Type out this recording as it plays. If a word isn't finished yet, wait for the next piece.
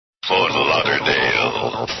Fort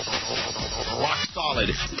Lauderdale. Rock solid.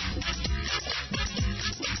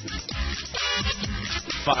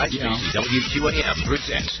 560 WQAM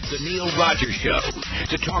presents The Neil Rogers Show.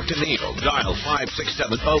 To talk to Neil, dial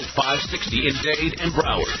 567-0560 in Dade and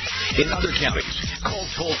Broward. In other counties, call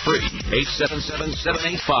toll-free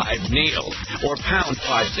 877-785-NEIL or pound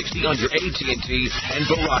 560 on your AT&T and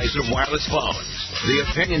Verizon wireless phones. The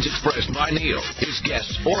opinions expressed by Neil, his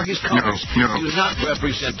guests, or his callers do not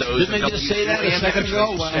represent those Didn't they just say that a second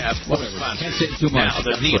ago? Staff or can't say too much. Now,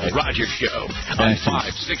 The Neil Rogers Show on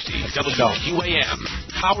 560 WQAM.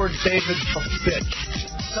 Howard David Fitch.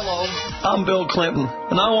 Hello, I'm Bill Clinton,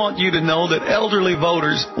 and I want you to know that elderly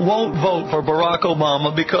voters won't vote for Barack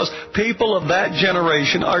Obama because people of that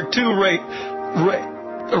generation are too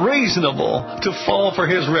reasonable to fall for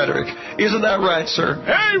his rhetoric. Isn't that right, sir?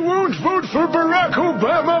 I won't vote for Barack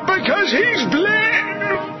Obama because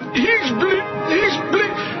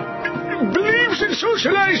believes in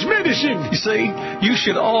socialized medicine. You see, you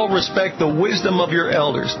should all respect the wisdom of your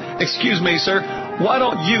elders. Excuse me, sir. Why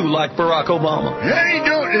don't you like Barack Obama? I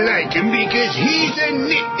don't like him because he's a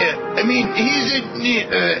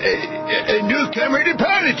newcomer to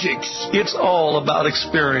politics. It's all about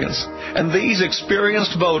experience. And these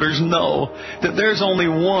experienced voters know that there's only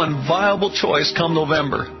one viable choice come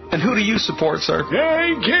November. And who do you support, sir?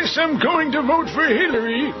 I guess I'm going to vote for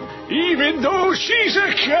Hillary, even though she's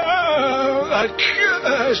a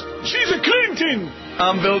Clinton.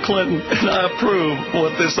 I'm Bill Clinton, and I approve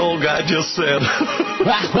what this old guy just said.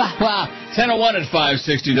 10:01 at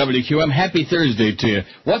 560 WQM. Happy Thursday to you.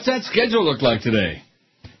 What's that schedule look like today?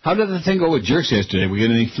 How did the thing go with Jerks yesterday? We get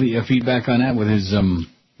any feedback on that with his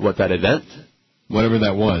What, that event? Whatever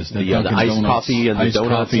that was. The iced coffee and the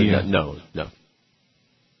donuts. Coffee, no.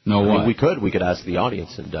 No, what? We could ask the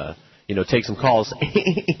audience and take some calls.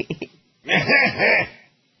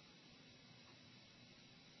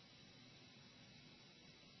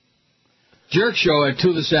 Jerk Show at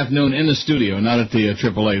 2 this afternoon in the studio, not at the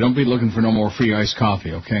AAA. Don't be looking for no more free iced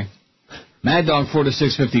coffee, okay? Mad Dog 4 to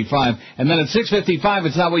 6:55, and then at 6:55,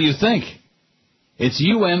 it's not what you think. It's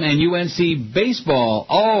UM and UNC baseball.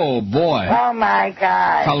 Oh boy! Oh my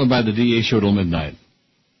God! Followed by the DA show till midnight.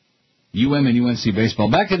 UM and UNC baseball.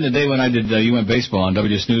 Back in the day when I did UM baseball on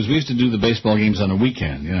WS News, we used to do the baseball games on the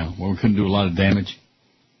weekend, where we couldn't do a lot of damage.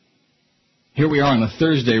 Here we are on a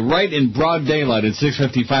Thursday, right in broad daylight at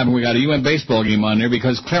 6:55, and we got a UM baseball game on there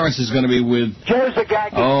because Clarence is going to be with... Here's the guy.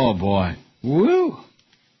 Oh, boy. Woo!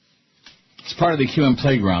 It's part of the QM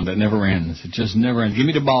playground that never ends. It just never ends. Give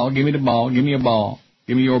me the ball, give me the ball, give me a ball,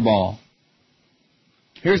 give me your ball.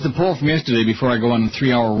 Here's the poll from yesterday before I go on a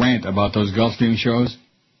 3-hour rant about those Gulfstream shows.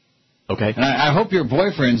 Okay. And I hope your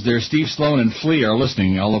boyfriends there, Steve Sloan and Flea, are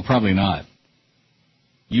listening, although probably not.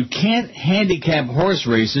 You can't handicap horse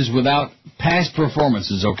races without past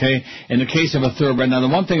performances, okay? In the case of a thoroughbred. Now, the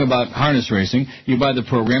one thing about harness racing, you buy the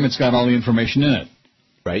program, it's got all the information in it.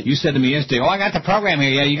 Right. You said to me yesterday, I got the program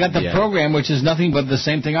here. Yeah, you got the program, which is nothing but the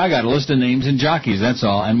same thing I got, a list of names and jockeys, that's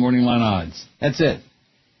all, and morning line odds. That's it.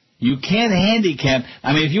 You can't handicap.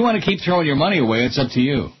 I mean, if you want to keep throwing your money away, it's up to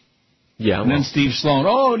you. Yeah. And then Steve Sloan,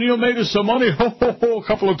 Neil made us some money, a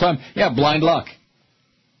couple of times. Yeah, blind luck.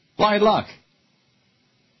 Blind luck.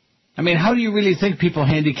 I mean, how do you really think people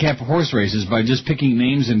handicap horse races? By just picking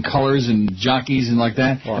names and colors and jockeys and like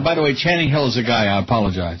that? Wow. And by the way, Channing Hill is a guy, I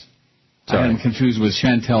apologize. Sorry. I had him confused with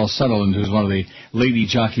Chantel Sutherland, who's one of the lady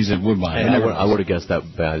jockeys at Woodbine. I would have guessed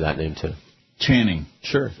that name, too. Channing.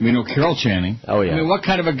 Sure. We know Carol Channing. Oh, yeah. I mean, what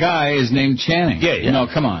kind of a guy is named Channing? Yeah. No,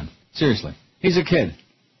 come on. Seriously. He's a kid.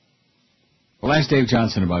 Well, ask Dave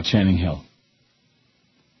Johnson about Channing Hill.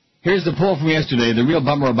 Here's the poll from yesterday. The real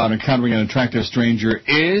bummer about encountering an attractive stranger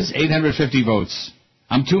is 850 votes.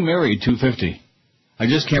 I'm too married, 250. I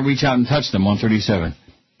just can't reach out and touch them, 137.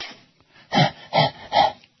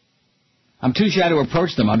 I'm too shy to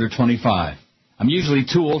approach them, under 25. I'm usually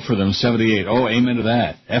too old for them, 78. Oh, amen to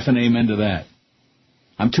that. F and amen to that.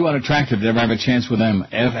 I'm too unattractive to ever have a chance with them.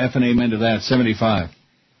 F and amen to that, 75.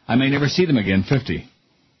 I may never see them again, 50.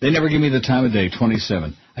 They never give me the time of day,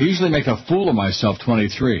 27. I usually make a fool of myself,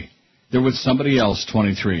 23. They're with somebody else,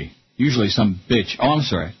 23. Usually some bitch. Oh, I'm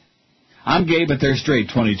sorry. I'm gay, but they're straight,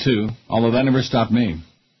 22, although that never stopped me.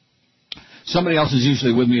 Somebody else is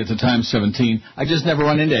usually with me at the time, 17. I just never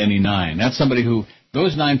run into any 9. That's somebody who,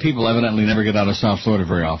 those 9 people evidently never get out of South Florida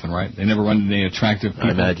very often, right? They never run into any attractive people.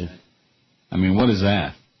 I imagine. I mean, what is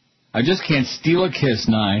that? I just can't steal a kiss,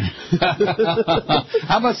 9.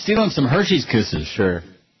 How about stealing some Hershey's Kisses? Sure.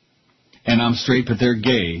 And I'm straight, but they're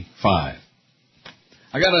gay, 5.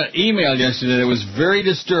 I got an email yesterday that was very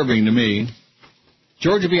disturbing to me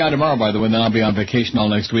George will be on tomorrow, by the way, and then I'll be on vacation all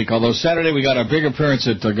next week. Although Saturday we got a big appearance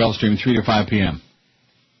at Gulfstream, 3 to 5 p.m.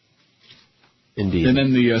 Indeed. And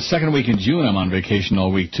then the second week in June, I'm on vacation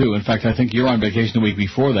all week, too. In fact, I think you're on vacation the week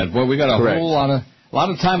before that. Boy, we got a whole lot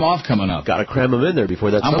of time off coming up. Got to cram them in there before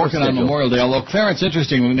that. I'm working on Memorial Day, although Clarence,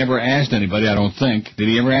 interesting, we never asked anybody, I don't think. Did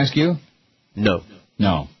he ever ask you? No.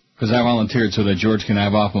 No, because I volunteered so that George can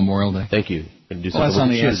have off Memorial Day. Thank you. Can do Well, that's on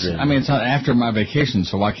with the the children. I mean, it's not after my vacation,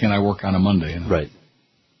 so why can't I work on a Monday? You know? Right.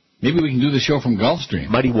 Maybe we can do the show from Gulfstream.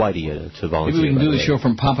 Mighty Whitey to volunteer. Maybe we can do the show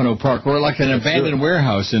from Pompano Park, or like an abandoned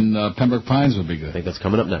warehouse in Pembroke Pines would be good. I think that's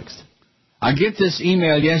coming up next. I get this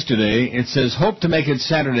email yesterday. It says, hope to make it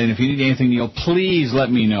Saturday, and if you need anything, Neil, please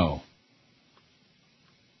let me know.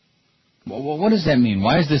 Well, what does that mean?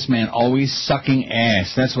 Why is this man always sucking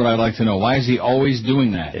ass? That's what I'd like to know. Why is he always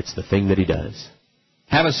doing that? It's the thing that he does.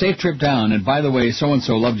 Have a safe trip down, and by the way,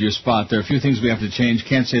 so-and-so loved your spot. There are a few things we have to change.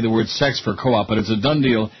 Can't say the word sex for co-op, but it's a done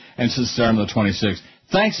deal, and it's starting on the 26th.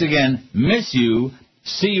 Thanks again. Miss you.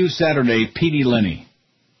 See you Saturday, P.D. Lenny.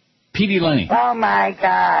 P.D. Lenny. Oh, my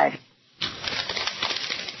God.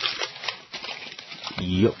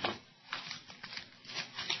 Yep.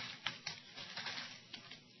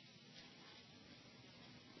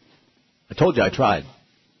 I told you I tried.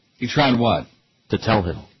 You tried what? To tell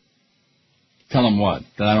him. Tell him what?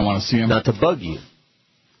 That I don't want to see him? Not to bug you.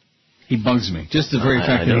 He bugs me. Just the very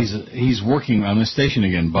fact that he's working on this station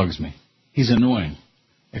again bugs me. He's annoying.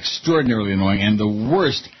 Extraordinarily annoying. And the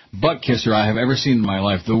worst butt kisser I have ever seen in my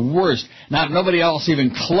life. The worst. Nobody else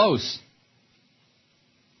even close.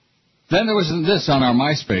 Then there was this on our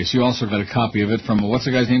MySpace. You also got a copy of it from, what's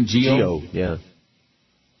the guy's name? Geo? Yeah.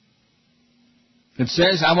 It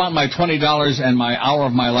says, I want my $20 and my hour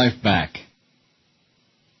of my life back.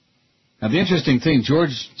 Now, the interesting thing,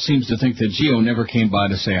 George seems to think that Geo never came by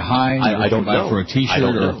to say hi. I don't know. For a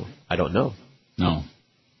T-shirt. I don't know. No.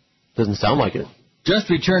 Doesn't sound like it. Just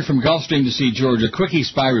returned from Gulfstream to see George. A quickie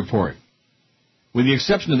spy report. With the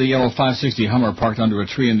exception of the yellow 560 Hummer parked under a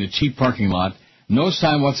tree in the cheap parking lot, no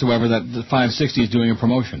sign whatsoever that the 560 is doing a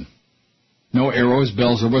promotion. No arrows,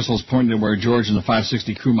 bells, or whistles pointing to where George and the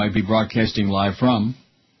 560 crew might be broadcasting live from.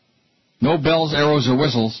 No bells, arrows, or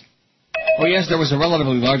whistles. Oh, yes, there was a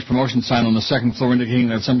relatively large promotion sign on the second floor indicating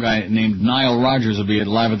that some guy named Nile Rogers would be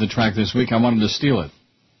live at the track this week. I wanted to steal it.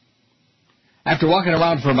 After walking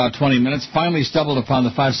around for about 20 minutes, finally stumbled upon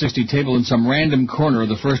the 560 table in some random corner of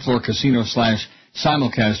the first-floor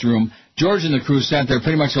casino/simulcast room. George and the crew sat there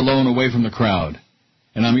pretty much alone away from the crowd.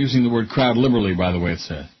 And I'm using the word crowd liberally, by the way, it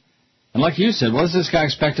says. And like you said, what does this guy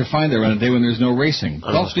expect to find there on a day when there's no racing?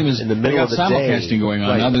 Gulfstream is in the middle of the simulcasting day. Going on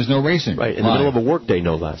Right. now. There's no racing. Right, in the middle of a work day,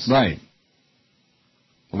 no less. Right.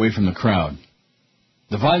 Away from the crowd.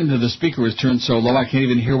 The volume to the speaker was turned so low I can't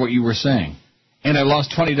even hear what you were saying. And I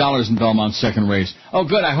lost $20 in Belmont's second race. Oh,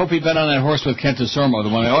 good. I hope he bet on that horse with Kent Desormo. The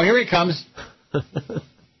one. Oh, here he comes.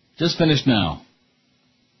 Just finished now.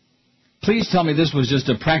 Please tell me this was just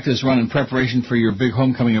a practice run in preparation for your big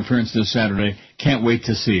homecoming appearance this Saturday. Can't wait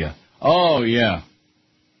to see you. Oh, yeah.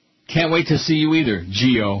 Can't wait to see you either,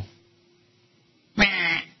 Geo.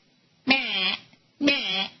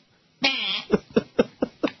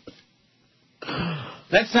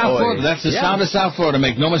 That's South Florida. That's the sound of South Florida.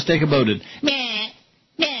 Make no mistake about it.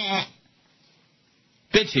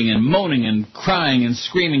 Bitching and moaning and crying and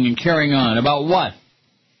screaming and carrying on. About what?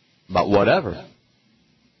 About whatever.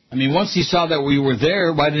 I mean, once he saw that we were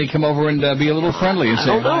there, why did he come over and be a little friendly and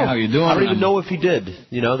say, hi, how you doing? I don't even know if he did.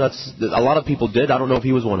 You know, that's a lot of people did. I don't know if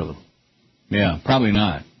he was one of them. Yeah, probably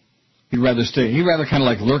not. He'd rather kind of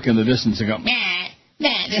like lurk in the distance and go,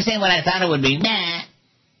 this ain't what I thought it would be.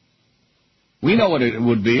 We know what it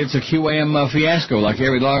would be. It's a QAM fiasco like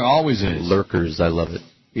every log always is. Lurkers, I love it.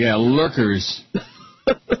 Yeah, lurkers.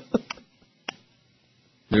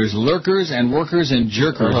 There's lurkers and workers and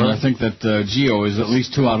jerkers, and I think that Geo is at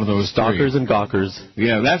least two out of those Stalkers three. and gawkers.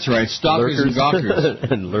 Yeah, that's right. Stalkers and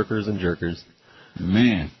gawkers. And lurkers and jerkers.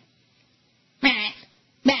 Man.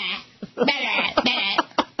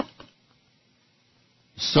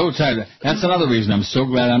 So tired. That's another reason I'm so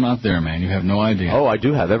glad I'm not there, man. You have no idea. Oh, I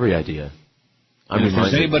do have every idea. And if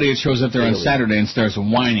there's anybody that shows up there on Saturday and starts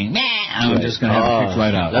whining, I'm just going to have to kick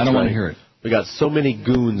right out. I don't want to hear it. We got so many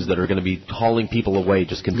goons that are going to be hauling people away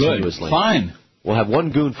just continuously. Good. Fine. We'll have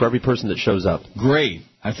one goon for every person that shows up. Great.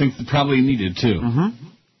 I think probably needed, too. Mm-hmm.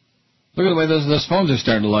 Look at the way those phones are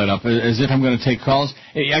starting to light up, as if I'm going to take calls.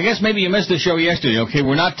 Hey, I guess maybe you missed the show yesterday. Okay,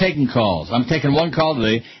 we're not taking calls. I'm taking one call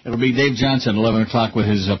today. It'll be Dave Johnson at 11 o'clock with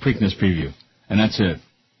his Preakness preview. And that's it.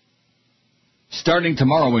 Starting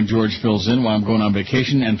tomorrow when George fills in while I'm going on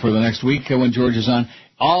vacation, and for the next week when George is on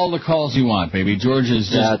All the calls you want, baby. George is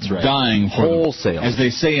just dying for wholesale. them. As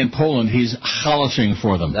they say in Poland, he's holishing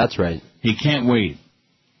for them. That's right. He can't wait.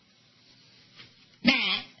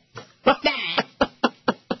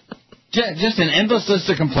 Just an endless list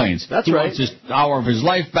of complaints. That's he right. wants just an hour of his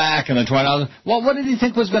life back and the $20. Well, what did he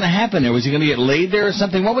think was going to happen there? Was he going to get laid there or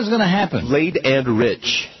something? What was going to happen? Laid and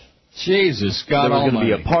rich. Jesus, God There was almighty.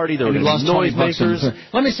 going to be a party. There were going to be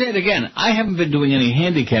noisemakers. Let me say it again. I haven't been doing any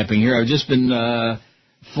handicapping here. I've just been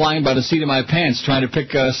flying by the seat of my pants trying to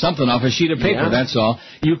pick something off a sheet of paper, that's all.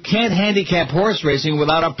 You can't handicap horse racing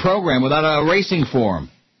without a program, without a racing form.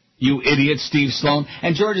 You idiot, Steve Sloan.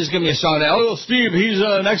 And George is giving me a song. Oh, Steve, he's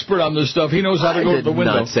an expert on this stuff. He knows how to go to the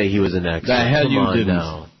window. I did not say he was an expert. The hell Come you on didn't.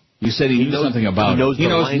 Now. You said he knew something about it. He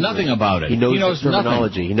knows nothing about it. He knows the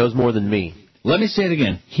terminology. Nothing. He knows more than me. Let me say it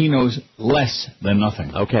again. He knows less than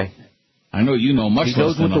nothing. Okay. I know you know much less than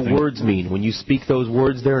nothing. He knows what the words mean. When you speak those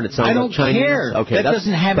words there and it sounds like Chinese. I don't care. Okay, that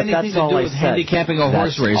doesn't have anything to do with handicapping a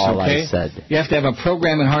horse race, okay? That's all I said. You have to have a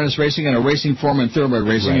program in harness racing and a racing form in thoroughbred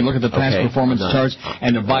racing. Right. You look at the past performance charts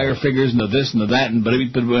and the buyer figures and the this and the that and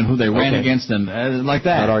who they ran against and like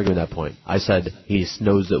that. I'm not arguing that point. I said he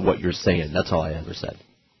knows what you're saying. That's all I ever said.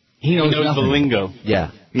 He knows the lingo.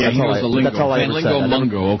 Yeah. He knows the lingo. That's all I ever said.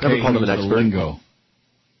 Lingo, okay? Never called him an expert. Lingo.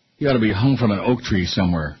 You ought to be hung from an oak tree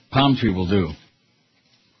somewhere. Palm tree will do.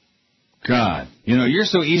 God, you're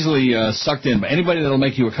so easily sucked in. Anybody that'll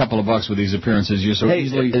make you a couple of bucks with these appearances, you're so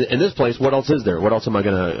easily. In this place, what else is there? What else am I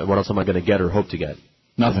gonna get or hope to get?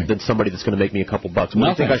 Nothing. Than somebody that's gonna make me a couple bucks. What do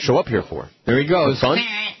you think I show up here for? There he goes. For fun?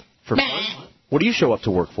 For fun? What do you show up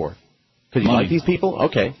to work for? Because you like these people?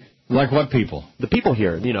 Okay. Like what people? The people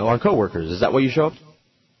here. Our coworkers. Is that why you show up?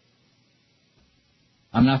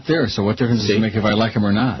 I'm not there, so what difference does it make if I like them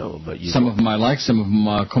or not? No, but some of them I like, some of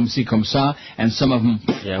them comme ci, comme ça, and some of them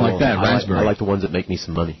raspberry. I like the ones that make me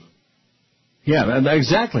some money. Yeah,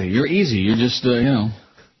 exactly. You're easy. You're just,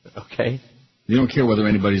 Okay. You don't care whether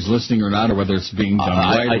anybody's listening or not, or whether it's being done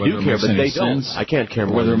right, I or whether do it care, makes but any they sense. don't. I can't care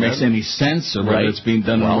more whether it than makes any sense, or whether it's being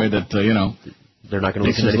done in a way that, they're not going to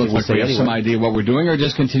listen to anything we say we have anyway. some idea what we're doing, or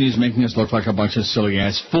just continues making us look like a bunch of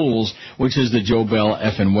silly-ass fools, which is the Joe Bell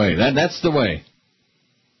effing way. That's the way.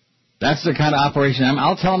 That's the kind of operation.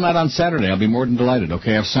 I'll tell them that on Saturday. I'll be more than delighted.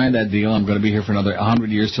 Okay, I've signed that deal. I'm going to be here for another 100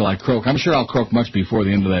 years till I croak. I'm sure I'll croak much before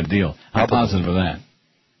the end of that deal. I'm positive of that.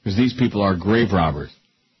 Because these people are grave robbers.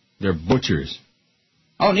 They're butchers.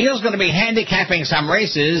 Oh, Neil's going to be handicapping some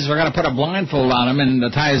races. We're going to put a blindfold on him and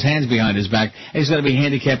tie his hands behind his back. He's going to be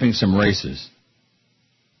handicapping some races.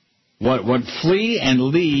 What Flea and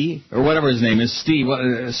Lee, or whatever his name is, Steve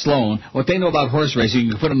Sloan, what they know about horse racing,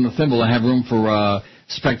 you can put in the thimble and have room for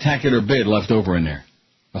spectacular bid left over in there.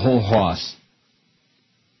 The whole horse.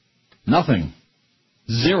 Nothing.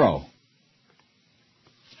 Zero.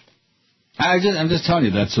 I'm just telling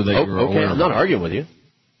you that so that you're aware. I'm not arguing with you.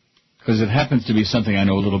 Because it happens to be something I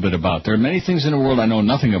know a little bit about. There are many things in the world I know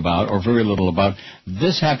nothing about, or very little about.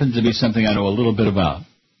 This happens to be something I know a little bit about.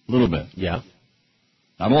 A little bit. Yeah.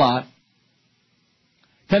 Not a lot.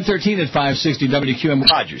 10:13 at 560 WQM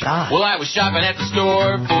Rogers. Well, I was shopping at the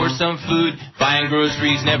store for some food. Buying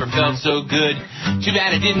groceries never felt so good. Too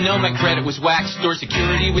bad I didn't know my credit was whacked. Store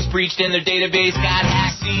security was breached and their database got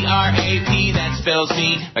hacked. CRAP, that spells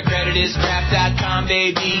me. My credit is crap.com,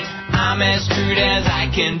 baby. I'm as screwed as I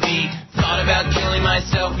can be. Thought about killing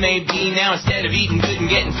myself, maybe. Now instead of eating good and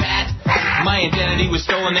getting fat, my identity was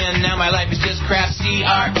stolen and now my life is just crap.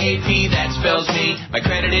 CRAP, that spells me. My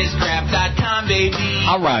credit is crap.com, baby.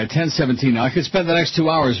 All right, 10:17. Now, I could spend the next 2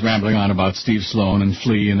 hours rambling on about Steve Sloan and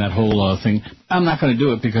Flea and that whole thing. I'm not going to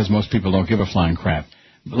do it because most people don't give a flying crap.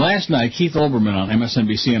 But last night, Keith Olbermann on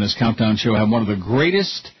MSNBC on his Countdown show had one of the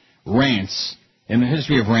greatest rants in the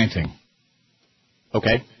history of ranting.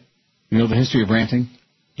 Okay. You know the history of ranting?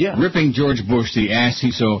 Yeah. Ripping George Bush the ass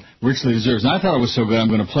he so richly deserves. And I thought it was so good, I'm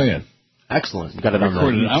going to play it. Excellent. You got it on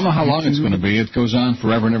recorded. I don't know how long it's going to be. It goes on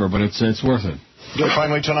forever and ever, but it's worth it.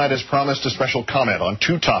 Finally, tonight, as promised, a special comment on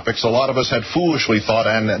two topics a lot of us had foolishly thought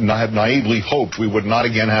and had naively hoped we would not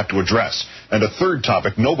again have to address. And a third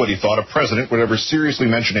topic nobody thought a president would ever seriously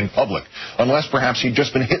mention in public, unless perhaps he'd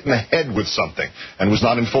just been hit in the head with something and was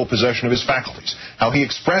not in full possession of his faculties. How he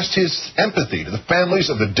expressed his empathy to the families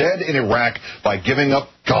of the dead in Iraq by giving up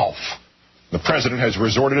golf. The president has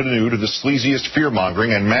resorted anew to the sleaziest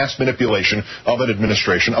fear-mongering and mass manipulation of an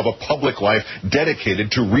administration of a public life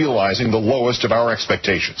dedicated to realizing the lowest of our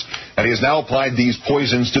expectations. And he has now applied these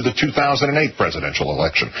poisons to the 2008 presidential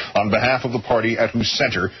election on behalf of the party at whose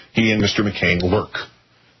center he and Mr. McCain lurk.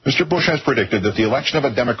 Mr. Bush has predicted that the election of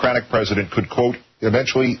a Democratic president could, quote,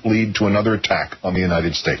 eventually lead to another attack on the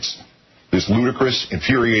United States. This ludicrous,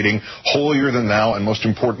 infuriating, holier-than-thou, and most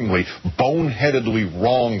importantly, boneheadedly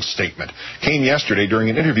wrong statement came yesterday during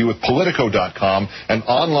an interview with Politico.com and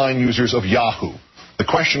online users of Yahoo. The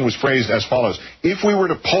question was phrased as follows: if we were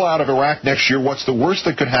to pull out of Iraq next year, what's the worst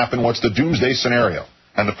that could happen? What's the doomsday scenario?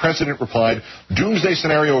 And the president replied, doomsday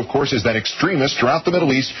scenario, of course, is that extremists throughout the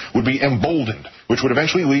Middle East would be emboldened, which would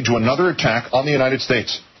eventually lead to another attack on the United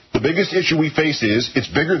States. The biggest issue we face is, it's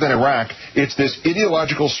bigger than Iraq, it's this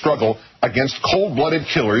ideological struggle against cold-blooded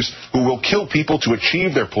killers who will kill people to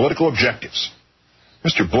achieve their political objectives.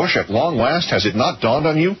 Mr. Bush, at long last, has it not dawned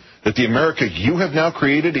on you that the America you have now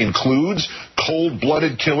created includes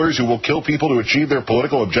cold-blooded killers who will kill people to achieve their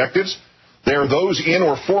political objectives? They are those in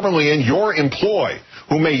or formerly in your employ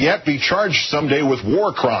who may yet be charged someday with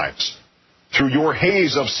war crimes. Through your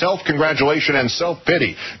haze of self-congratulation and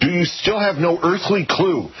self-pity, do you still have no earthly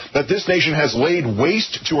clue that this nation has laid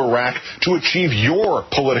waste to Iraq to achieve your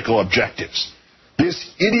political objectives?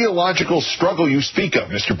 This ideological struggle you speak of,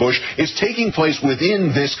 Mr. Bush, is taking place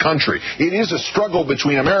within this country. It is a struggle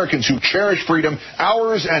between Americans who cherish freedom,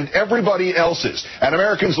 ours and everybody else's, and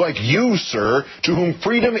Americans like you, sir, to whom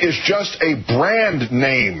freedom is just a brand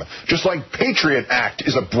name, just like Patriot Act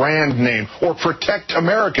is a brand name, or Protect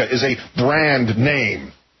America is a brand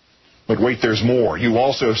name. But wait, there's more. You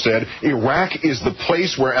also said Iraq is the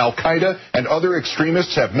place where Al-Qaeda and other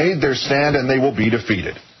extremists have made their stand and they will be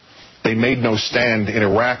defeated. They made no stand in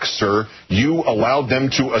Iraq, sir. You allowed them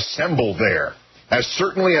to assemble there. As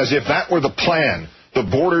certainly as if that were the plan, the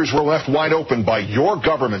borders were left wide open by your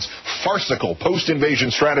government's farcical post-invasion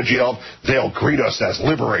strategy of, they'll greet us as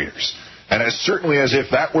liberators. And as certainly as if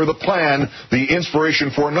that were the plan, the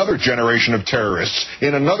inspiration for another generation of terrorists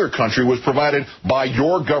in another country was provided by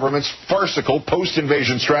your government's farcical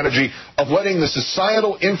post-invasion strategy of letting the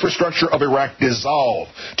societal infrastructure of Iraq dissolve,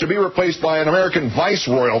 to be replaced by an American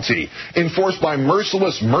viceroyalty, enforced by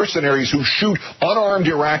merciless mercenaries who shoot unarmed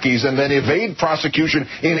Iraqis and then evade prosecution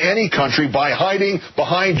in any country by hiding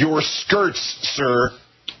behind your skirts, sir.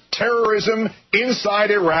 Terrorism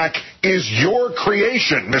inside Iraq is your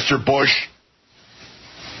creation, Mr. Bush.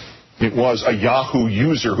 It was a Yahoo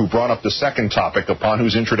user who brought up the second topic upon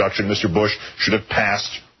whose introduction Mr. Bush should have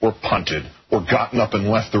passed or punted or gotten up and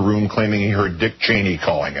left the room claiming he heard Dick Cheney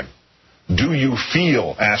calling him. Do you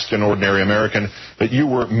feel, asked an ordinary American, that you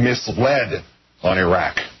were misled on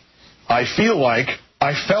Iraq? I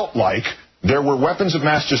felt like there were weapons of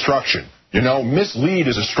mass destruction. You know, mislead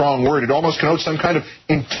is a strong word. It almost connotes some kind of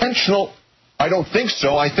intentional. I don't think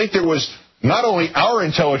so. I think there was not only our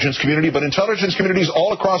intelligence community, but intelligence communities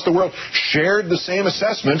all across the world shared the same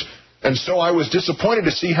assessment. And so I was disappointed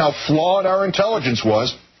to see how flawed our intelligence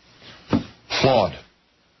was. Flawed.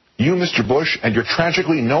 You, Mr. Bush, and your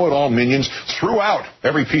tragically know-it-all minions threw out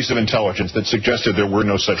every piece of intelligence that suggested there were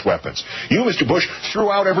no such weapons. You, Mr. Bush,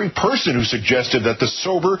 threw out every person who suggested that the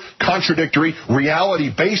sober, contradictory,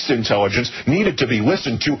 reality-based intelligence needed to be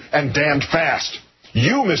listened to and damned fast.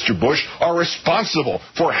 You, Mr. Bush, are responsible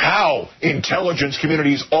for how intelligence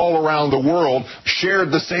communities all around the world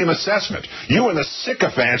shared the same assessment. You and the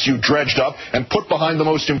sycophants you dredged up and put behind the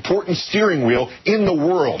most important steering wheel in the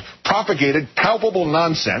world propagated palpable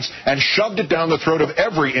nonsense and shoved it down the throat of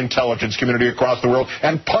every intelligence community across the world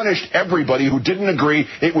and punished everybody who didn't agree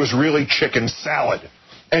it was really chicken salad.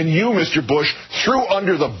 And you, Mr. Bush, threw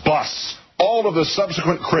under the bus all of the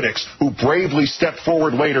subsequent critics who bravely stepped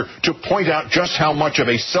forward later to point out just how much of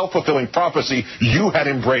a self-fulfilling prophecy you had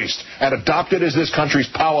embraced and adopted as this country's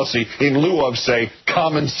policy in lieu of, say,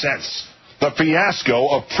 common sense. The fiasco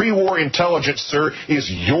of pre-war intelligence, sir, is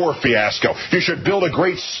your fiasco. You should build a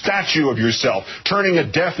great statue of yourself, turning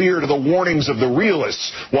a deaf ear to the warnings of the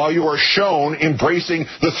realists, while you are shown embracing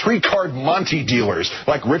the three-card Monte dealers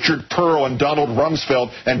like Richard Pearl and Donald Rumsfeld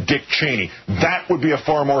and Dick Cheney. That would be a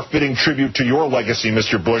far more fitting tribute to your legacy,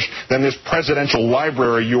 Mr. Bush, than this presidential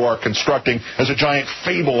library you are constructing as a giant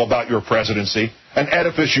fable about your presidency. An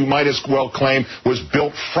edifice you might as well claim was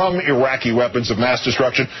built from Iraqi weapons of mass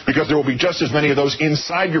destruction, because there will be just as many of those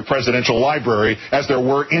inside your presidential library as there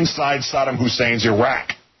were inside Saddam Hussein's Iraq.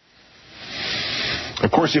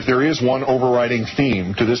 Of course, if there is one overriding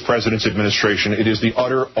theme to this president's administration, it is the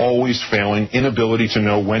utter, always failing inability to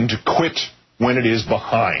know when to quit when it is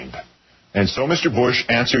behind. And so Mr. Bush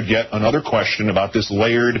answered yet another question about this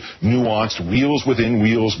layered, nuanced, wheels within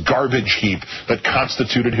wheels garbage heap that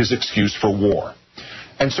constituted his excuse for war.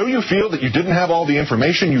 And so you feel that you didn't have all the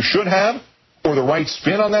information you should have, or the right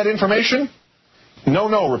spin on that information?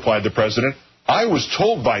 No, replied the president. I was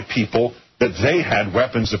told by people that they had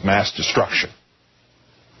weapons of mass destruction.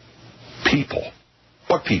 People.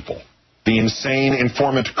 What people? The insane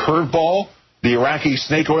informant Curveball? The Iraqi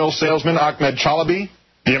snake oil salesman Ahmed Chalabi?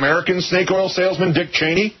 The American snake oil salesman Dick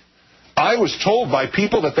Cheney? I was told by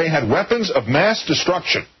people that they had weapons of mass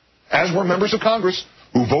destruction, as were members of Congress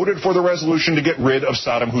who voted for the resolution to get rid of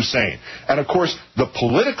Saddam Hussein. And, of course, the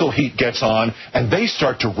political heat gets on, and they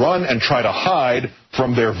start to run and try to hide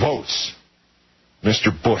from their votes.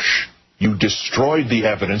 Mr. Bush, you destroyed the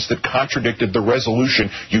evidence that contradicted the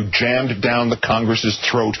resolution. You jammed down the Congress's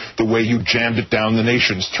throat the way you jammed it down the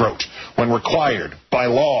nation's throat. When required by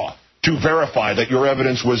law to verify that your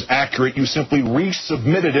evidence was accurate, you simply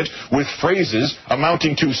resubmitted it with phrases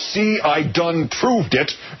amounting to "see, I done proved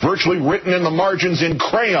it," virtually written in the margins in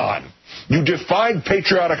crayon. You defied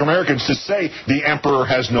patriotic Americans to say the emperor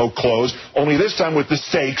has no clothes, only this time with the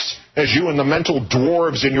stakes, as you and the mental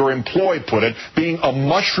dwarves in your employ put it, being a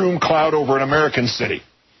mushroom cloud over an American city.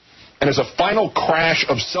 And as a final crash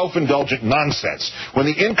of self-indulgent nonsense, when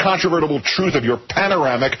the incontrovertible truth of your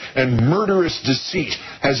panoramic and murderous deceit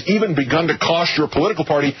has even begun to cost your political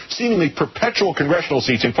party seemingly perpetual congressional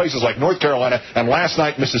seats in places like North Carolina and last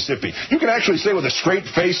night Mississippi, you can actually say with a straight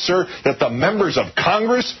face, sir, that the members of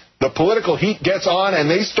Congress, the political heat gets on and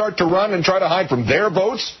they start to run and try to hide from their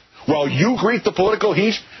votes while you greet the political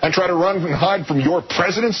heat and try to run and hide from your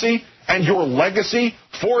presidency and your legacy.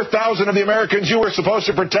 4,000 of the Americans you were supposed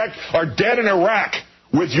to protect are dead in Iraq,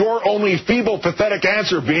 with your only feeble, pathetic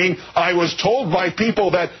answer being, I was told by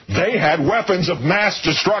people that they had weapons of mass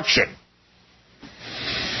destruction.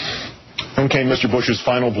 Then came Mr. Bush's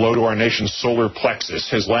final blow to our nation's solar plexus,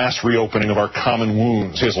 his last reopening of our common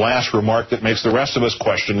wounds, his last remark that makes the rest of us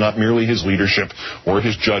question not merely his leadership or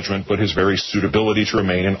his judgment, but his very suitability to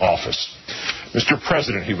remain in office. Mr.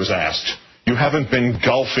 President, he was asked, you haven't been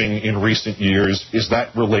golfing in recent years. Is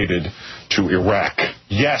that related to Iraq?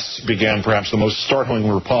 Yes, began perhaps the most startling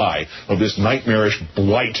reply of this nightmarish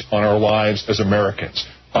blight on our lives as Americans,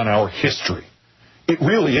 on our history. It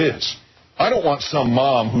really is. I don't want some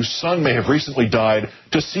mom whose son may have recently died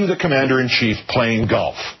to see the commander-in-chief playing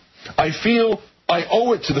golf. I feel I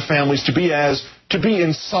owe it to the families to be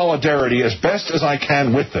in solidarity as best as I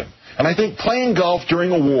can with them. And I think playing golf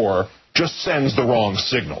during a war just sends the wrong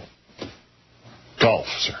signal. Golf,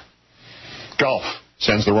 sir. Golf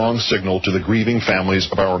sends the wrong signal to the grieving families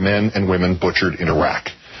of our men and women butchered in Iraq.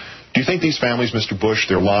 Do you think these families, Mr. Bush,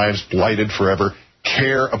 their lives blighted forever,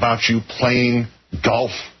 care about you playing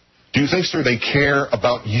golf? Do you think, sir, they care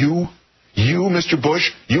about you? You, Mr.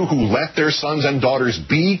 Bush, you who let their sons and daughters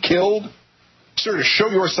be killed? Sir, to show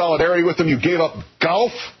your solidarity with them, you gave up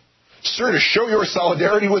golf? Sir, to show your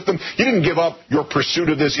solidarity with them, you didn't give up your pursuit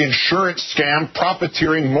of this insurance scam,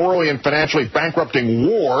 profiteering, morally and financially bankrupting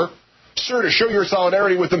war. Sir, to show your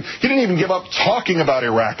solidarity with them, you didn't even give up talking about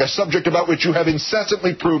Iraq, a subject about which you have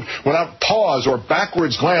incessantly proved without pause or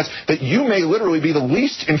backwards glance that you may literally be the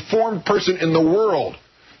least informed person in the world.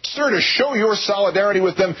 Sir, to show your solidarity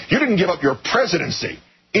with them, you didn't give up your presidency.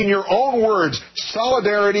 In your own words,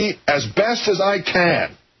 solidarity, as best as I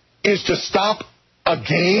can, is to stop a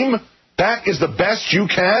game. That is the best you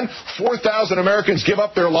can? 4,000 Americans give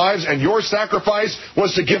up their lives, and your sacrifice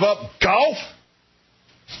was to give up golf?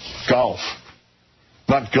 Golf.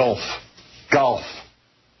 Not golf. Golf.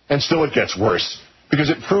 And still it gets worse,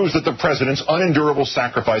 because it proves that the president's unendurable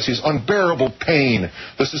sacrifice, his unbearable pain,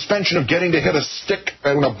 the suspension of getting to hit a stick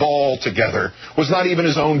and a ball together, was not even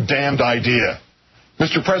his own damned idea.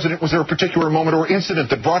 Mr. President, was there a particular moment or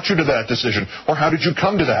incident that brought you to that decision, or how did you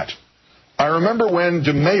come to that? I remember when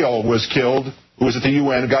DeMaio was killed, who was at the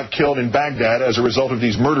UN, got killed in Baghdad as a result of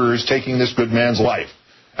these murderers taking this good man's life.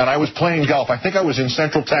 And I was playing golf. I think I was in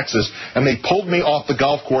Central Texas, and they pulled me off the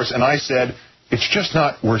golf course, and I said, it's just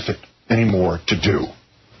not worth it anymore to do.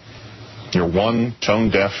 Your one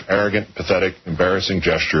tone-deaf, arrogant, pathetic, embarrassing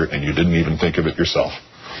gesture, and you didn't even think of it yourself.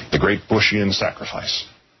 The great Bushian sacrifice.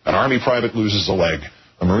 An Army private loses a leg.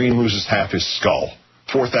 A Marine loses half his skull.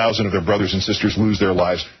 4,000 of their brothers and sisters lose their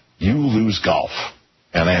lives. You lose golf,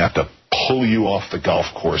 and they have to pull you off the golf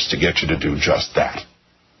course to get you to do just that.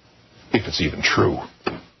 If it's even true.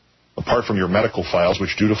 Apart from your medical files,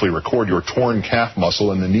 which dutifully record your torn calf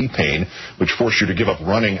muscle and the knee pain, which force you to give up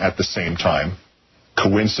running at the same time.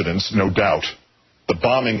 Coincidence, no doubt. The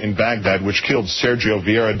bombing in Baghdad, which killed Sergio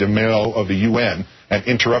Vieira de Mello of the UN and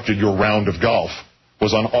interrupted your round of golf,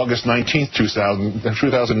 was on August 19th,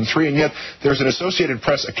 2003, and yet there's an Associated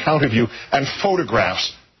Press account of you and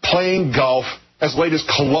photographs playing golf as late as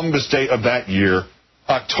Columbus Day of that year,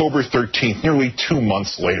 October 13th, nearly 2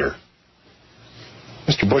 months later.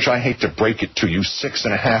 Mr. Bush, I hate to break it to you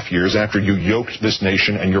 6.5 years after you yoked this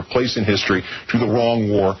nation and your place in history to the wrong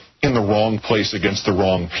war in the wrong place against the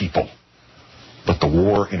wrong people. But the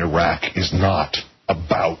war in Iraq is not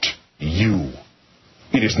about you.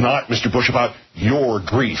 It is not, Mr. Bush, about your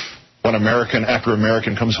grief when American after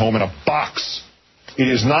American comes home in a box. It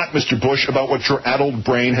is not, Mr. Bush, about what your addled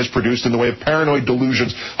brain has produced in the way of paranoid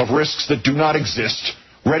delusions of risks that do not exist,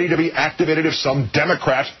 ready to be activated if some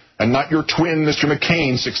Democrat and not your twin, Mr.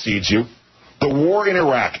 McCain, succeeds you. The war in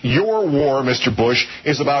Iraq, your war, Mr. Bush,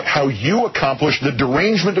 is about how you accomplished the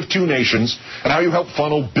derangement of two nations and how you helped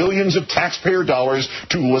funnel billions of taxpayer dollars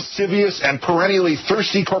to lascivious and perennially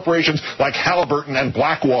thirsty corporations like Halliburton and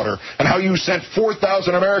Blackwater, and how you sent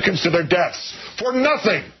 4,000 Americans to their deaths for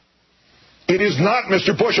nothing. It is not,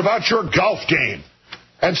 Mr. Bush, about your golf game.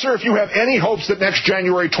 And, sir, if you have any hopes that next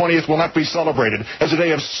January 20th will not be celebrated as a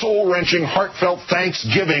day of soul-wrenching, heartfelt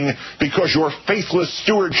thanksgiving because your faithless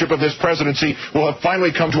stewardship of this presidency will have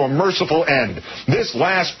finally come to a merciful end, this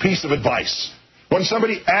last piece of advice. When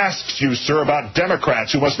somebody asks you, sir, about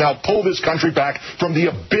Democrats who must now pull this country back from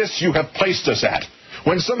the abyss you have placed us at,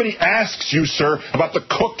 when somebody asks you, sir, about the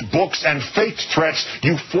cooked books and faked threats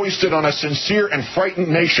you foisted on a sincere and frightened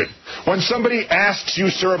nation, when somebody asks you,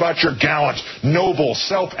 sir, about your gallant, noble,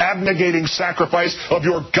 self-abnegating sacrifice of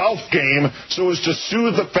your golf game so as to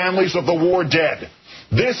soothe the families of the war dead,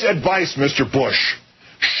 this advice, Mr. Bush,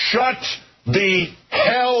 shut the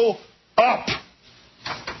hell up.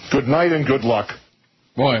 Good night and good luck.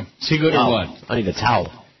 Boy, is he good or what? I need a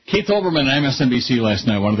towel. Keith Olbermann, MSNBC last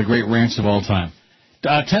night, one of the great rants of all time.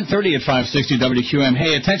 10:30 at 560 WQM.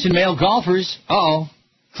 Hey, attention male golfers.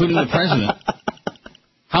 Including the president.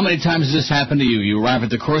 How many times has this happened to you? You arrive at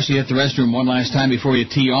the course, you hit the restroom one last time before you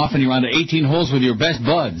tee off, and you're on to 18 holes with your best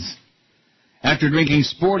buds. After drinking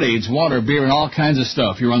sport aids, water, beer, and all kinds of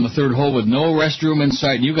stuff, you're on the third hole with no restroom in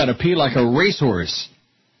sight, and you got to pee like a racehorse.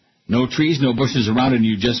 No trees, no bushes around, and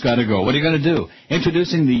you just got to go. What are you going to do?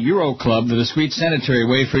 Introducing the Euro Club, the discreet sanitary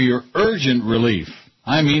way for your urgent relief.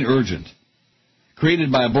 I mean urgent.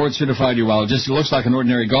 Created by a board-certified urologist, it looks like an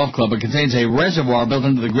ordinary golf club, but contains a reservoir built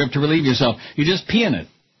into the grip to relieve yourself. You just pee in it.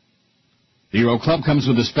 The Euro Club comes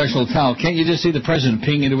with a special towel. Can't you just see the president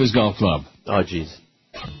peeing into his golf club? Oh, jeez.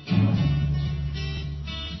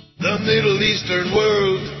 The Middle Eastern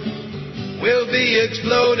world will be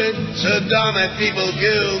exploded. Saddam had people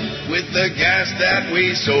killed with the gas that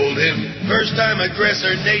we sold him. First-time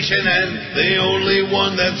aggressor nation and the only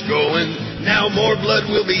one that's going. Now more blood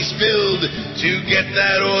will be spilled to get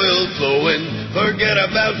that oil flowing. Forget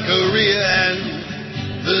about Korea and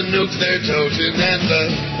the nukes they're toting. And the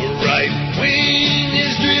right wing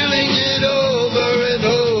is drilling it over and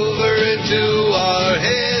over into our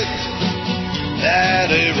heads that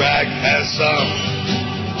Iraq has some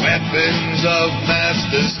weapons of mass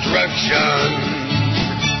destruction.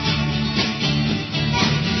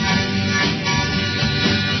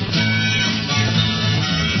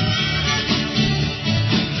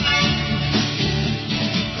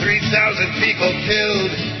 People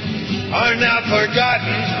killed are now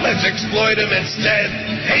forgotten. Let's exploit them instead.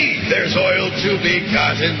 Hey, there's oil to be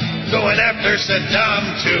gotten. Going after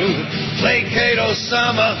Saddam to placate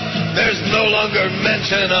Osama. There's no longer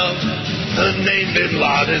mention of the name Bin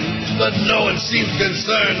Laden, but no one seems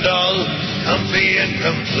concerned. All comfy and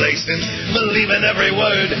complacent, believing every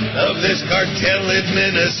word of this cartel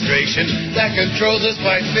administration that controls us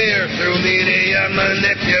by fear through media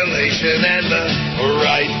manipulation. And the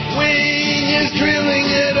right wing is drilling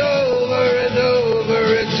it over and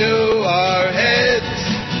over into our heads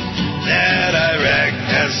that Iraq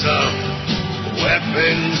has some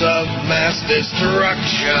weapons of mass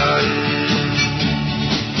destruction.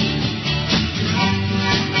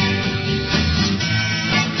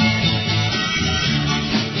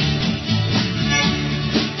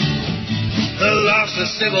 The loss of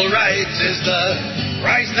civil rights is the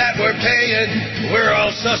price that we're paying. We're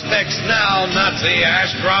all suspects now, Nazi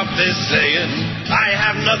Ashcroft is saying. I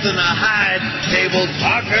have nothing to hide, table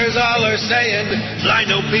talkers all are saying.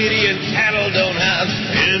 Blind obedient cattle don't have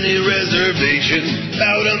any reservation.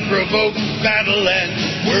 About unprovoked battle and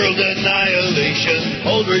world annihilation.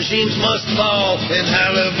 Old regimes must fall and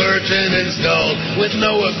Halliburton installed with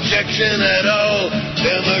no objection at all.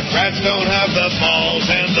 Democrats don't have the balls,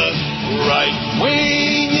 and the right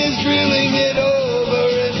wing is drilling it over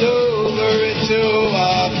and over into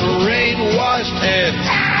our brainwashed heads.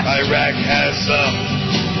 Iraq has some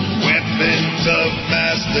weapons of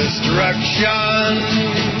mass destruction.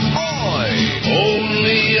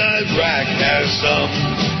 Only Iraq has some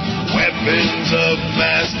weapons of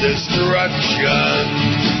mass destruction.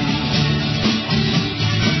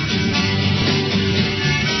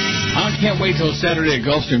 I can't wait till Saturday at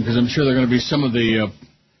Gulfstream because I'm sure there are going to be some of the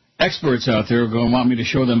experts out there who are going to want me to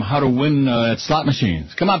show them how to win at slot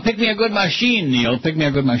machines. Come on, pick me a good machine, Neil. Pick me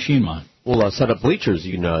a good machine, man. We'll set up bleachers.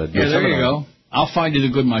 You can do yeah, there you go. I'll find you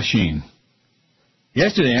the good machine.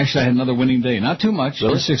 Yesterday, actually, I had another winning day. Not too much,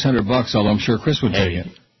 really? just $600, although I'm sure Chris would take it.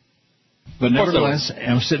 But nevertheless,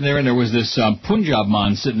 I'm sitting there, and there was this Punjab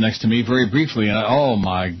man sitting next to me very briefly, and oh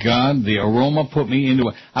my God, the aroma put me into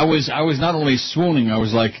it. I was not only swooning, I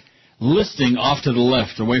was like listing off to the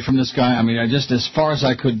left, away from this guy. I mean, I just as far as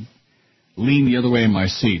I could lean the other way in my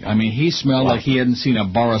seat. I mean, he smelled like he hadn't seen a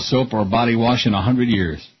bar of soap or a body wash in 100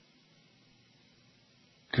 years.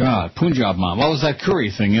 God, Punjab man. What was that curry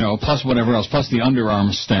thing, plus whatever else, plus the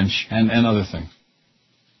underarm stench and other things.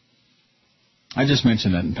 I just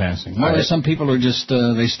mentioned that in passing. Well, right. Some people are just,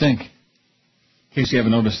 they stink. In case you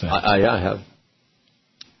haven't noticed that. I have.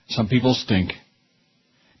 Some people stink.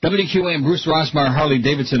 WQAM Bruce Rossmeyer Harley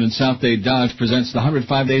Davidson and South Dade Dodge presents the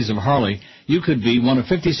 105 Days of Harley. You could be one of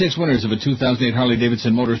 56 winners of a 2008 Harley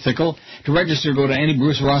Davidson motor Thickle. To register, go to any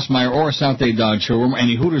Bruce Rossmeyer or South Dade Dodge showroom,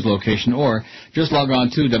 any Hooters location, or just log on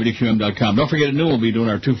to WQM.com. Don't forget, at noon we'll be doing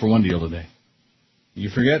our 2-for-1 deal today. You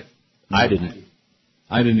forget? No. I didn't.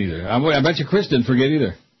 I didn't either. I bet you Chris didn't forget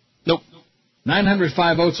either. Nope.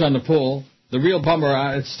 905 votes on the poll. The real bummer,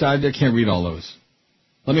 I can't read all those.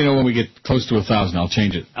 Let me know when we get close to 1,000. I'll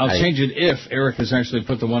change it. I'll change it if Eric has actually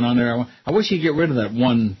put the one on there. I wish he'd get rid of that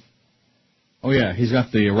one. Oh, yeah, he's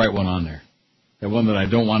got the right one on there. That one that I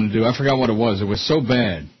don't want to do. I forgot what it was. It was so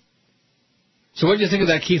bad. So what did you think of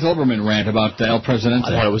that Keith Olbermann rant about El Presidente?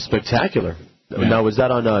 I thought it was spectacular. Yeah. Now, was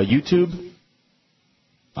that on YouTube?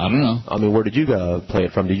 I don't know. I mean, where did you play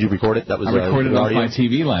it from? Did you record it? That was I recorded it off my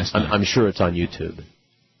TV last night. I'm sure it's on YouTube.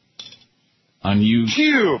 On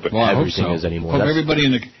YouTube. Well, everything so. is anymore. Hope everybody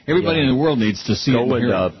in the world needs to see it. Go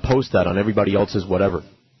and post that on everybody else's whatever.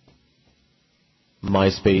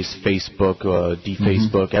 MySpace, Facebook,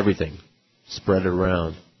 Facebook, everything. Spread it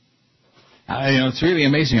around. It's really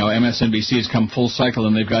amazing how MSNBC has come full cycle,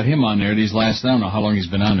 and they've got him on there these last, I don't know how long he's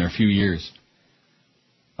been on there, a few years.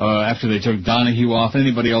 After they took Donahue off,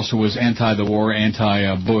 anybody else who was anti the war,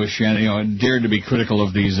 anti-Bush, and dared to be critical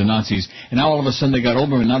of these Nazis. And now all of a sudden they got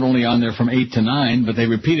Olbermann not only on there from 8 to 9, but they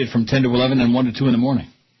repeat it from 10 to 11 and 1 to 2 in the morning.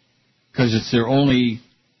 Because it's their only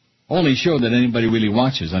show that anybody really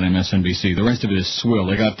watches on MSNBC. The rest of it is swill.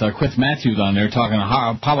 They got Quith Matthews on there talking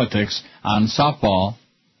politics on softball.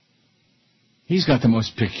 He's got the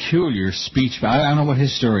most peculiar speech. I don't know what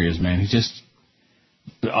his story is, man. He's just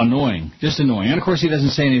annoying. Just annoying. And, of course, he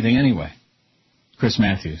doesn't say anything anyway. Chris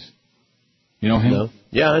Matthews. You know him? No.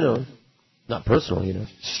 Yeah, I know him. Not personal,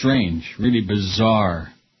 Strange. Really bizarre.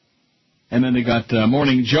 And then they got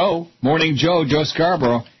Morning Joe. Morning Joe, Joe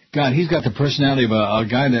Scarborough. God, he's got the personality of a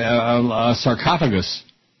guy, a sarcophagus.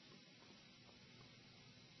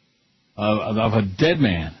 Of a dead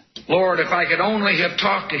man. Lord, if I could only have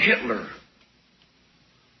talked to Hitler,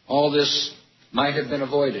 all this might have been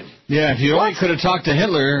avoided. Yeah, if you only could have talked to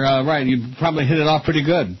Hitler, right, you'd probably hit it off pretty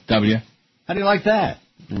good, W. How do you like that?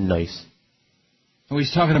 Nice. Oh,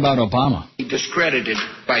 he's talking about Obama. Discredited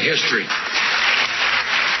by history.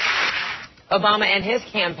 Obama and his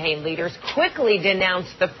campaign leaders quickly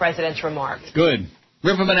denounced the president's remarks. Good.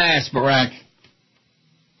 Rip him an ass, Barack.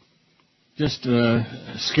 Just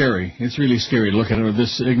scary. It's really scary to look at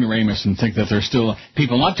this ignoramus and think that there's still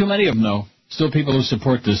people, not too many of them, though, still people who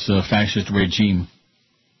support this fascist regime.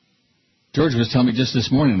 George was telling me just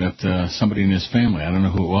this morning that somebody in his family, I don't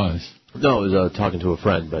know who it was. No, it was talking to a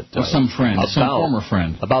friend, but some friend, some former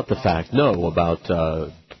friend. About the fact,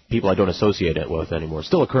 about people I don't associate it with anymore.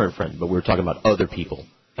 Still a current friend, but we were talking about other people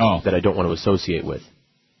that I don't want to associate with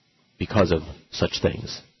because of such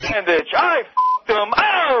things. And bitch, I f***ed them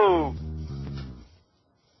out!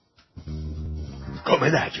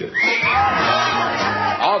 Coming at you.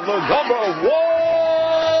 On the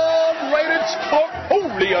 #1 rated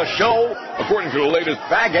Sportfolio show, according to the latest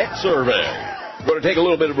Faggot survey. I'm going to take a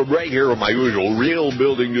little bit of a break here with my usual Real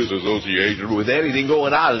Building Disassociation with anything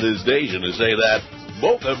going on in this station to say that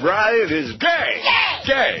Boca Bryant is gay.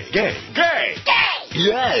 Gay. Gay. Gay. Gay.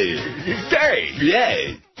 Yay. Gay.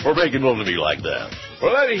 Yay. For making love to me like that.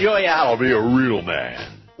 Well, let me show you how to be a real man.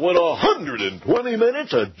 With 120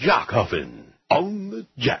 minutes of jock huffing on the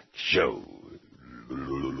Jack Show.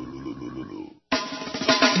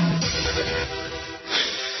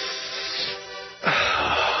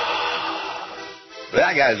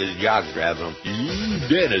 That guy's his jockstrap on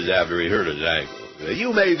Dennis after he hurt his ankle.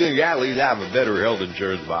 You may think athletes have a better health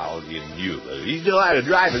insurance policy than you, but he still had to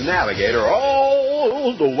drive his navigator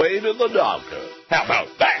all the way to the doctor. How about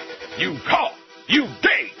that? You cough. You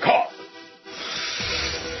gay cough.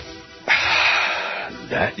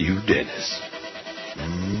 That you, Dennis.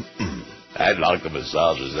 I'd like to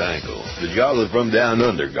massage his ankle. The Jolly from down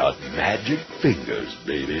under got magic fingers,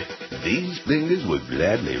 baby. These fingers would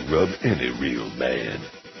gladly rub any real man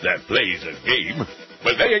that plays a game.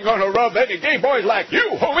 But they ain't gonna rub any gay boys like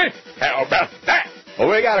you, homie. How about that? Well,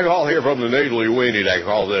 we got a call here from the nasally weenie that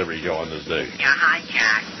calls every show on the station. Yeah, hi,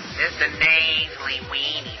 Jack. This is the nasally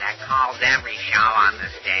weenie that calls every show on the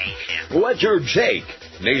station. What's your take,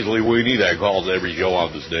 nasally weenie that calls every show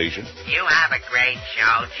on the station? You have a great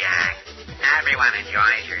show, Jack. Everyone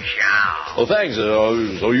enjoys your show. Well, thanks.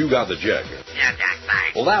 So you got the check. Yeah, Jack,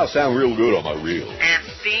 thanks. Well, that'll sound real good on my reel. And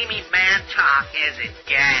steamy man talk isn't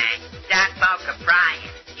gay. That Boca Brian,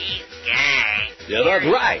 he's gay. Yeah, that's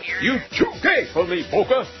right. You too gay for me,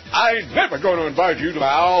 Boca. I ain't never going to invite you to my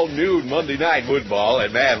all-nude Monday night football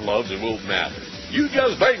at Man Loves and Wolf Mountain. You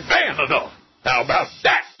just ain't banned enough. How about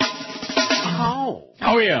that?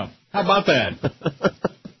 Oh, yeah. How about that?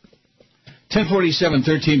 10:47,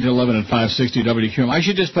 13 to 11 at 560 WQM. I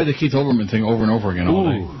should just play the Keith Olbermann thing over and over again all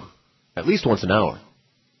day. At least once an hour.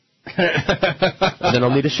 Then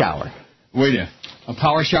I'll need a shower. Will you? A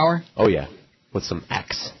power shower? Oh, yeah. With some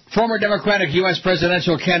Axe. Former Democratic U.S.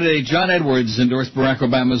 presidential candidate John Edwards endorsed Barack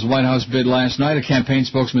Obama's White House bid last night, a campaign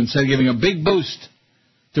spokesman said, giving a big boost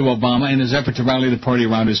to Obama in his effort to rally the party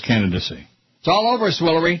around his candidacy. It's all over,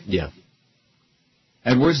 Swillery. Yeah.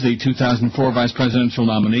 Edwards, the 2004 vice presidential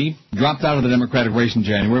nominee, dropped out of the Democratic race in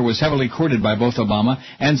January, was heavily courted by both Obama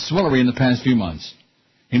and Swillery in the past few months.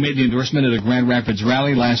 He made the endorsement at a Grand Rapids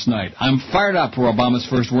rally last night. I'm fired up, were Obama's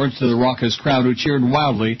first words to the raucous crowd who cheered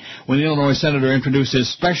wildly when the Illinois senator introduced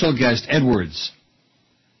his special guest, Edwards.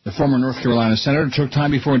 The former North Carolina senator took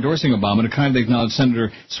time before endorsing Obama to kindly acknowledge Senator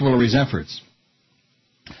Swillery's efforts.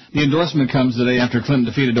 The endorsement comes the day after Clinton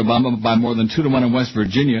defeated Obama by more than 2-1 in West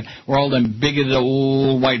Virginia, where all them bigoted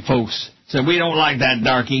old white folks said, we don't like that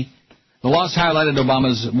darky. The loss highlighted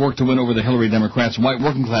Obama's work to win over the Hillary Democrats' white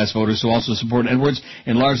working-class voters who also support Edwards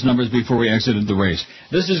in large numbers before he exited the race.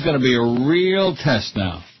 This is going to be a real test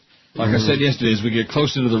now. Like I said yesterday, as we get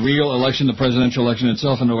closer to the real election, the presidential election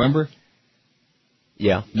itself in November.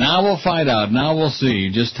 Yeah. Now we'll find out. Now we'll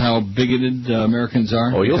see just how bigoted Americans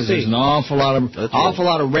are. Oh, you'll see. There's an awful lot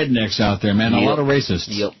of rednecks out there, man. A lot of racists.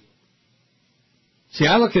 Yep. See,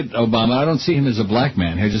 I look at Obama. I don't see him as a black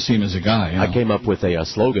man. I just see him as a guy. You know? I came up with a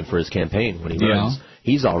slogan for his campaign when he runs.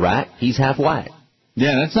 He's all right. He's half white.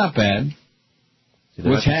 Yeah, that's not bad. See,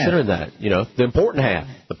 they're Which not half? considering that. You know, the important half,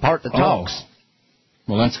 the part that talks.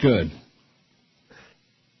 Well, that's good.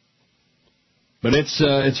 But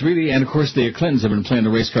it's really, and of course the Clintons have been playing the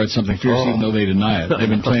race card something fierce, even though they deny it. They've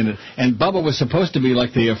been playing it. And Bubba was supposed to be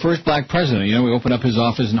like the first black president. You know, he opened up his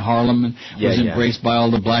office in Harlem and was embraced by all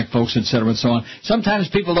the black folks, et cetera, and so on. Sometimes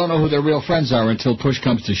people don't know who their real friends are until push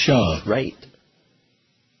comes to shove. Right.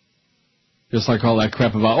 Just like all that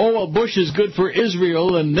crap about, oh, well, Bush is good for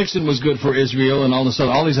Israel and Nixon was good for Israel and all this other,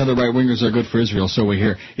 all these other right-wingers are good for Israel, so we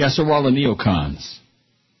hear. Yeah, so are all the neocons.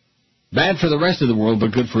 Bad for the rest of the world,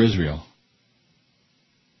 but good for Israel.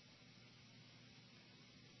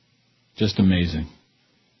 Just amazing.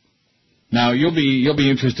 Now, you'll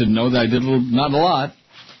be interested to know that I did not a lot,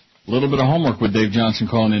 a little bit of homework with Dave Johnson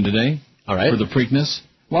calling in today. All right. For the Preakness.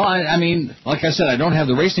 Well, I mean, like I said, I don't have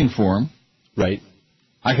the racing for him. Right.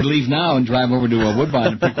 I could leave now and drive over to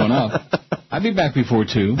Woodbine and pick one up. I'd be back before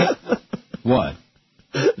 2. What?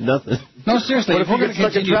 Nothing. No, seriously, if we're going to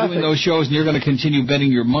continue doing those shows and you're going to continue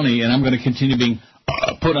betting your money and I'm going to continue being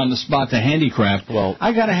put on the spot to handicraft, well,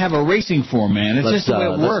 I got to have a racing form, man. It's just the way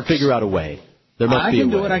it works. Let's figure out a way. There must be a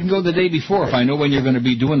way. I can do it. I can go the day before. If I know when you're going to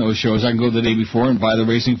be doing those shows, I can go the day before and buy the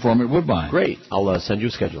racing form at Woodbine. Great. I'll send you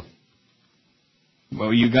a schedule.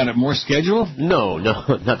 Well, you got it more scheduled? No, not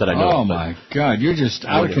that I know. Oh, my God. You're just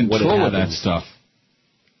out of control with that stuff.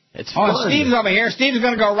 It's fun. Steve's over here. Steve's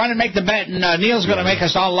going to go run and make the bet, and Neil's going to make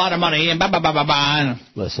us all a lot of money, and blah.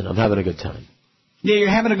 Listen, I'm having a good time. Yeah, you're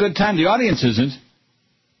having a good time. The audience isn't.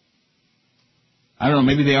 I don't know.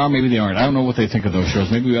 Maybe they are, maybe they aren't. I don't know what they think of those shows.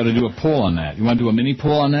 Maybe we ought to do a poll on that. You want to do a mini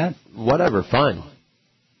poll on that? Whatever, fine.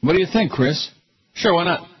 What do you think, Chris? Sure, why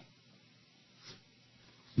not?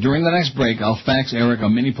 During the next break, I'll fax Eric a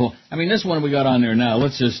mini poll. I mean, this one we got on there now.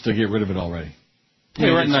 Let's just get rid of it already.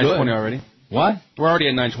 Yeah, we're at 920 already. What? We're already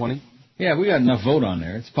at 920. Yeah, we got enough vote on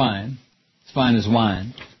there. It's fine. It's fine as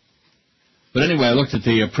wine. But anyway, I looked at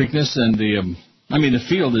the Preakness, and the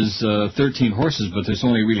field is 13 horses, but there's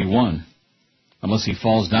only really one. Unless he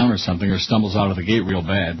falls down or something or stumbles out of the gate real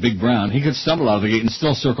bad. Big Brown, he could stumble out of the gate and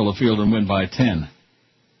still circle the field and win by 10.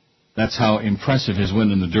 That's how impressive his win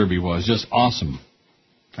in the Derby was. Just awesome.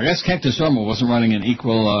 I guess Cactus Ormo wasn't riding an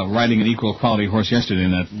equal quality horse yesterday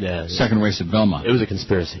in that second race at Belmont. It was a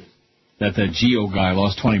conspiracy. that Geo guy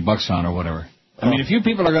lost $20 on or whatever. I mean, if you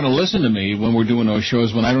people are going to listen to me when we're doing those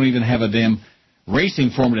shows when I don't even have a damn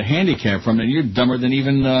racing form to handicap from, then you're dumber than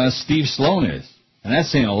even Steve Sloan is. And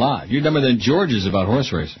that's saying a lot. You're dumber than George is about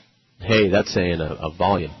horse racing. Hey, that's saying a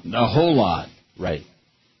volume. A whole lot. Right.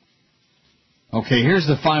 Okay, here's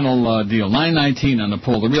the final deal. 919 on the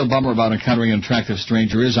poll. The real bummer about encountering an attractive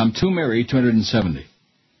stranger is I'm too married, 270.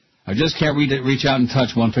 I just can't reach out and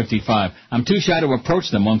touch, 155. I'm too shy to approach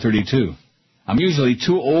them, 132. I'm usually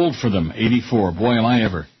too old for them, 84. Boy, am I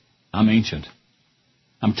ever. I'm ancient.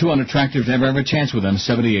 I'm too unattractive to ever have a chance with them,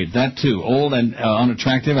 78. That too. Old and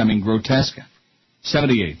unattractive, I mean grotesque,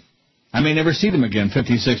 78. I may never see them again,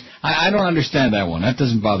 56. I don't understand that one. That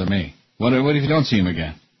doesn't bother me. What if you don't see them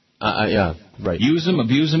again? Yeah, right. Use them,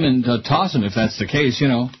 abuse them, and toss them if that's the case, you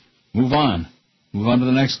know. Move on. Move on to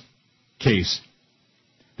the next case.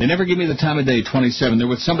 They never give me the time of day, 27. They're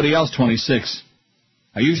with somebody else, 26.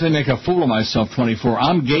 I usually make a fool of myself, 24.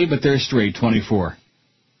 I'm gay, but they're straight, 24.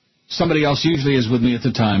 Somebody else usually is with me at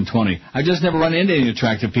the time, 20. I just never run into any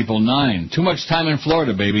attractive people, 9. Too much time in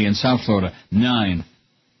Florida, baby, in South Florida, 9.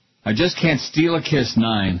 I just can't steal a kiss,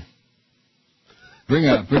 9. Bring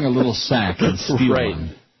a little sack and steal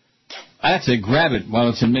one. That's it. Grab it while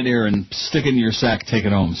it's in midair and stick it in your sack. Take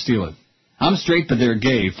it home. Steal it. I'm straight, but they're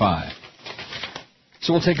gay, 5.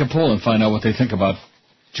 So we'll take a poll and find out what they think about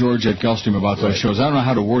George at Gulfstream about those shows. I don't know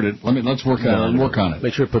how to word it. Let's work on it.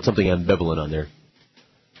 Make sure to put something ambivalent on there.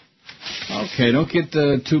 Okay, don't get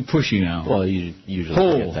too pushy now. Well, you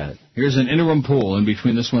usually get that. Here's an interim poll in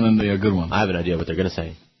between this one and the good one. I have an idea what they're going to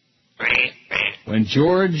say. When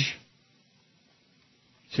George...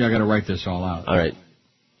 See, I got to write this all out. All right.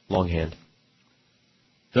 Longhand.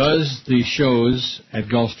 Does the shows at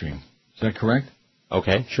Gulfstream. Is that correct?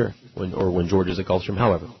 Okay, sure. When George is at Gulfstream,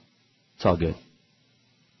 however. It's all good.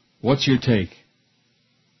 What's your take?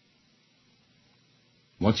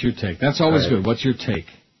 What's your take? That's always good. What's your take?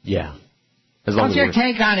 Yeah. What's your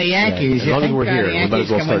take on the Yankees? Yeah, as long as we're here, the Yankees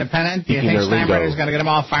can win the pennant? Do you think Steinbrenner's going to get them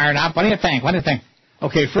all fired up? What do you think?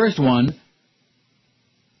 Okay, first one.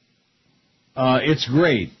 It's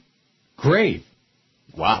great. Great.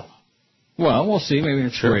 Wow. Well, we'll see. Maybe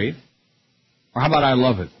it's great. Or how about I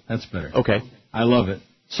love it? That's better. Okay. I love it.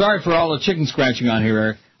 Sorry for all the chicken scratching on here,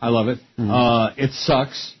 Eric. I love it. Mm-hmm. It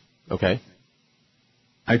sucks. Okay.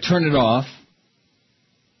 I turn it off.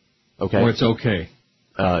 Okay. Or it's okay.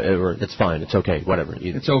 It's fine. It's okay. Whatever.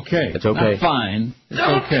 It's okay. It's okay. Not fine. It's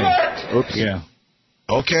okay. Oops. Yeah.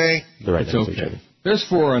 Okay. It's okay. There's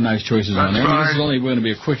 4 nice choices on there. This is only going to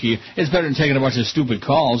be a quickie. It's better than taking a bunch of stupid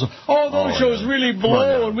calls. Oh, those shows really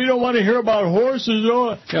blow, and we don't want to hear about horses.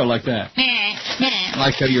 Oh. Yeah, like that.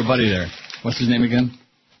 Like your buddy there. What's his name again?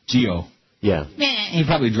 Geo. Yeah. He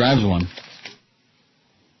probably drives one.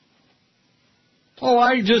 Oh,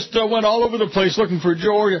 I just went all over the place looking for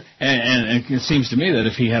George. And it seems to me that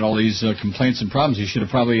if he had all these complaints and problems, he should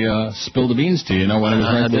have probably spilled the beans to you, when it was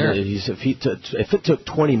right there. If it took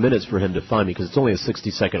 20 minutes for him to find me, because it's only a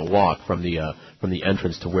 60-second walk from the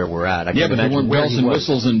entrance to where we're at. But there weren't bells and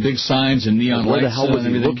whistles and big signs and neon lights. Where the hell was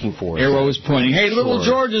he looking for? Arrows pointing. Hey, little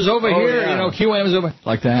George is over here. Yeah. QM's over.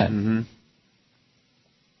 Like that. Mm-hmm.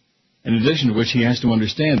 In addition to which, he has to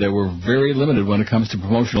understand that we're very limited when it comes to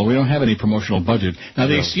promotional. We don't have any promotional budget. Now,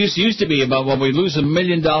 the excuse used to be about, we lose $1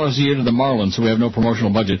 million a year to the Marlins, so we have no promotional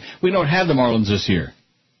budget. We don't have the Marlins this year.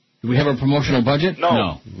 Do we have a promotional budget?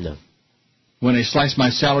 No. When they slice my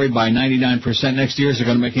salary by 99% next year, is it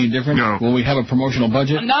going to make any difference? No. Will we have a promotional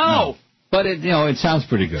budget? No. But it sounds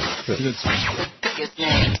pretty good. The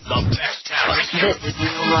best talent. This is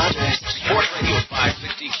Neil Rogers. Sports Radio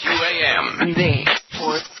 560 QAM. The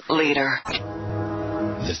sports leader.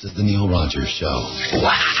 This is the Neil Rogers Show.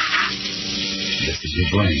 This is your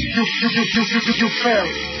brain. You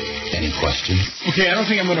failed. Any questions? Okay, I don't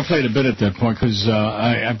think I'm going to play it a bit at that point because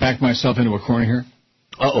I backed myself into a corner here.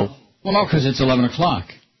 Uh-oh. Well, no, because it's 11 o'clock.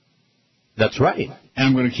 That's right. And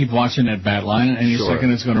I'm going to keep watching that bat line, and any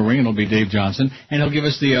second it's going to ring, and it'll be Dave Johnson, and he'll give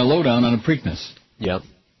us the lowdown on a Preakness. Yep.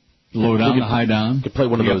 Low down, the high down. You could play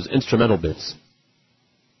one of those instrumental bits.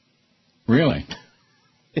 Really?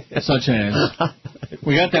 Such as...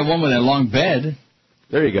 We got that one with that long bed.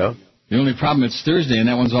 There you go. The only problem, it's Thursday, and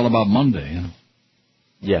that one's all about Monday.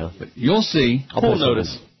 Yeah. But you'll see. Who will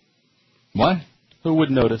notice? What? Who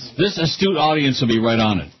would notice? This astute audience will be right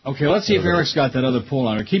on it. Okay, let's see if Eric's got that other pull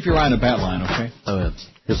on her. Keep your eye on the bat line, okay? Oh, yeah.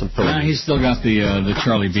 Here's some filling. Nah, he's still got the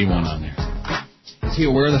Charlie B one on there. Is he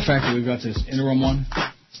aware of the fact that we've got this interim one?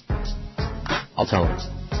 I'll tell him.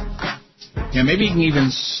 Yeah, maybe he can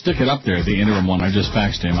even stick it up there, the interim one. I just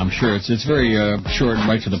faxed him. I'm sure it's very short and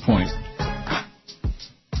right to the point.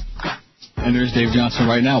 And there's Dave Johnson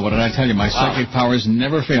right now. What did I tell you? My psychic powers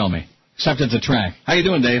never fail me, except at the track. How you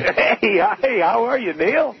doing, Dave? Hey, how are you,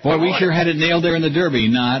 Neil? Boy, we sure had it nailed there in the Derby.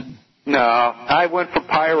 Not. No, I went for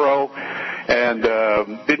Pyro and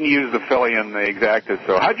didn't use the Philly and the Exactus.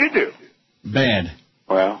 So how'd you do? Bad.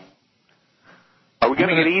 Well, are we going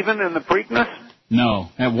to get even in the Preakness? No,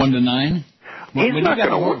 at 1-9. He's not going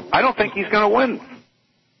to win. I don't think he's going to win.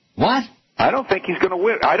 What? I don't think he's going to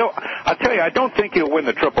win. I'll tell you, I don't think he'll win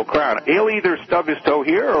the Triple Crown. He'll either stub his toe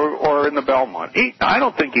here or in the Belmont. I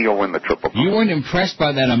don't think he'll win the Triple Crown. You weren't impressed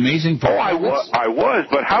by that amazing performance? I was,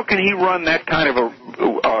 but how can he run that kind of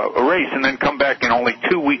a race and then come back in only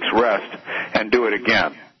 2 weeks rest and do it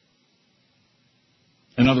again?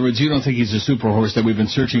 In other words, you don't think he's a super horse that we've been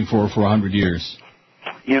searching for 100 years?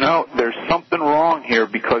 You know, there's something wrong here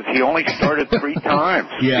because he only started 3 times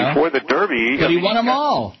before the Derby. But he won them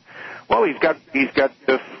all. Well, he's got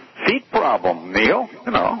the feet problem, Neil.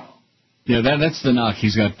 You know. Yeah, that's the knock.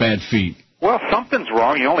 He's got bad feet. Well, something's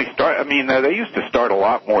wrong. You only start. I mean, they used to start a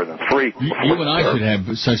lot more than 3. You and I should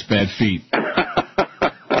have such bad feet.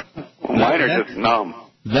 Mine are just numb.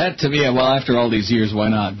 That to me, well, after all these years, why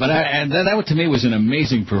not? But that to me was an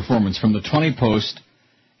amazing performance from the 20 post,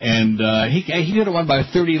 and he could have won by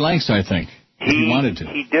 30 lengths, I think. If he wanted to.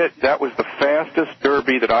 He did. That was the fastest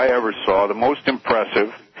Derby that I ever saw. The most impressive.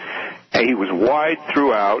 He was wide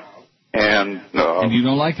throughout, and you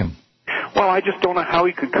don't like him. Well, I just don't know how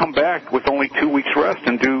he could come back with only 2 weeks rest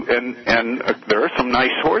and there are some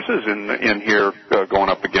nice horses in here going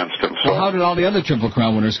up against him. So. Well, how did all the other Triple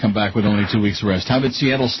Crown winners come back with only 2 weeks rest? How did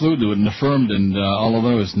Seattle Slew do it, and Affirmed, and all of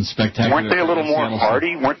those, and Spectacular? Weren't they a little more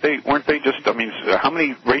hardy? Weren't they just? I mean, how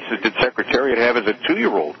many races did Secretariat have as a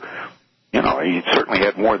 2-year-old? You know, he certainly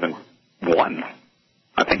had more than 1.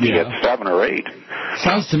 I think he had 7 or 8.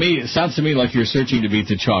 Sounds to me like you're searching to beat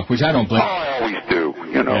the chalk, which I don't blame. Oh, I always do.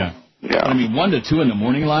 You know. Yeah. I mean, 1 to 2 in the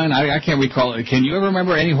morning line. I can't recall. Can you ever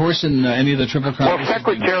remember any horse in any of the Triple Crown? Well,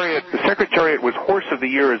 Secretariat was Horse of the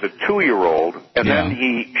Year as a 2-year-old, and then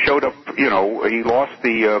he showed up. You know, he lost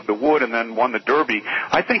the Wood and then won the Derby.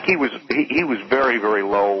 I think he was very, very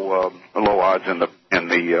low odds in the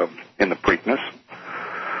Preakness.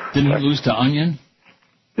 Didn't he lose to Onion?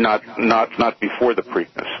 Not before the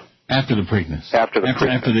Preakness. After the Preakness. After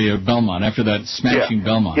the Belmont. After that smashing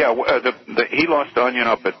Belmont. Yeah, he lost to Onion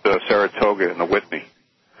up at Saratoga in the Whitney.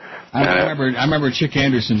 I remember Chick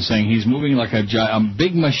Anderson saying he's moving like a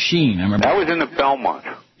big machine. I remember that was in the Belmont.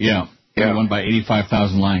 Yeah. He won by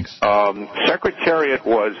 85,000 lengths. Secretariat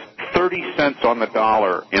was 30 cents on the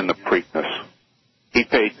dollar in the Preakness. He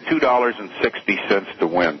paid $2.60 to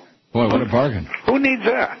win. Boy, what a bargain! Who needs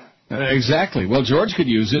that? Exactly. Well, George could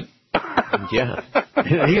use it. Yeah.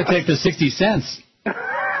 He could take the 60 cents.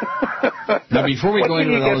 Now, before we go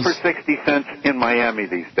into those... What can you get for 60 cents in Miami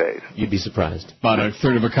these days? You'd be surprised. About a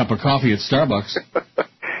third of a cup of coffee at Starbucks.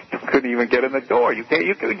 You couldn't even get in the door.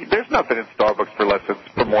 There's nothing in Starbucks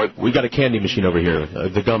for more than... We got a candy machine over here.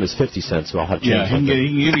 The gum is 50 cents, so I'll have change. Yeah, he can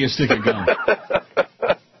give you a stick of gum.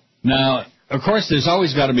 Now, of course, there's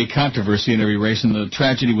always got to be controversy in every race, and the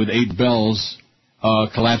tragedy with 8 Bells...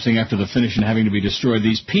 collapsing after the finish and having to be destroyed.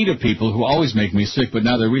 These PETA people who always make me sick, but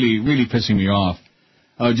now they're really, really pissing me off.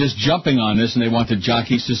 Just jumping on this, and they want the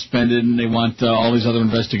jockey suspended, and they want all these other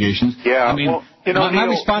investigations. Yeah, I mean, my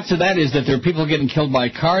response to that is that there are people getting killed by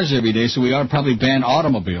cars every day, so we ought to probably ban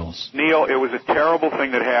automobiles. Neil, it was a terrible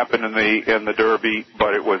thing that happened in the Derby,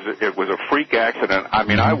 but it was a freak accident. I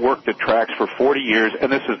mean, I worked at tracks for 40 years,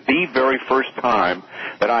 and this is the very first time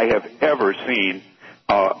that I have ever seen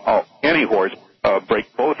any horse break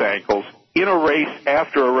both ankles in a race,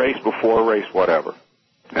 after a race, before a race, whatever.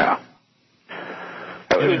 Yeah.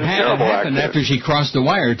 It happened after she crossed the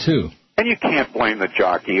wire, too. And you can't blame the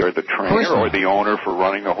jockey or the trainer or the owner for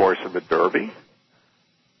running the horse in the Derby.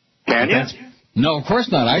 Can you? No, of course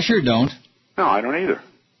not. I sure don't. No, I don't either.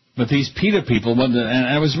 But these PETA people, and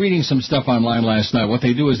I was reading some stuff online last night, what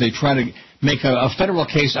they do is they try to make a federal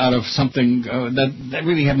case out of something that they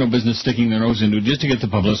really have no business sticking their nose into, just to get the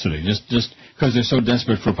publicity, just because they're so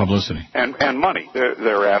desperate for publicity. And money.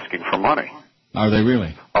 They're asking for money. Are they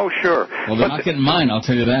really? Oh, sure. Well, they're not getting mine, I'll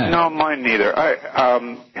tell you that. No, mine neither.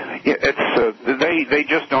 They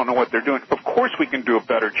just don't know what they're doing. Of course we can do a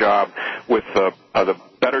better job with the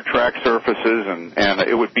better track surfaces, and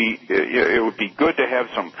it would be good to have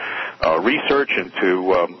some research into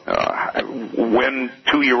when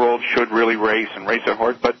 2-year-olds should really race and race it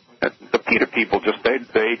hard, but the PETA people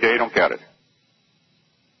they don't get it.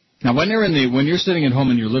 Now, when you're sitting at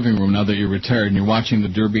home in your living room now that you're retired and you're watching the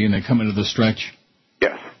Derby and they come into the stretch,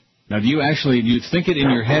 yes, Now, do you think it in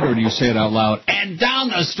your head, or do you say it out loud? And down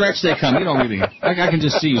the stretch they come. You don't really. I can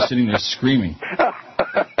just see you sitting there screaming.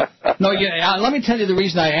 No, let me tell you the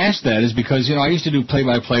reason I asked that is because, I used to do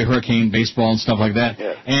play-by-play hurricane baseball and stuff like that.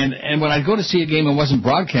 Yeah. And when I'd go to see a game and wasn't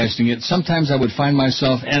broadcasting it, sometimes I would find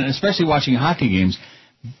myself, and especially watching hockey games,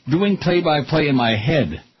 doing play-by-play in my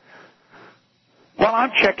head. Well,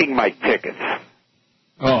 I'm checking my tickets.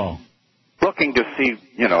 Oh. Looking to see,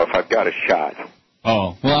 if I've got a shot.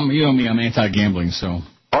 Oh. Well, you know me, I'm anti-gambling, so.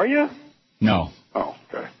 Are you? No. Oh,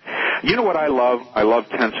 okay. You know what I love? I love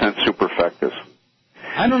 10-cent superfectas.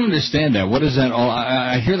 I don't understand that. What is that all?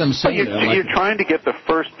 I hear them saying that. You're trying to get the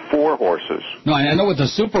first 4 horses. No, I know what the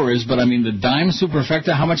super is, but I mean the dime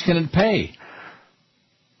superfecta, how much can it pay?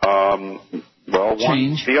 Well,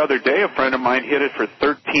 the other day, a friend of mine hit it for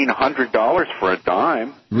 $1,300 for a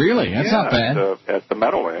dime. Really? That's not bad. At the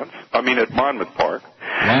Meadowlands. I mean, at Monmouth Park.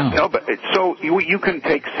 Wow. No, but so you can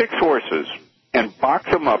take 6 horses and box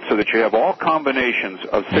them up so that you have all combinations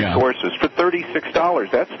of 6 horses for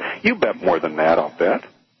 $36. You bet more than that, I'll bet.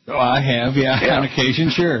 Oh, I have, on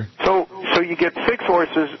occasion, sure. So you get 6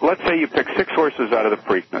 horses. Let's say you pick 6 horses out of the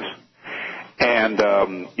Preakness.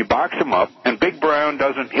 And you box them up, and Big Brown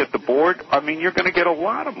doesn't hit the board, I mean, you're going to get a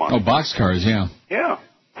lot of money. Oh, boxcars, yeah. Yeah.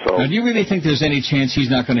 So, now, do you really think there's any chance he's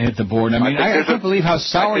not going to hit the board? I mean, I can't believe how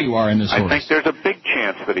sour you are in this horse. I think there's a big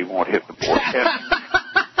chance that he won't hit the board.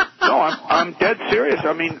 No, I'm dead serious.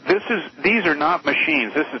 I mean, these are not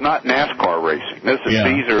machines. This is not NASCAR racing.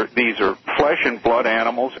 These are flesh and blood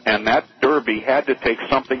animals, and that Derby had to take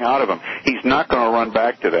something out of him. He's not going to run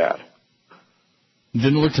back to that.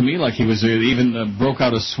 Didn't look to me like he was even broke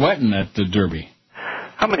out a sweat in that Derby.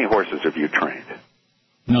 How many horses have you trained?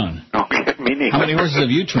 None. Okay, me neither. How many horses have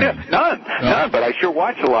you trained? None. But I sure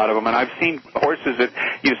watch a lot of them, and I've seen horses that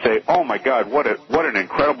you say, "Oh my God, what an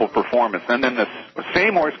incredible performance!" And then the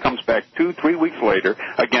same horse comes back 2-3 weeks later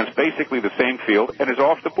against basically the same field and is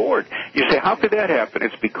off the board. You say, "How could that happen?"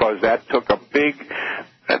 It's because that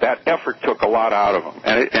effort took a lot out of them,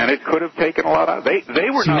 and it could have taken a lot out. They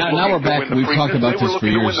were not looking to win the Preakness. They were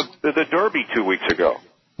looking to win the Derby 2 weeks ago.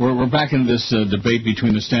 We're back into this debate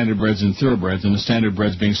between the standardbreds and thoroughbreds, and the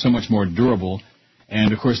standardbreds being so much more durable,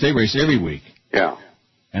 and of course they race every week. Yeah.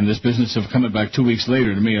 And this business of coming back 2 weeks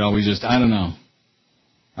later, to me, it always just, I don't know.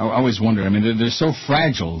 I always wonder. I mean, they're so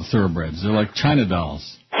fragile, the thoroughbreds. They're like China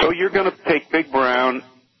dolls. So you're going to take Big Brown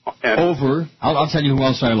and over. I'll tell you who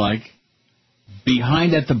else I like.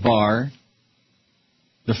 Behind at the bar,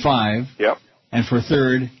 the 5. Yep. And for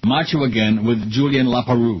third, Macho again with Julien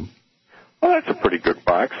Laperoux. Well, that's a pretty good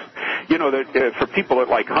box. For people that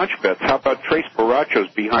like hunch bets, how about Trace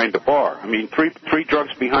Barachos behind the bar? I mean, three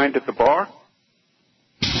drunks behind at the bar?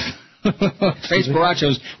 Trace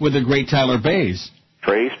Barachos with the great Tyler Bays.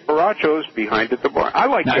 Trace Barachos behind at the bar. I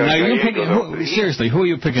like Gallego. Seriously, who are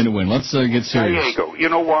you picking to win? Let's get serious. Gallego. You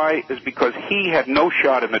know why? Is because he had no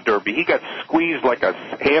shot in the Derby. He got squeezed like a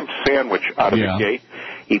ham sandwich out of the gate.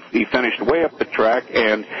 He finished way up the track,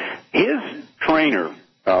 and his trainer,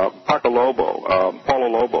 Paulo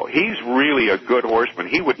Lobo, he's really a good horseman.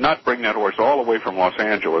 He would not bring that horse all the way from Los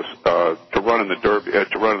Angeles to run in the Derby,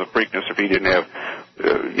 to run in the Preakness if he didn't have,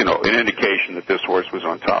 an indication that this horse was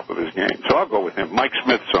on top of his game. So I'll go with him. Mike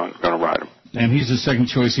Smith's son's going to ride him. And he's the second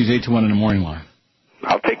choice. He's 8-1 in the morning line.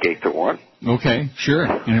 I'll take 8-1. Okay, sure.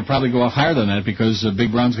 And he'll probably go up higher than that because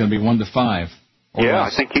Big Brown's going to be 1-5. Yeah, I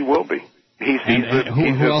think he will be.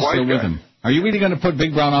 Who else are with him? Are you really going to put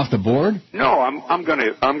Big Brown off the board? No, I'm going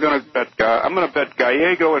to bet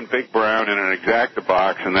Gallego and Big Brown in an exacta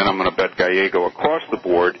box, and then I'm going to bet Gallego across the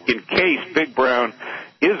board in case Big Brown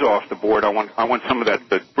is off the board. I want some of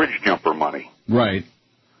the bridge jumper money. Right.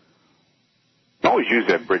 Always use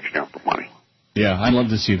that bridge jumper money. Yeah, I'd love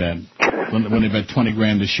to see that when they bet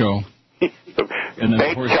 $20,000 a show. And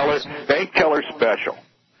Bank teller special.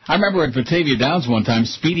 I remember at Batavia Downs one time,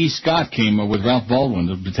 Speedy Scott came with Ralph Baldwin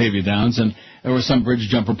to Batavia Downs, and there was some bridge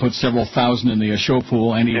jumper put several thousand in the show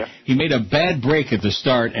pool, and he made a bad break at the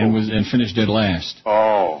start and finished dead last.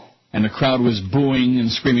 Oh. And the crowd was booing and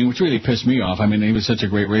screaming, which really pissed me off. I mean, he was such a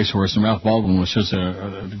great racehorse, and Ralph Baldwin was just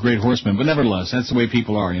a great horseman. But nevertheless, that's the way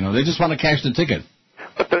people are. They just want to cash the ticket.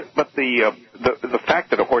 But the fact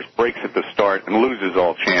that a horse breaks at the start and loses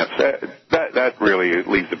all chance, that really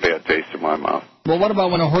leaves a bad taste in my mouth. Well, what about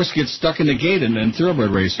when a horse gets stuck in the gate in thoroughbred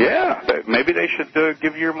racing? Yeah, maybe they should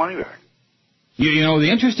give you your money back. The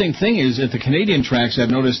interesting thing is at the Canadian tracks, I've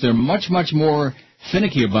noticed they're much, much more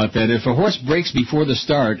finicky about that. If a horse breaks before the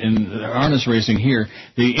start in harness racing here,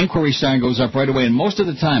 the inquiry sign goes up right away, and most of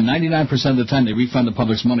the time, 99% of the time, they refund the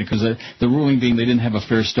public's money because the ruling being they didn't have a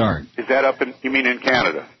fair start. Is that you mean in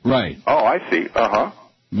Canada? Right. Oh, I see. Uh-huh.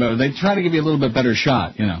 But they try to give you a little bit better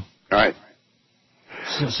shot, you know. All right.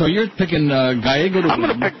 So you're picking Gallego to I'm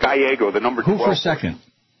going to pick Gallego, the number 12. Who for second?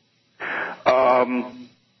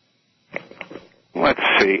 Let's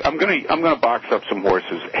see. I'm gonna box up some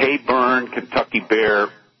horses. Hayburn, Kentucky Bear.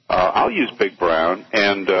 I'll use Big Brown,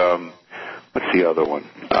 and what's the other one?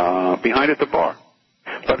 Behind at the Bar.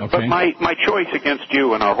 But my choice against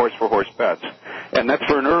you and our horse for horse bets, and that's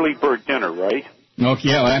for an early bird dinner, right? Okay,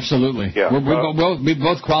 yeah, absolutely. Yeah. We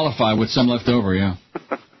both qualify with some left over, yeah.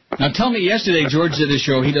 Now tell me, yesterday George did a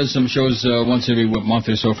show. He does some shows once every month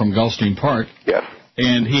or so from Gulfstream Park. Yes.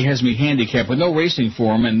 And he has me handicapped with no racing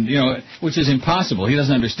form, and which is impossible. He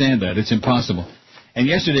doesn't understand that. It's impossible. And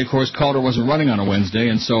yesterday, of course, Calder wasn't running on a Wednesday,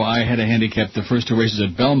 and so I had to handicap the first two races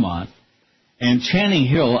at Belmont. And Channing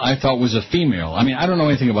Hill, I thought, was a female. I mean, I don't know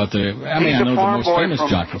anything about I know the most famous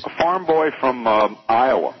jockeys. A farm boy from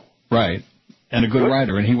Iowa. Right. And a good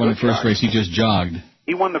rider, and he won the first race. He just jogged.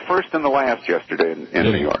 He won the first and the last yesterday in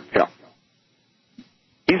New York. Yeah.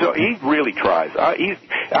 He really tries.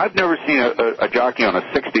 I've never seen a jockey on a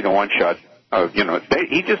 60-1 shot.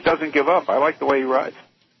 He just doesn't give up. I like the way he rides.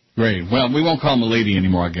 Great. Well, we won't call him a lady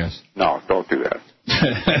anymore, I guess. No, don't do that.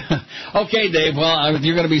 Okay, Dave. Well,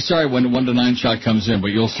 you're going to be sorry when the 1-9 shot comes in,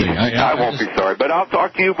 but you'll see. I won't be sorry, but I'll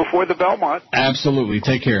talk to you before the Belmont. Absolutely.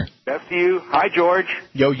 Take care. Best to you. Hi, George.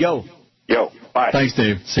 Yo. Yo. Bye. Thanks,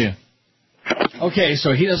 Dave. See ya. Okay,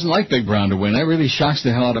 so he doesn't like Big Brown to win. That really shocks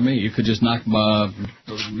the hell out of me. You could just knock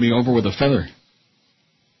me over with a feather.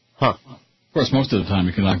 Huh. Of course, most of the time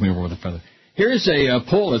you can knock me over with a feather. Here's a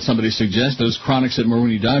poll that somebody suggests. Those Chronics at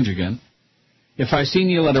Marooney Dodge again. If I see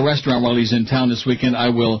Neil at a restaurant while he's in town this weekend, I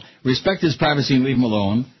will respect his privacy and leave him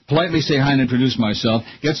alone, politely say hi and introduce myself,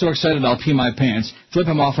 get so excited I'll pee my pants, flip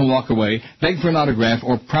him off and walk away, beg for an autograph,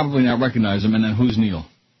 or probably not recognize him, and then who's Neil?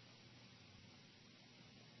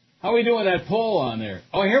 How are we doing that poll on there?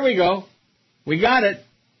 Oh, here we go. We got it.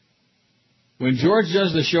 When George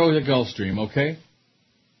does the show at Gulfstream, okay?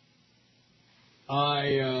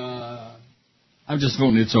 I'm just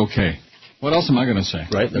voting it's okay. What else am I going to say?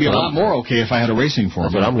 Right. It'd be a lot more okay if I had a racing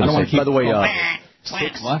form. That's what I'm going to say. By the way, what?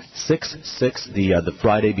 6 the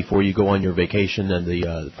Friday before you go on your vacation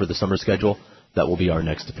and for the summer schedule, that will be our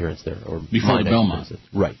next appearance there. Or before the Belmont.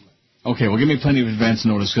 Right. Okay, well, give me plenty of advance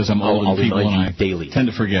notice because I'm old and people and I daily. Tend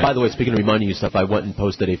to forget. By the way, speaking of reminding you stuff, I went and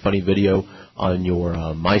posted a funny video on your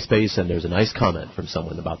MySpace, and there's a nice comment from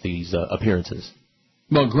someone about these appearances.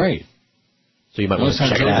 Well, great. So you might want to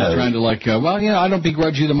check it out. Trying to I don't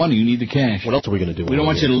begrudge you the money. You need the cash. What else are we going to do? We don't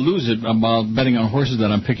want you to lose it about betting on horses that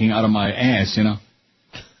I'm picking out of my ass,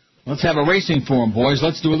 Let's have a racing forum, boys.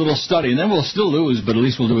 Let's do a little study, and then we'll still lose, but at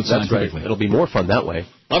least we'll do it scientifically. That's right. It'll be more fun that way.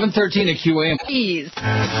 11:13 at QAM. Please.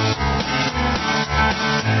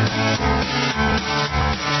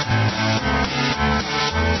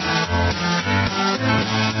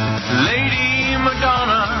 Lady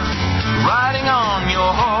Madonna, riding on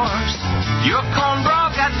your horse. Your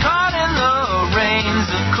cornball got caught in the reins,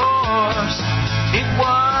 of course. It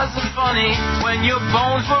wasn't funny when your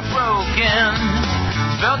bones were broken.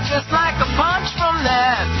 Felt just like a punch from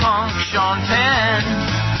that punk Sean Penn.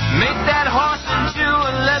 Made that horse into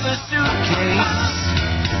a leather suitcase.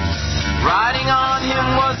 Riding on him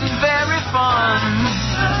wasn't very fun,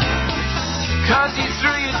 'cause he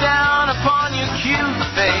threw you down upon your cute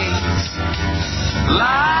face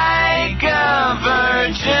like a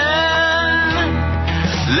virgin.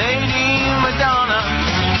 Lady Madonna,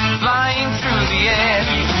 flying through the air.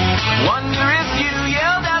 Wonder if you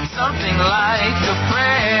yelled out something like a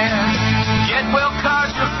prayer. Get well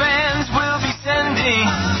cards your fans will be sending,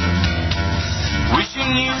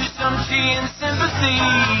 wishing you some tea and sympathy.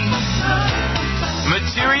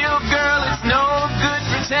 Material girl, it's no good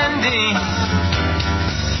pretending.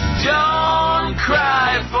 Don't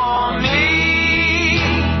cry for me.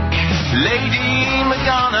 Lady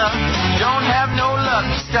Madonna, don't have no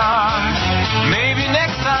lucky star. Maybe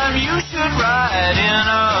next time you should ride in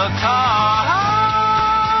a car.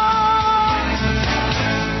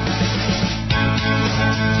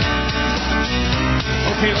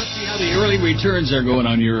 Okay, let's see how the early returns are going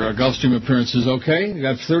on your Gulfstream appearances, okay? You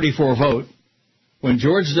got 34 vote. When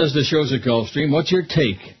George does the shows at Gulfstream, what's your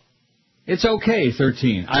take? It's okay,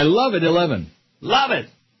 13. I love it, 11. Love it!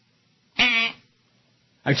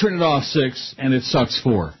 I turn it off, 6, and it sucks,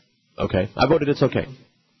 4. Okay. I voted it's okay.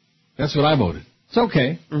 That's what I voted. It's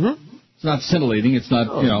okay. Mm-hmm. It's not scintillating. It's not,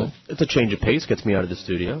 It's a change of pace. Gets me out of the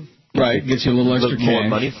studio. Right. Gets you a little extra cash. More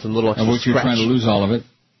money, some little extra of which you're trying to lose all of it.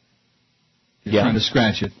 You're trying to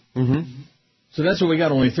scratch it. Mm-hmm. So that's what we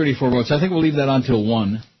got, only 34 votes. I think we'll leave that on till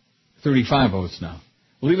 1. 35 votes now.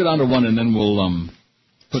 We'll leave it on to 1, and then we'll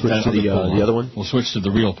Switch to the other one? We'll switch to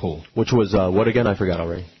the real pool. Which was what again? I forgot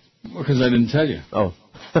already. Because I didn't tell you. Oh.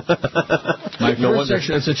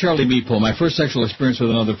 It's a Charlie B pool. My first sexual experience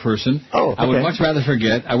with another person. Oh, okay. I would much rather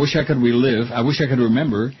forget. I wish I could relive. I wish I could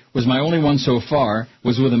remember. Was my only one so far.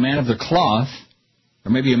 Was with a man of the cloth,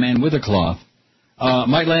 or maybe a man with a cloth.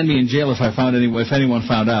 Might land me in jail if anyone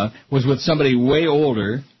found out. Was with somebody way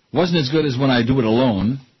older. Wasn't as good as when I do it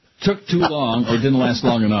alone. Took too long or didn't last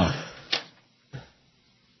long enough.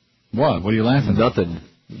 What? What are you laughing at? Nothing.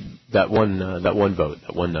 That one vote,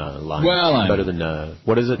 that one line. Well, better than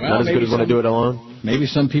what is it? Well, not as good as when I do it alone. Maybe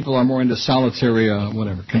some people are more into solitary,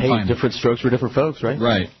 confinement. Hey, different strokes for different folks, right?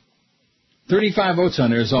 Right. 35 votes on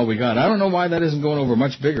there is all we got. I don't know why that isn't going over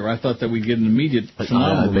much bigger. I thought that we'd get an immediate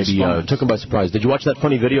phenomenal response. Took them by surprise. Did you watch that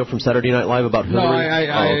funny video from Saturday Night Live about Hillary?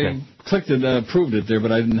 No, I clicked it, approved it there,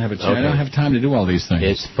 but I didn't have a chance. Okay. I don't have time to do all these things.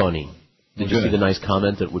 It's funny. Did you see the nice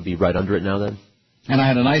comment that would be right under it now then? And I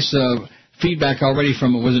had a nice feedback already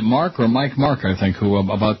from, was it Mark or Mike Mark, I think, who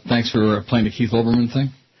about thanks for playing the Keith Olbermann thing?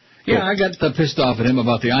 Yeah, I got pissed off at him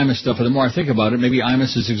about the Imus stuff, and the more I think about it, maybe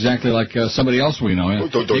Imus is exactly like somebody else we know.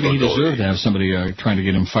 Maybe he deserved to have somebody trying to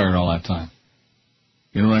get him fired all that time.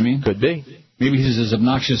 You know what I mean? Could be. Maybe he's as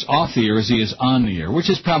obnoxious off the air as he is on the air, which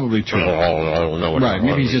is probably true. I don't know what right,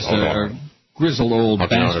 maybe he's just a grizzled old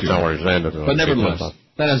bastard. But nevertheless,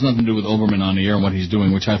 that has nothing to do with Olbermann on the air and what he's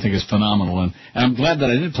doing, which I think is phenomenal. And I'm glad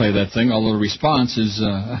that I did play that thing, although the response is...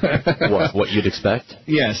 what you'd expect?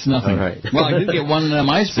 Yes, nothing. All right. Well, I did get one in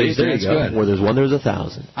MySpace. There you go. Good. Where there's one, there's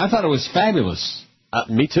 1,000. I thought it was fabulous.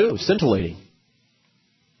 Me too. Scintillating.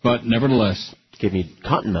 But nevertheless... Gave me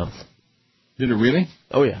cotton mouth. Did it really?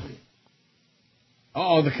 Oh, yeah.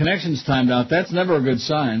 Oh, the connection's timed out. That's never a good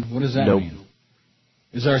sign. What does that mean?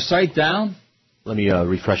 Is our site down? Let me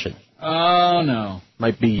refresh it. Oh, no.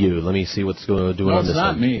 Might be you. Let me see what's doing on this one. No, it's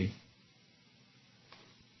not me.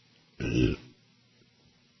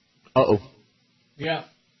 Uh-oh. Yeah.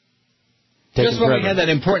 Just when we had that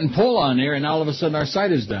important poll on there, and all of a sudden our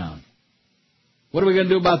site is down. What are we going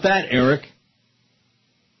to do about that, Eric?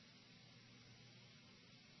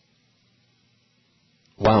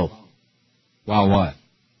 Wow. Wow what?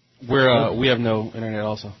 We have no internet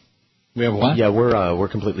also. We have what? Yeah, we're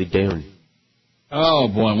completely down. Oh,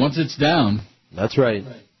 boy. Once it's down... That's right.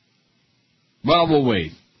 Well, we'll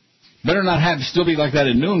wait. Better not still be like that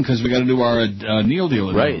at noon, because we got to do our Neil deal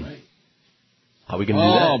at noon. Right. How are we going to do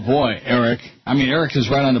that? Oh, boy, Eric. I mean, Eric is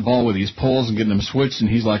right on the ball with these polls and getting them switched, and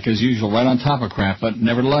he's like, as usual, right on top of crap, but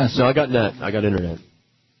nevertheless. No, I got net. I got internet.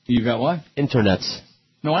 You got what? Internets.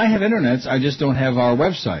 No, I have internets. I just don't have our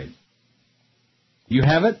website. You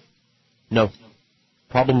have it? No.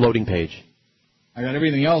 Problem loading page. I got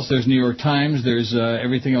everything else. There's New York Times. There's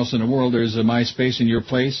everything else in the world. There's MySpace in your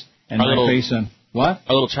place. And MySpace and... What?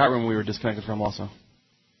 Our little chat room we were disconnected from also.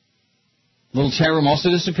 Little chat room also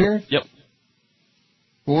disappeared? Yep.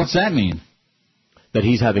 Well, what's that mean? That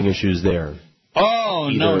he's having issues there. Oh,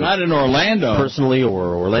 no, not in Orlando. Personally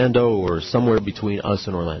or Orlando or somewhere between us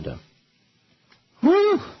and Orlando.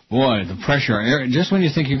 Whew. Boy, the pressure. Just when you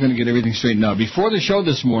think you're going to get everything straightened out. Before the show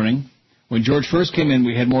this morning... When George first came in,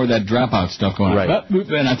 we had more of that dropout stuff going on. Right.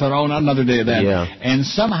 And I thought, not another day of that. Yeah. And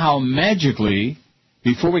somehow, magically,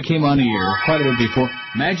 before we came on the air, quite a bit before,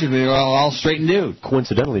 magically, they're all straightened out.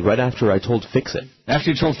 Coincidentally, right after I told Fix It.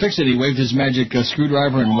 After he told Fix It, he waved his magic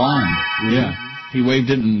screwdriver and wand. Mm-hmm. Yeah. He waved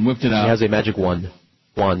it and whipped it out. He has a magic wand.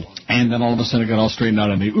 And then all of a sudden it got all straightened out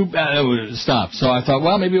on me. Stop. So I thought,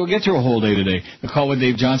 well, maybe we'll get through a whole day today. The call with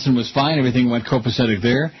Dave Johnson was fine. Everything went copacetic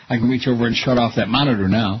there. I can reach over and shut off that monitor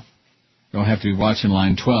now. Don't have to be watching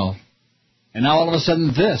line 12. And now all of a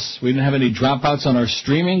sudden this. We didn't have any dropouts on our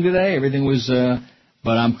streaming today. Everything was,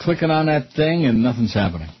 but I'm clicking on that thing and nothing's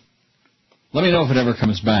happening. Let me know if it ever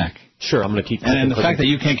comes back. Sure, I'm going to keep And the fact that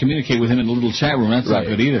you can't communicate with him in the little chat room, that's not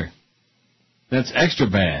good either. That's extra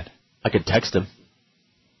bad. I could text him.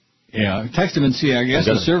 Yeah, text him and see. I guess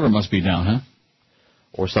the server must be down, huh?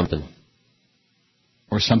 Or something.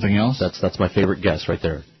 Or something else? That's my favorite guess right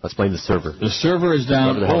there. Let's blame the server. The server is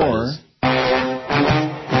down or...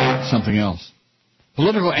 something else.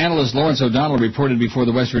 Political analyst Lawrence O'Donnell reported before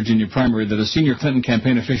the West Virginia primary that a senior Clinton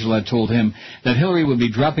campaign official had told him that Hillary would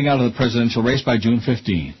be dropping out of the presidential race by June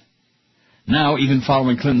 15. Now, even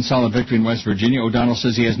following Clinton's solid victory in West Virginia, O'Donnell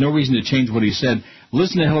says he has no reason to change what he said.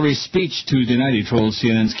 Listen to Hillary's speech Tuesday night, he told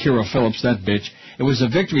CNN's Kira Phillips, that bitch. It was a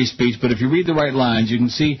victory speech, but if you read the right lines, you can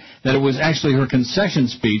see that it was actually her concession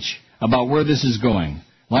speech about where this is going.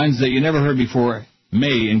 Lines that you never heard before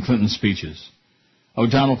May in Clinton's speeches.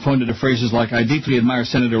 O'Donnell pointed to phrases like, I deeply admire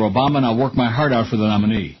Senator Obama and I'll work my heart out for the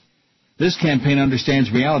nominee. This campaign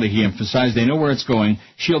understands reality, he emphasized. They know where it's going.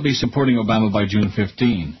 She'll be supporting Obama by June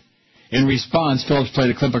 15. In response, Phillips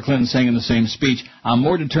played a clip of Clinton saying in the same speech, I'm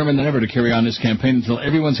more determined than ever to carry on this campaign until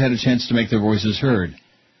everyone's had a chance to make their voices heard.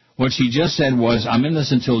 What she just said was, I'm in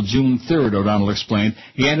this until June 3rd, O'Donnell explained.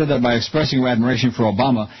 He added that by expressing her admiration for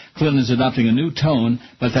Obama, Clinton is adopting a new tone,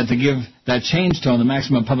 but that to give that changed tone the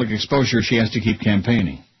maximum public exposure, she has to keep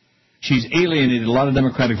campaigning. She's alienated a lot of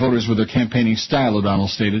Democratic voters with her campaigning style, O'Donnell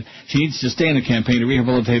stated. She needs to stay in the campaign to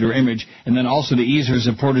rehabilitate her image and then also to ease her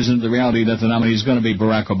supporters into the reality that the nominee is going to be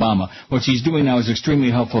Barack Obama. What she's doing now is extremely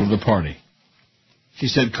helpful to the party. She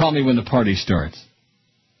said, call me when the party starts.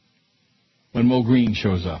 When Mo Green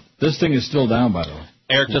shows up. This thing is still down, by the way.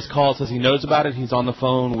 Eric just called, says he knows about it. He's on the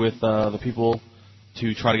phone with the people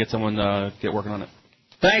to try to get someone get working on it.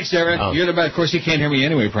 Thanks, Eric. Oh. You're the best. Of course, you can't hear me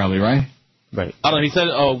anyway, probably, right? Right. I don't know. He said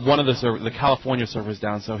one of the California server's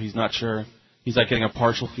down, so he's not sure. He's like getting a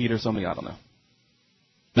partial feed or something. I don't know.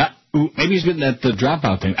 Maybe he's getting that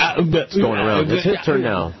dropout thing. It's going around. It's his turn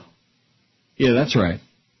now. Yeah, that's right.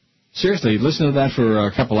 Seriously, listen to that for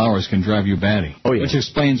a couple hours can drive you batty. Oh, yeah. Which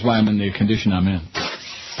explains why I'm in the condition I'm in.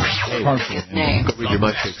 Hey, go read your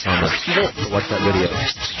MySpace comments. Watch that video.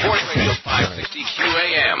 Sports Radio 560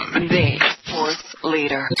 QAM. The fourth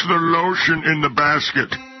leader. It's the lotion in the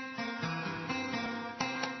basket.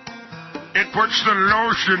 It puts the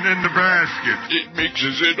lotion in the basket. It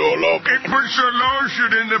mixes it all up. It puts the lotion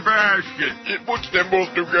in the basket. It puts them both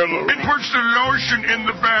together. It puts the lotion in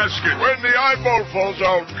the basket. When the eyeball falls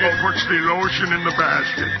out, It puts the lotion in the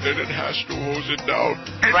basket. then it has to hose it down.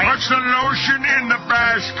 It puts the lotion in the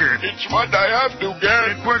basket. It's what I have to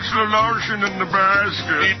get. It puts the lotion in the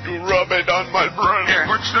basket. Need to rub it on my brain. It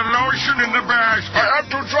puts the lotion in the basket. I have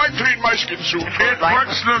to dry clean my skin soon. It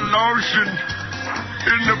puts the lotion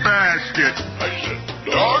in the basket. I said,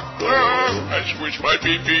 Doctor, I squish my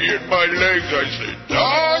BB in my legs. I said,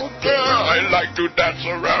 Doctor, I like to dance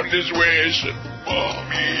around his waist. And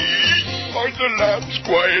Mommy, are the lambs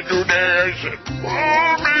quiet today? I said,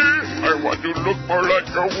 Mommy, I want to look more like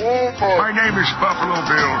a woman. My name is Buffalo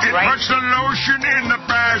Bill. It puts the lotion in the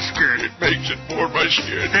basket. It makes it for my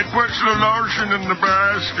skin. It puts the lotion in the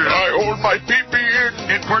basket. I hold my BB in.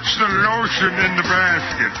 It puts the lotion in the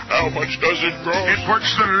basket. How much does it cost? It puts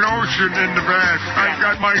the lotion in the basket. I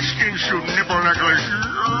got my skin suit nipple necklace.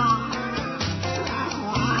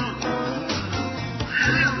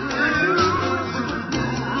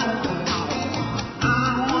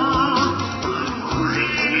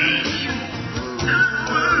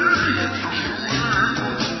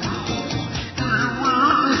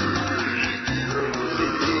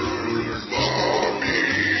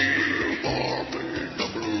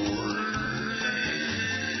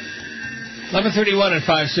 11:31 at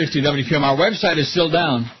 560 WQAM. Our website is still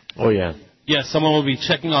down. Oh, yeah. Yeah, someone will be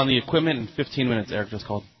checking on the equipment in 15 minutes. Eric just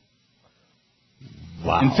called.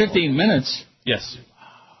 Wow. In 15 minutes? Yes.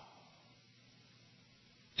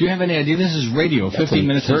 Do you have any idea? This is radio. That's 15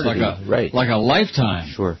 minutes is right. like a lifetime.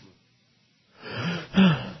 Sure.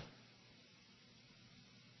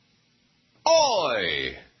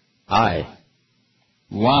 Oi! Hi.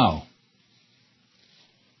 Wow.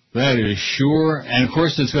 That is sure. And, of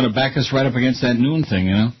course, it's going to back us right up against that noon thing,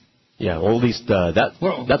 you know? Yeah, well, at least that's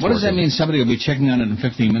what does that mean, somebody will be checking on it in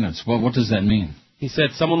 15 minutes? What does that mean? He said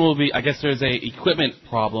someone will be, I guess there's a equipment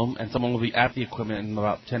problem, and someone will be at the equipment in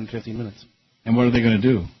about 10, 15 minutes. And what are they going to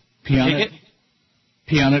do? Pee on Kick it?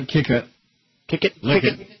 Pee on it, kick it. Kick it, lick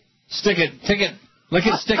kick it. Stick it, tick it, lick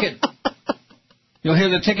it, stick it. You'll hear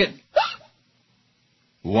the ticket.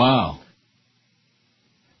 Wow.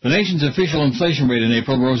 The nation's official inflation rate in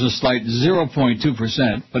April rose a slight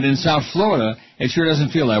 0.2%, but in South Florida, it sure doesn't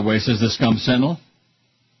feel that way, says the Scum Sentinel.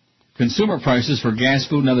 Consumer prices for gas,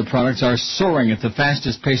 food, and other products are soaring at the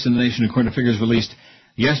fastest pace in the nation, according to figures released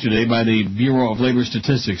yesterday by the Bureau of Labor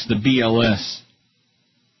Statistics, the BLS.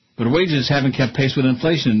 But wages haven't kept pace with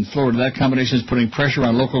inflation in Florida. That combination is putting pressure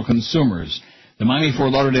on local consumers. The Miami-Fort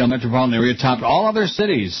Lauderdale metropolitan area topped all other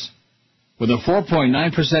cities with a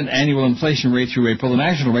 4.9% annual inflation rate through April. The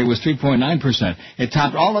national rate was 3.9%. It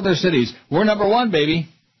topped all other cities. We're number one, baby,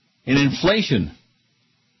 in inflation.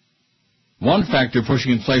 One factor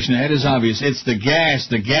pushing inflation ahead is obvious. It's the gas.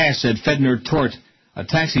 The gas, said Fedner Tort, a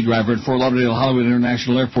taxi driver at Fort Lauderdale Hollywood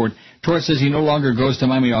International Airport. Tort says he no longer goes to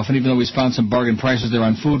Miami often, even though he's found some bargain prices there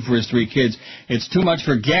on food for his 3 kids. It's too much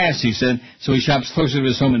for gas, he said, so he shops closer to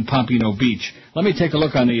his home in Pompano Beach. Let me take a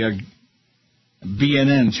look on the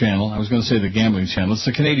BNN channel. I was going to say the gambling channel. It's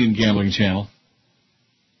the Canadian gambling channel.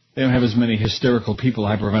 They don't have as many hysterical people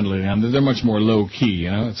hyperventilating on them. They're much more low-key, you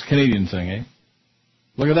know. It's a Canadian thing, eh?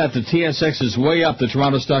 Look at that. The TSX is way up. The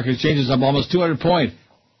Toronto Stock Exchange is up almost 200 points.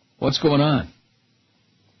 What's going on?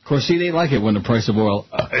 Of course, see, they like it when the price of oil,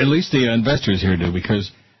 at least the investors here do,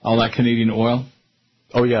 because all that Canadian oil.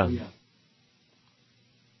 Oh, yeah.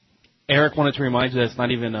 Eric wanted to remind you that it's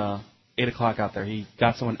not even 8 o'clock out there. He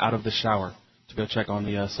got someone out of the shower to go check on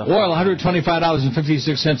the stuff. Oil,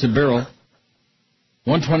 $125.56 a barrel.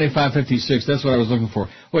 $125.56, that's what I was looking for.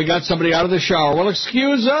 We got somebody out of the shower. Well,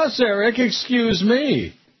 excuse us, Eric, excuse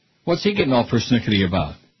me. What's he getting all persnickety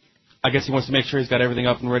about? I guess he wants to make sure he's got everything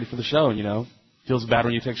up and ready for the show, and, feels bad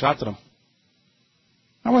when you take shots at him.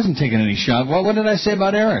 I wasn't taking any shot. What did I say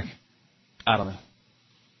about Eric? I don't know.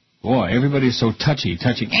 Boy, everybody's so touchy.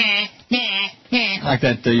 Like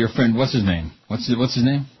that, your friend, what's his name? What's his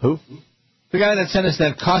name? Who? The guy that sent us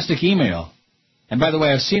that caustic email. And by the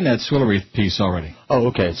way, I've seen that Swillery piece already. Oh,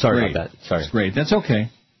 okay. Sorry about that. Sorry. It's great. That's okay.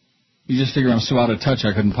 You just figure I'm so out of touch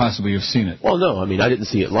I couldn't possibly have seen it. Well, no. I mean, I didn't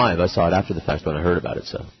see it live. I saw it after the fact when I heard about it,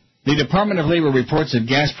 so. The Department of Labor reports that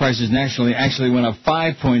gas prices nationally actually went up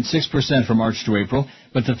 5.6% from March to April,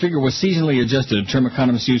 but the figure was seasonally adjusted, a term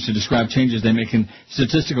economists use to describe changes they make in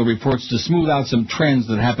statistical reports to smooth out some trends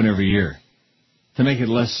that happen every year, to make it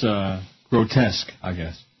less grotesque, I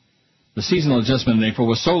guess. The seasonal adjustment in April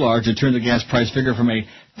was so large it turned the gas price figure from a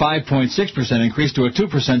 5.6% increase to a 2%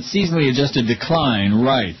 seasonally adjusted decline.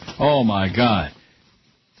 Right. Oh, my God.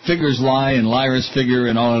 Figures lie and liars figure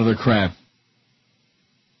and all other crap.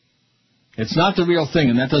 It's not the real thing,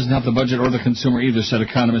 and that doesn't help the budget or the consumer either, said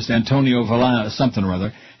economist Antonio Valana, something or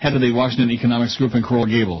other, head of the Washington Economics Group in Coral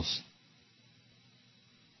Gables.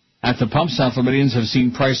 At the pump, South Floridians have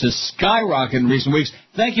seen prices skyrocket in recent weeks.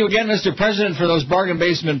 Thank you again, Mr. President, for those bargain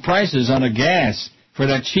basement prices on the gas, for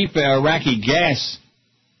that cheap Iraqi gas.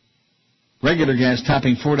 Regular gas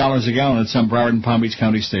topping $4 a gallon at some Broward and Palm Beach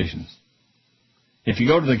County stations. If you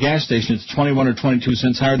go to the gas station, it's 21 or 22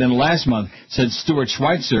 cents higher than last month, said Stuart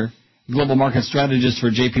Schweitzer, global market strategist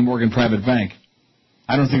for J.P. Morgan Private Bank.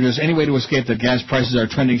 I don't think there's any way to escape that gas prices are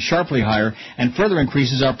trending sharply higher, and further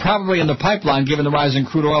increases are probably in the pipeline given the rise in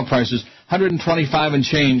crude oil prices, 125 and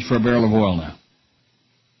change for a barrel of oil now.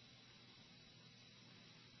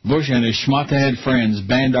 Bush and his schmata-head friends,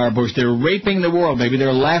 Bandar Bush, they're raping the world, baby.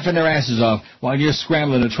 They're laughing their asses off while you're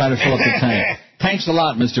scrambling to try to fill up the tank. Thanks a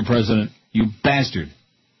lot, Mr. President, you bastard.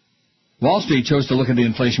 Wall Street chose to look at the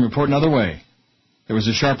inflation report another way. There was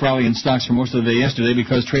a sharp rally in stocks for most of the day yesterday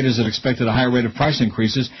because traders had expected a higher rate of price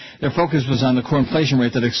increases. Their focus was on the core inflation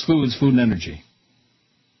rate that excludes food and energy.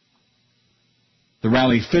 The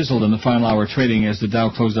rally fizzled in the final hour trading as the Dow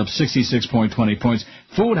closed up 66.20 points.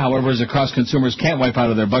 Food, however, is a cost consumers can't wipe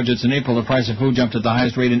out of their budgets. In April, the price of food jumped at the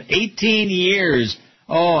highest rate in 18 years.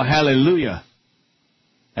 Oh, hallelujah.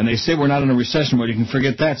 And they say we're not in a recession. Well, you can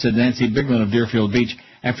forget that, said Nancy Biglin of Deerfield Beach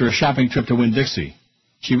after a shopping trip to Winn-Dixie.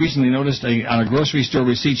 She recently noticed on a grocery store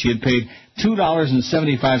receipt she had paid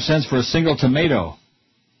 $2.75 for a single tomato.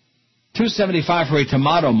 $2.75 for a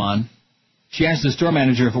tomato, man. She asked the store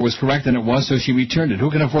manager if it was correct, and it was, so she returned it.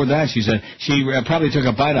 Who can afford that, she said. She probably took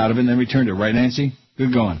a bite out of it and then returned it. Right, Nancy?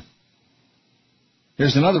 Good going.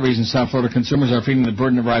 There's another reason South Florida consumers are feeling the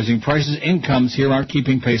burden of rising prices. Incomes here aren't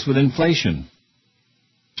keeping pace with inflation.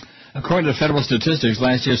 According to federal statistics,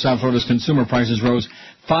 last year South Florida's consumer prices rose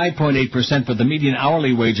 5.8%, but the median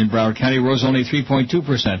hourly wage in Broward County rose only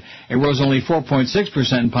 3.2%. It rose only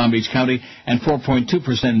 4.6% in Palm Beach County and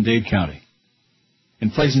 4.2% in Dade County.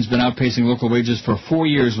 Inflation's been outpacing local wages for 4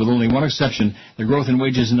 years, with only one exception. The growth in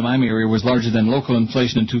wages in the Miami area was larger than local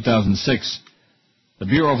inflation in 2006. The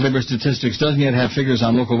Bureau of Labor Statistics doesn't yet have figures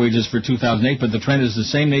on local wages for 2008, but the trend is the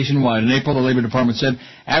same nationwide. In April, the Labor Department said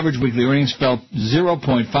average weekly earnings fell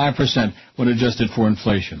 0.5% when adjusted for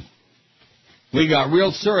inflation. We got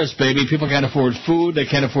real service, baby. People can't afford food. They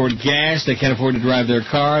can't afford gas. They can't afford to drive their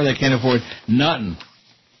car. They can't afford nothing.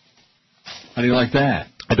 How do you like that?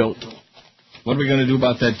 I don't. What are we going to do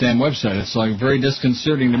about that damn website? It's like very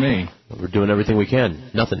disconcerting to me. We're doing everything we can.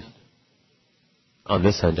 Nothing. On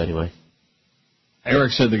this end, anyway.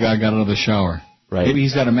 Eric said the guy got out of the shower. Right. Maybe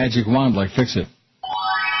he's got a magic wand, like fix it.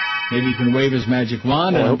 Maybe he can wave his magic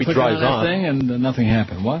wand and click on that thing and nothing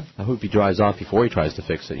happened. What? I hope he dries off before he tries to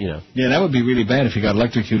fix it, Yeah, that would be really bad if he got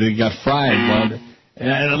electrocuted, he got fried. Well, and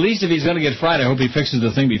at least if he's going to get fried, I hope he fixes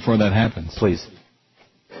the thing before that happens. Please.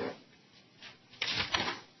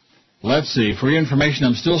 Let's see. For your information,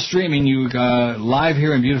 I'm still streaming you live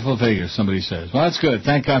here in beautiful Vegas, somebody says. Well, that's good.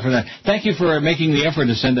 Thank God for that. Thank you for making the effort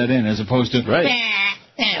to send that in as opposed to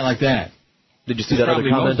like that. Did you see that other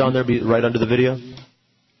comment on there right under the video?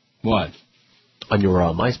 What? On your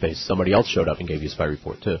MySpace, somebody else showed up and gave you a spy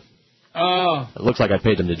report, too. Oh. It looks like I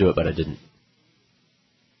paid them to do it, but I didn't.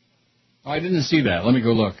 Oh, I didn't see that. Let me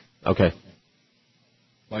go look. Okay.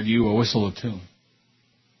 Why do you whistle a tune?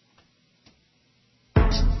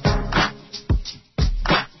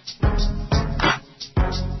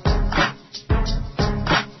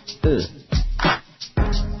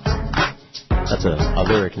 That's a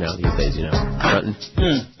lyric now these days, you know. Grunting.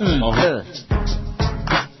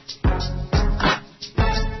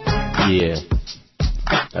 Yeah.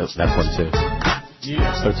 That's one too.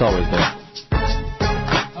 Yeah. But it's always there.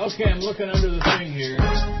 Okay, I'm looking under the thing here.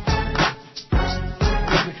 Here's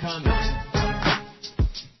the comment.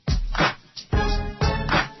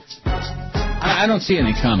 I don't see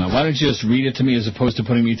any comment. Why don't you just read it to me as opposed to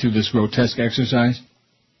putting me through this grotesque exercise?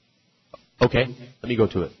 Okay, let me go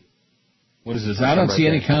to it. What is this? I don't see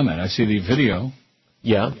any comment. I see the video.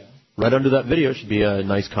 Yeah, right under that video should be a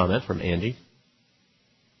nice comment from Andy.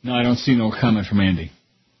 No, I don't see no comment from Andy.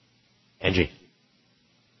 Angie.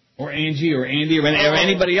 Or Angie or Andy or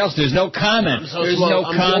anybody else. There's no comment. There's no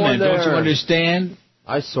comment. Don't you understand?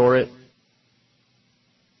 I saw it.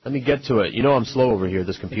 Let me get to it. You know I'm slow over here,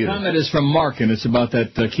 this computer. The comment is from Mark, and it's about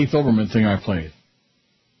that Keith Olbermann thing I played.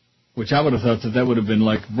 Which I would have thought that would have been,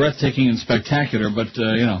 like, breathtaking and spectacular, but,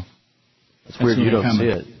 you know. It's weird you don't see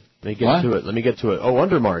it. Let me get to it. Let me get to it. Oh,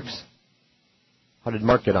 under Mark's. How did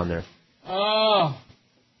Mark get on there? Oh.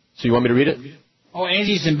 So you want me to read it? Oh,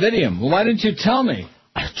 Angie's Invidium. Well, why didn't you tell me?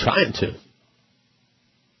 I'm trying to.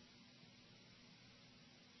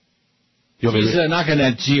 She's knocking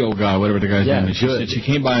that Geo guy, whatever the guy's name is. She said she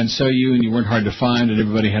came by and saw you, and you weren't hard to find, and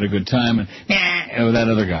everybody had a good time, and that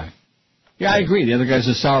other guy. Yeah, I agree. The other guy's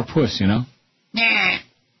a sour puss, you know?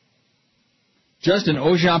 Just an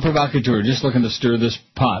agent provocateur, just looking to stir this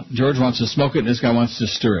pot. George wants to smoke it, and this guy wants to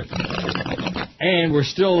stir it. And we're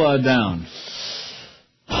still down.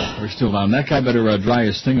 We're still down. That guy better dry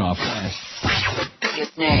his thing off fast. His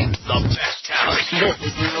name. The best talent. This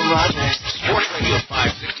is Neil Rogers. Sports Radio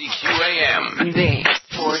 560 QAM. The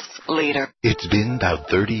sports leader. It's been about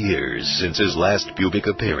 30 years since his last pubic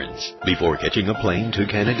appearance, before catching a plane to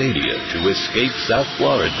Canadadia to escape South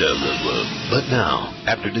Florida. But now,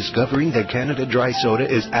 after discovering that Canada Dry Soda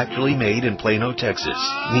is actually made in Plano, Texas,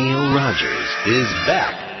 Neil Rogers is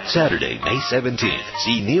back. Saturday, May 17th,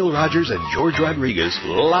 see Neil Rogers and George Rodriguez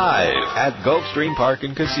live at Gulfstream Park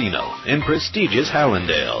and Casino in prestigious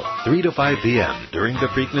Hallandale, 3 to 5 p.m. during the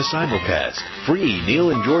Preakness simulcast. Free Neil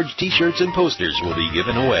and George t-shirts and posters will be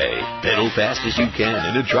given away. Pedal fast as you can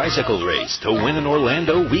in a tricycle race to win an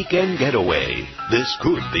Orlando weekend getaway. This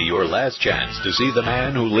could be your last chance to see the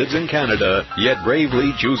man who lives in Canada, yet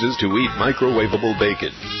bravely chooses to eat microwavable bacon.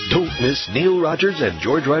 Don't miss Neil Rogers and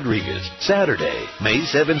George Rodriguez, Saturday, May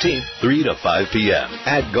 17th. 3 to 5 p.m.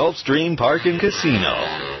 at Gulfstream Park and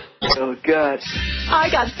Casino. Oh, God. I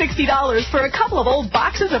got $60 for a couple of old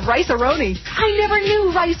boxes of Rice-A-Roni. I never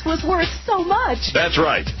knew rice was worth so much. That's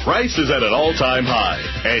right. Rice is at an all-time high.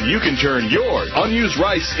 And you can turn your unused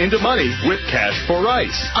rice into money with Cash for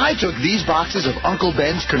Rice. I took these boxes of Uncle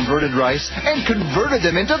Ben's converted rice and converted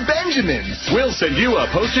them into Benjamins. We'll send you a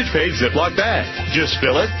postage-paid Ziploc bag. Just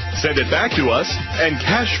fill it, send it back to us, and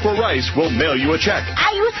Cash for Rice will mail you a check.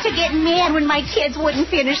 I used to get mad when my kids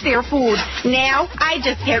wouldn't finish their food. Now, I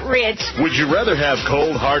just get rich. Would you rather have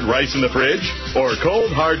cold, hard rice in the fridge or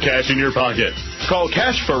cold, hard cash in your pocket? Call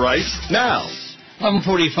Cash for Rice now.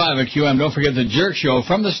 11:45 at QM. Don't forget the Jerk Show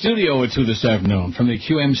from the studio at 2 this afternoon, from the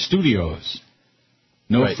QM studios.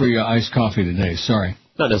 No free iced coffee today, sorry.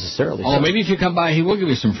 Not necessarily. Oh, maybe if you come by, he will give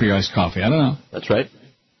you some free iced coffee. I don't know. That's right.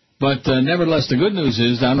 But nevertheless, the good news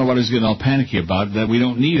is, I don't know what he's getting all panicky about, that we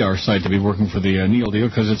don't need our site to be working for the Neil deal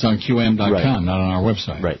because it's on QM.com, not on our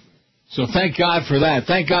website. Right. So thank God for that.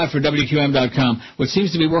 Thank God for WQM.com, which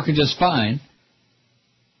seems to be working just fine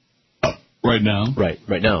right now.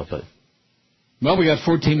 Right now, but... Well, we got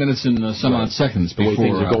 14 minutes and some odd seconds before... The way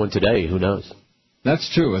things are going today, who knows? That's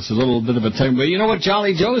true. It's a little bit of a technical... But you know what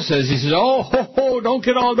Jolly Joe says? He says,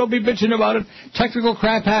 don't be bitching about it. Technical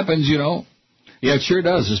crap happens, you know. Yeah, it sure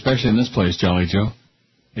does, especially in this place, Jolly Joe.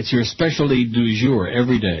 It's your specialty du jour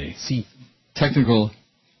every day. See. Technical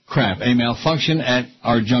crap. A malfunction at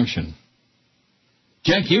our junction.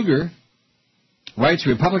 Jack Huger writes,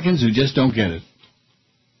 Republicans who just don't get it.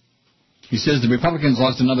 He says the Republicans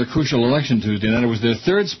lost another crucial election Tuesday night. It was their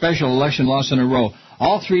third special election loss in a row.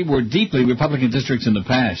 All three were deeply Republican districts in the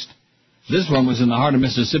past. This one was in the heart of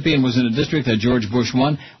Mississippi and was in a district that George Bush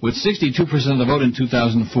won with 62% of the vote in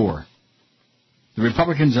 2004. The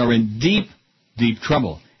Republicans are in deep, deep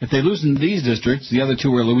trouble. If they lose in these districts, the other two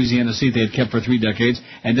were a Louisiana seat they had kept for 3 decades,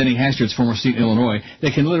 and Denny Hastert's former seat in Illinois, they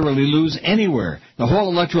can literally lose anywhere. The whole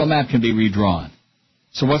electoral map can be redrawn.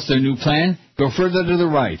 So what's their new plan? Go further to the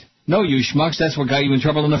right. No, you schmucks, that's what got you in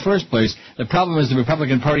trouble in the first place. The problem is the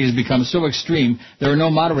Republican Party has become so extreme, there are no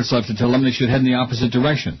moderates left to tell them they should head in the opposite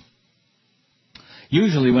direction.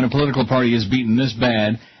 Usually when a political party is beaten this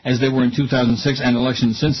bad, as they were in 2006 and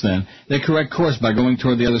elections since then, they correct course by going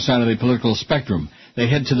toward the other side of the political spectrum. they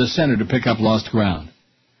head to the center to pick up lost ground.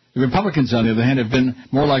 The Republicans, on the other hand, have been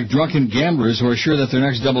more like drunken gamblers who are sure that their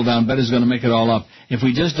next double-down bet is going to make it all up. If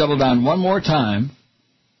we just double down one more time...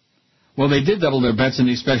 Well, they did double their bets in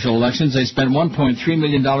these special elections. They spent $1.3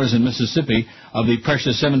 million in Mississippi of the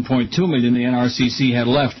precious $7.2 million the NRCC had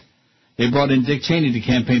left. They brought in Dick Cheney to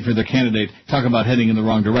campaign for their candidate. Talk about heading in the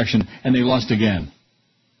wrong direction. And they lost again.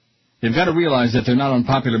 They've got to realize that they're not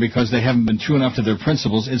unpopular because they haven't been true enough to their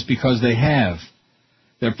principles. It's because they have.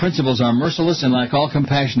 Their principles are merciless and lack all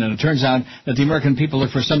compassion, and it turns out that the American people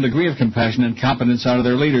look for some degree of compassion and competence out of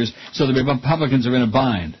their leaders, so the Republicans are in a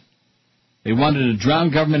bind. They wanted to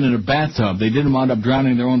drown government in a bathtub. They didn't wind up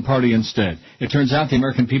drowning their own party instead. It turns out the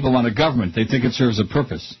American people want a government. They think it serves a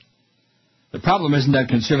purpose. The problem isn't that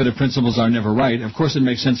conservative principles are never right. Of course it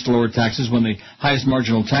makes sense to lower taxes when the highest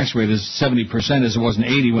marginal tax rate is 70% as it was in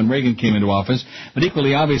 80 when Reagan came into office. But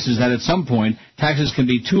equally obvious is that at some point, taxes can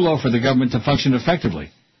be too low for the government to function effectively.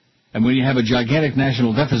 And when you have a gigantic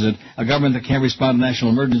national deficit, a government that can't respond to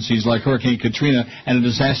national emergencies like Hurricane Katrina and a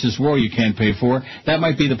disastrous war you can't pay for, that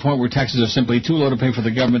might be the point where taxes are simply too low to pay for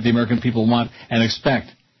the government the American people want and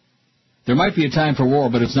expect. There might be a time for war,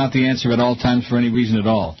 but it's not the answer at all times for any reason at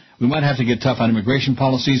all. We might have to get tough on immigration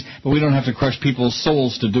policies, but we don't have to crush people's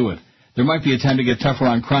souls to do it. There might be a time to get tougher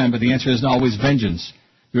on crime, but the answer isn't always vengeance.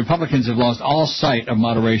 The Republicans have lost all sight of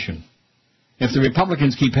moderation. If the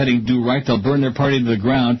Republicans keep heading due right, they'll burn their party to the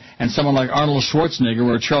ground, and someone like Arnold Schwarzenegger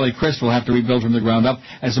or Charlie Crist will have to rebuild from the ground up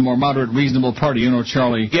as a more moderate, reasonable party. You know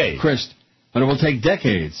Charlie Crist. But it will take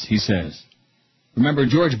decades, he says. Remember,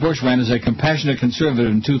 George Bush ran as a compassionate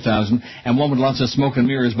conservative in 2000 and won with lots of smoke and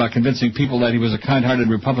mirrors by convincing people that he was a kind-hearted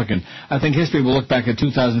Republican. I think history will look back at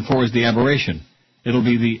 2004 as the aberration. It'll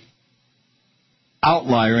be the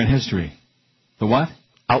outlier in history. The what?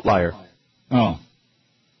 Outlier. Oh.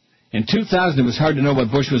 In 2000, it was hard to know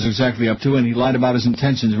what Bush was exactly up to, and he lied about his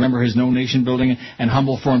intentions. Remember his no nation-building and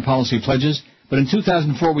humble foreign policy pledges? But in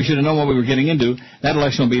 2004, we should have known what we were getting into. That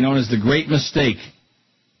election will be known as the Great Mistake.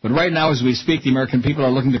 But right now, as we speak, the American people are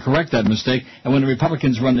looking to correct that mistake, and when the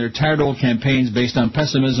Republicans run their tired old campaigns based on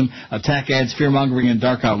pessimism, attack ads, fear-mongering, and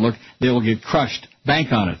dark outlook, they will get crushed.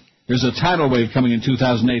 Bank on it. There's a tidal wave coming in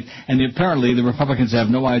 2008, and apparently the Republicans have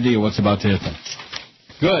no idea what's about to hit them.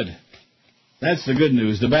 Good. That's the good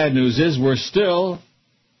news. The bad news is we're still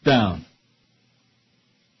down.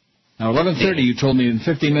 Now, 11:30, you told me in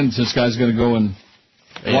 15 minutes this guy's going to go and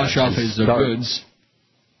wash off his goods.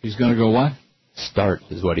 He's going to go what? Start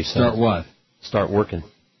is what he said. Start what? Start working.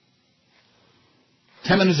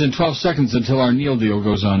 10 minutes and 12 seconds until our Neil deal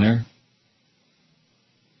goes on there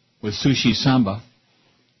with Sushi Samba.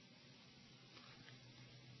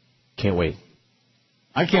 Can't wait.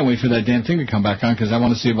 I can't wait for that damn thing to come back on because I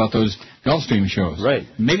want to see about those Gulfstream shows. Right.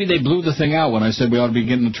 Maybe they blew the thing out when I said we ought to be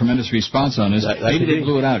getting a tremendous response on this. Maybe they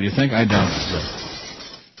blew it out. You think? I doubt it. Right.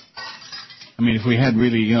 I mean, if we had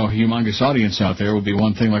really, a humongous audience out there, it would be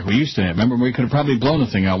one thing like we used to have. Remember, we could have probably blown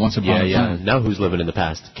the thing out once upon a time. Yeah. Now who's living in the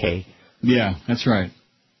past? Kay. Yeah, that's right.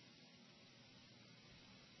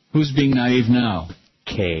 Who's being naive now?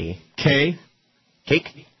 Kay. Kay? Cake?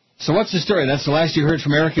 So what's the story? That's the last you heard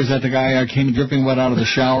from Eric? Is that the guy came dripping wet out of the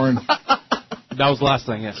shower? And that was the last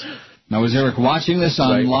thing, yes. Now, was Eric watching this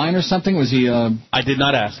online or something? Was he... I did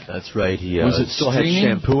not ask. That's right. He was it still streaming?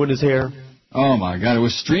 had shampoo in his hair. Oh, my God. It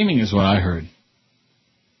was streaming is what I heard.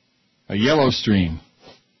 A yellow stream.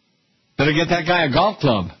 Better get that guy a golf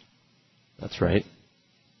club. That's right.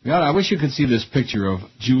 God, I wish you could see this picture of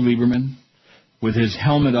Jew Lieberman with his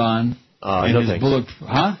helmet on and his bulletproof...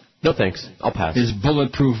 Huh? No, thanks. I'll pass. His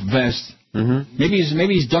bulletproof vest. Mm-hmm.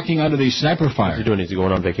 Maybe he's ducking under the sniper fire. What's he doing? Is he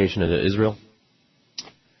going on vacation to Israel?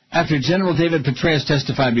 After General David Petraeus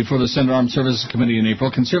testified before the Senate Armed Services Committee in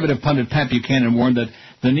April, conservative pundit Pat Buchanan warned that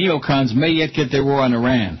the neocons may yet get their war on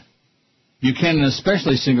Iran. Buchanan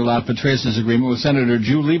especially singled out Petraeus' agreement with Senator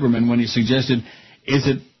Jew Lieberman when he suggested, is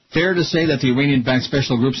it fair to say that the Iranian-backed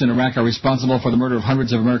special groups in Iraq are responsible for the murder of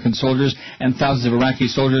hundreds of American soldiers and thousands of Iraqi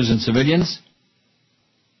soldiers and civilians?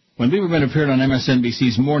 When Lieberman appeared on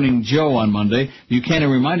MSNBC's Morning Joe on Monday,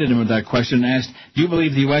 Buchanan reminded him of that question and asked, do you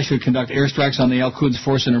believe the U.S. should conduct airstrikes on the Al-Quds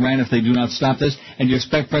force in Iran if they do not stop this? And do you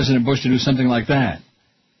expect President Bush to do something like that?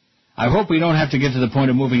 I hope we don't have to get to the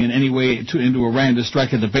point of moving in any way into Iran to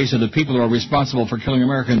strike at the base of the people who are responsible for killing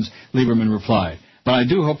Americans, Lieberman replied. But I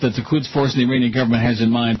do hope that the Quds force and the Iranian government has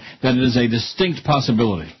in mind that it is a distinct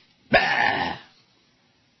possibility. Bah!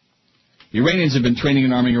 The Iranians have been training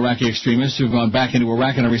and arming Iraqi extremists who have gone back into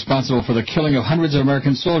Iraq and are responsible for the killing of hundreds of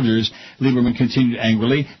American soldiers, Lieberman continued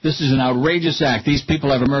angrily. This is an outrageous act. These people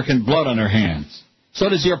have American blood on their hands. So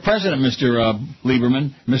does your president, Mr.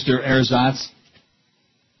 Lieberman, Mr. Erzatz.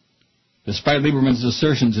 Despite Lieberman's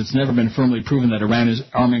assertions, it's never been firmly proven that Iran is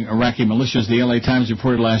arming Iraqi militias. The LA Times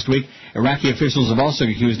reported last week Iraqi officials have also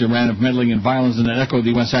accused Iran of meddling in violence and echoed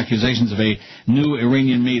the U.S. accusations of a new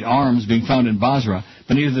Iranian-made arms being found in Basra.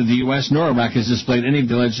 But neither the U.S. nor Iraq has displayed any of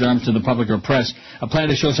the alleged arms to the public or press. A plan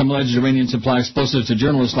to show some alleged Iranian supply explosives to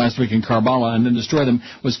journalists last week in Karbala and then destroy them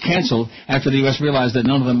was canceled after the U.S. realized that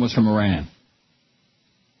none of them was from Iran.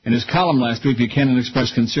 In his column last week, Buchanan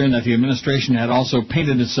expressed concern that the administration had also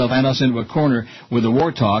painted itself and us into a corner with the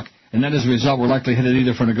war talk, and that as a result we're likely headed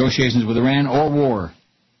either for negotiations with Iran or war.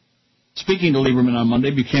 Speaking to Lieberman on Monday,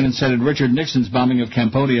 Buchanan cited Richard Nixon's bombing of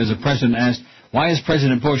Cambodia as a precedent and asked, why is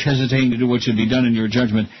President Bush hesitating to do what should be done in your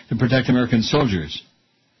judgment to protect American soldiers?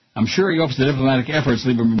 I'm sure he hopes the diplomatic efforts,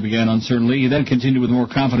 Lieberman began uncertainly. He then continued with more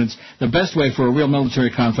confidence. The best way for a real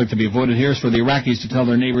military conflict to be avoided here is for the Iraqis to tell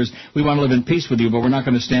their neighbors, we want to live in peace with you, but we're not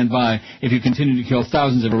going to stand by if you continue to kill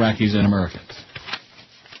thousands of Iraqis and Americans.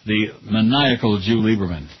 The maniacal Jew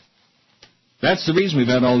Lieberman. That's the reason we've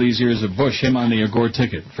had all these years of Bush, him on the Gore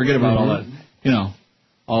ticket. Forget about all that,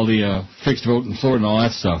 all the fixed vote in Florida and all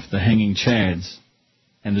that stuff, the hanging chads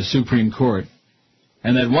and the Supreme Court.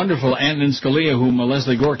 And that wonderful Antonin Scalia, whom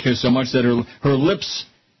Leslie Gore kissed so much that her lips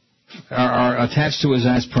are attached to his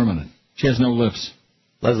ass permanent. She has no lips.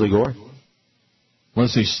 Leslie Gore?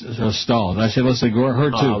 Leslie Stahl. Did I say Leslie Gore? Her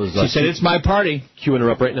too. She said, it's my party. Queuing her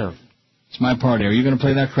up right now. It's my party. Are you going to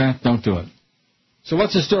play that crap? Don't do it. So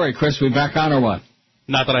what's the story, Chris? We back on or what?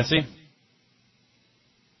 Not that I see.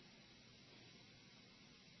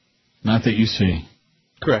 Not that you see.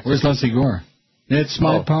 Correct. Where's Leslie Gore? It's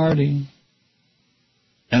my party.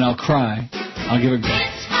 And I'll cry. I'll give it.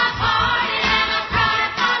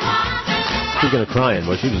 Speaking of crying,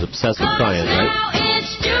 well, she was obsessed with crying, right?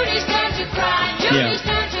 Yeah.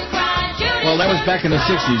 Well, that was back in the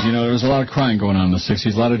 60s, there was a lot of crying going on in the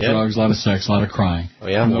 60s. A lot of drugs, a lot of sex, a lot of crying. Oh,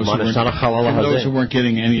 yeah? From those who weren't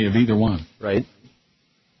getting any of either one. Right.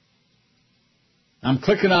 I'm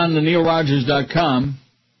clicking on the NeilRogers.com,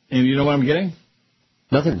 and you know what I'm getting?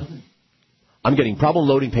 Nothing. I'm getting problem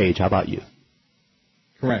loading page. How about you?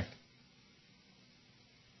 Correct.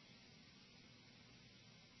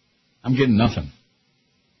 I'm getting nothing.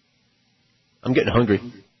 I'm getting hungry.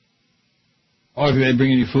 Oh, are they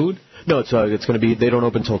bringing you food? No, it's going to be, they don't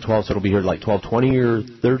open till 12, so it'll be here like 12:20 or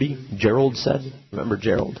 30, Gerald said. Remember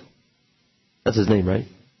Gerald? That's his name, right?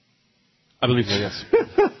 I believe so, yes.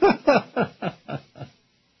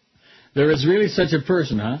 There is really such a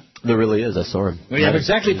person, huh? There really is. I saw him. We have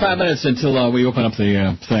exactly 5 minutes until we open up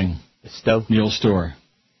the thing. Neil's store.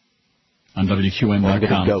 On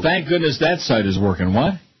WQM.com. Go. Thank goodness that site is working.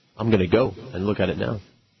 What? I'm going to go and look at it now.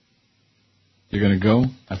 You're going to go?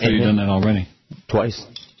 I thought you'd done that already. Twice.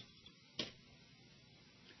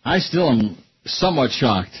 I still am somewhat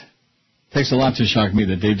shocked. Takes a lot to shock me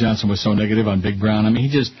that Dave Johnson was so negative on Big Brown. I mean, he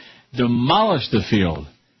just demolished the field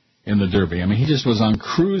in the Derby. I mean, he just was on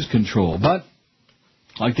cruise control. But,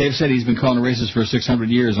 like Dave said, he's been calling races for 600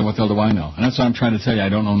 years, and what the hell do I know? And that's what I'm trying to tell you. I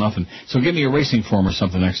don't know nothing. So give me a racing form or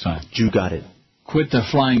something next time. You got it. Quit the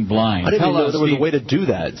flying blind. I didn't even know there was a way to do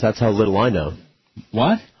that. That's how little I know.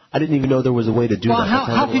 What? I didn't even know there was a way to do that. Well,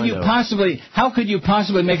 how could you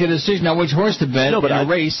possibly make a decision on which horse to bet in a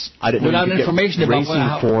race without information about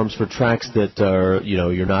racing forms for tracks that are,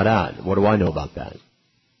 you're not at? What do I know about that?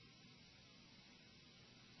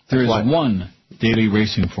 There is one daily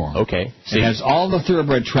racing form. Okay. It has all the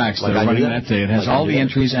thoroughbred tracks that are running that day. It has all the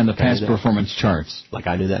entries and the past performance charts. Like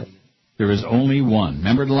I knew that. There is only one.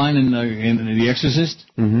 Remember the line in The Exorcist?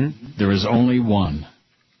 Mm-hmm. There is only one.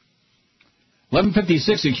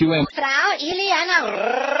 11:56 at QM. Frau Ileana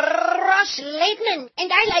Ross-Leitman, and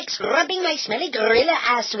I like scrubbing my smelly gorilla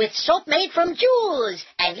ass with soap made from jewels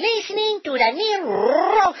and listening to the Neil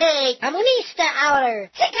Roque Comunista Hour.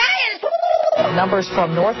 Numbers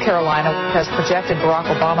from North Carolina has projected Barack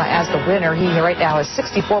Obama as the winner. He right now has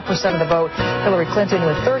 64% of the vote. Hillary Clinton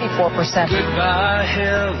with 34%. Goodbye,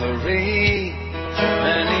 Hillary.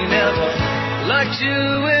 Many never liked you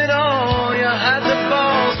at all. You had the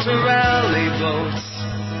balls to rally votes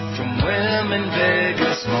from women big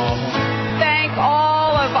and small. Thank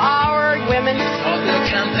all of our women. Thought the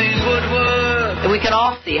campaign would work. We can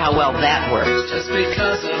all see how well that works. Just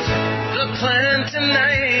because of the Clinton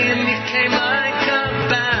name, you came like a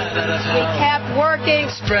bat at a It kept working.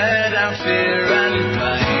 Spread out fear and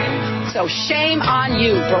pain. So shame on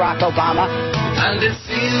you, Barack Obama. And it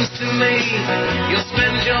seems to me you'll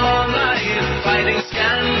spend your life fighting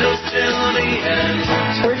scandals till the end.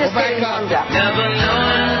 We're just getting warmed up. Never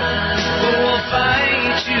knowing who will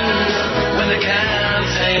fight you when the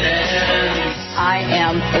campaign ends. I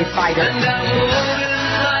am a fighter. And I wouldn't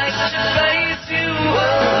like to face you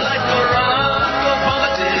like Barack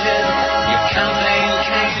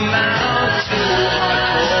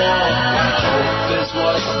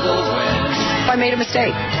made a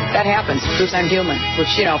mistake. That happens because I'm human, which,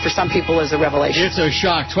 for some people is a revelation. It's a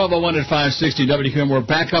shock. 1201 at 560 WQAM. We're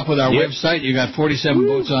back up with our website. You got 47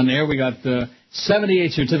 votes on there. We got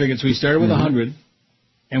 78 certificates. We started with 100,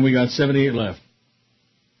 and we got 78 left.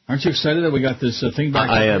 Aren't you excited that we got this thing back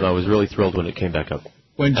up? I am. I was really thrilled when it came back up.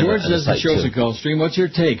 When George does the shows at Gulfstream, what's your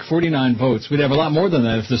take? 49 votes. We'd have a lot more than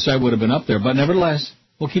that if the site would have been up there. But nevertheless,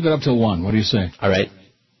 we'll keep it up till 1. What do you say? All right.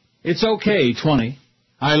 It's okay, 20.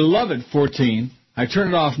 I love it, 14. I turn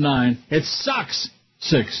it off, 9. It sucks,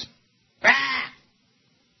 6.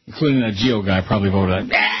 Including that Geo guy probably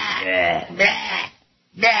voted.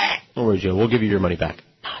 Don't worry, Joe. We'll give you your money back.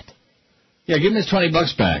 Yeah, give him his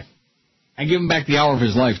 $20 back. And give him back the hour of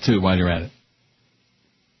his life, too, while you're at it.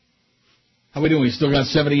 How we doing? We still got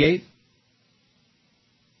 78?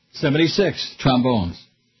 76, trombones.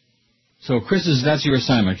 So, Chris, that's your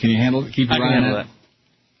assignment. Can you handle it? Keep your eye on it?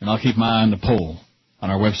 And I'll keep my eye on the poll on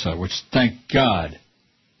our website, which, thank God,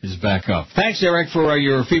 is back up. Thanks, Eric, for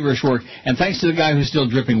your feverish work. And thanks to the guy who's still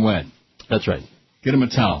dripping wet. That's right. Get him a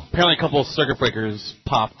towel. Apparently a couple of circuit breakers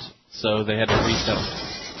popped, so they had to reset them.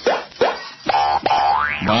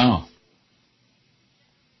 Wow.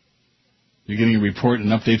 You getting a report, an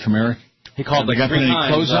update from Eric? He called like 3 times. Got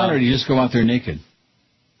any clothes on, or do you just go out there naked?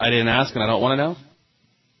 I didn't ask, and I don't want to know.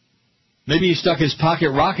 Maybe he stuck his pocket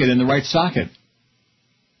rocket in the right socket.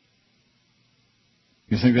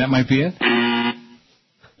 You think that might be it?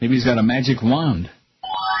 Maybe he's got a magic wand.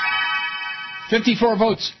 54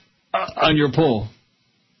 votes on your poll.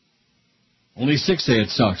 Only 6 say it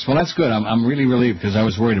sucks. Well, that's good. I'm really relieved because I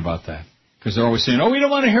was worried about that. Because they're always saying, we don't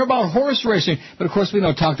want to hear about horse racing. But, of course, we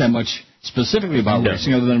don't talk that much specifically about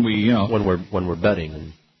racing other than we, When we're betting.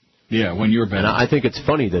 And when you're betting. And I think it's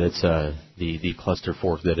funny that it's the cluster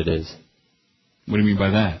fork that it is. What do you mean by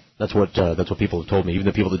that? That's what people have told me, even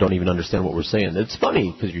the people that don't even understand what we're saying. It's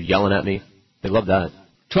funny because you're yelling at me. They love that.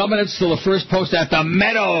 12 minutes till the first post at the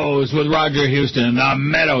Meadows with Roger Houston. The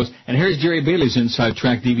Meadows. And here's Jerry Bailey's Inside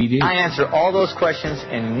Track DVD. I answer all those questions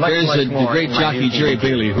and much, There's much more. The great jockey Jerry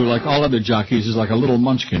Bailey, who, like all other jockeys, is like a little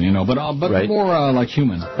munchkin, but right. More like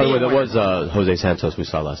human. By the way, that was Jose Santos we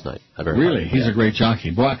saw last night. Really? He's a great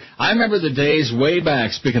jockey. Boy, I remember the days way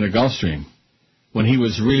back, speaking of Gulfstream, when he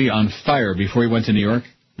was really on fire before he went to New York.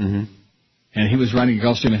 Mm-hmm. And he was riding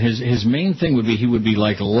Gulfstream, and his main thing would be he would be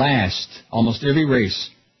like last almost every race.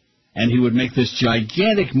 And he would make this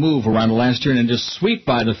gigantic move around the last turn and just sweep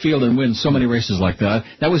by the field and win so many races like that.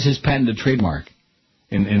 That was his patented trademark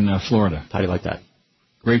in Florida. How do you like that?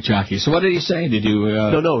 Great jockey. So what did he say? Did you?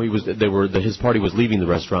 No. His party was leaving the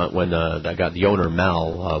restaurant when the owner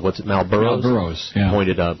Mal Burrows. Mal Burrows. Yeah.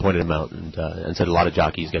 Pointed him out and said a lot of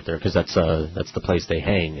jockeys get there because that's the place they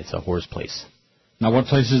hang. It's a horse place. Now what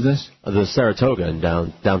place is this? The Saratoga in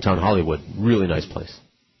downtown Hollywood. Really nice place.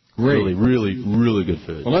 Great. Really, really, really good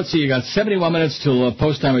food. Well, let's see. You got 71 minutes till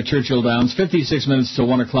post time at Churchill Downs, 56 minutes till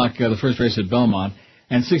 1 o'clock, the first race at Belmont,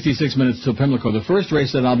 and 66 minutes till Pimlico. The first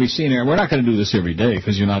race that I'll be seeing here, we're not going to do this every day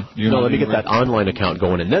because you're not. Let me get that online account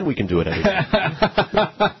going, and then we can do it every day.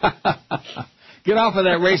 Get off of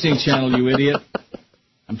that racing channel, you idiot.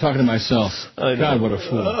 I'm talking to myself. God, what a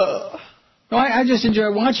fool. No, I just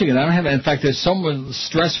enjoy watching it. I don't have. In fact, there's so much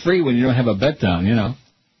stress-free when you don't have a bet down,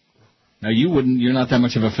 Now, you're not that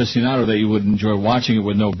much of an aficionado that you would enjoy watching it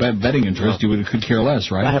with no betting interest. No. You could care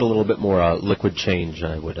less, right? I had a little bit more liquid change.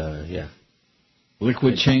 I would,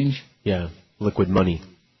 Liquid change? Yeah, liquid money.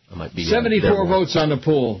 I might be 74 votes on the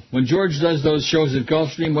poll. When George does those shows at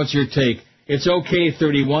Gulfstream, what's your take? It's okay,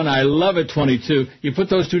 31. I love it, 22. You put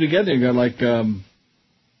those two together, you got like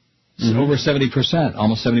over 70%,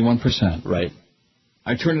 almost 71%. Right.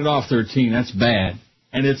 I turn it off, 13. That's bad.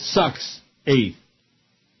 And it sucks, 8.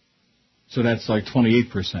 So that's like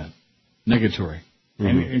 28% negatory.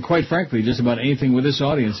 Mm-hmm. And quite frankly, just about anything with this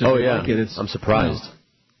audience, if they like it, I'm surprised.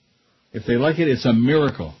 If they like it, it's a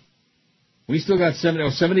miracle. We still got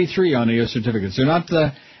 73 on the certificates. They're not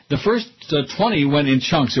the first 20 went in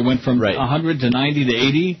chunks. It went from 100 to 90 to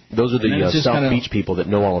 80. Those are the South Beach people that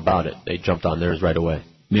know all about it. They jumped on theirs right away.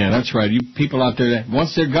 Yeah, that's right. You people out there,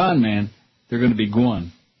 once they're gone, man, they're going to be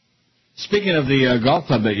gone. Speaking of the golf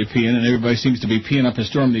club that you pee in, and everybody seems to be peeing up a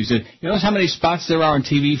storm these days, you notice how many spots there are on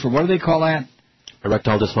TV for, what do they call that?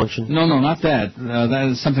 Erectile dysfunction? No, not that. That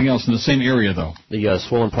is something else in the same area, though. The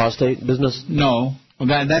swollen prostate business? No. Well,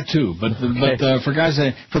 that too. But for guys,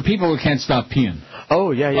 for people who can't stop peeing.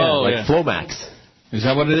 Oh, yeah. Flomax. Is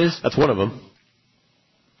that what it is? That's one of them.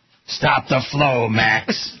 Stop the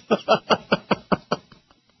Flomax.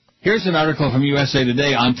 Here's an article from USA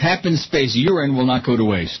Today on tap in space. Urine will not go to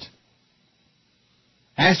waste.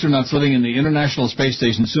 Astronauts living in the International Space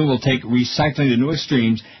Station soon will take recycling to new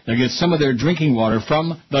extremes. They'll get some of their drinking water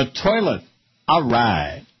from the toilet. All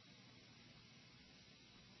right.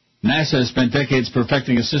 NASA has spent decades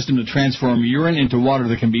perfecting a system to transform urine into water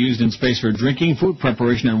that can be used in space for drinking, food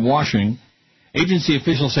preparation, and washing. Agency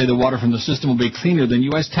officials say the water from the system will be cleaner than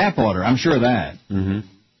U.S. tap water. I'm sure of that. Mm-hmm.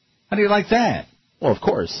 How do you like that? Well, of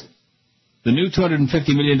course. The new $250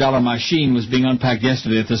 million machine was being unpacked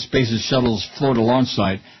yesterday at the Space Shuttle's Florida launch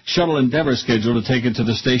site. Shuttle Endeavour scheduled to take it to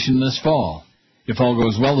the station this fall. If all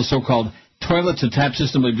goes well, the so-called toilet-to-tap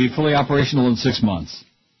system will be fully operational in 6 months.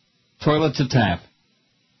 Toilet-to-tap.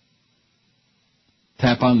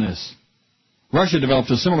 Tap on this. Russia developed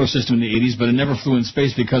a similar system in the 80s, but it never flew in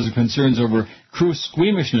space because of concerns over crew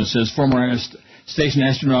squeamishness, says former station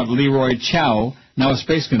astronaut Leroy Chow, now a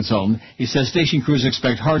space consultant. He says station crews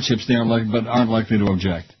expect hardships there, but aren't likely to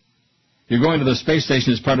object. You're going to the space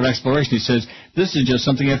station as part of exploration. He says, this is just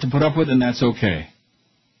something you have to put up with, and that's okay.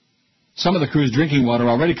 Some of the crew's drinking water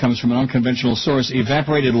already comes from an unconventional source,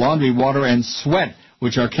 evaporated laundry water and sweat,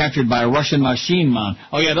 which are captured by a Russian machine man.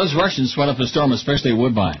 Oh, yeah, those Russians sweat up a storm, especially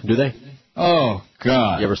Woodbine. Do they? Oh,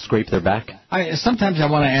 God. You ever scrape their back? Sometimes I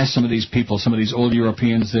want to ask some of these people, some of these old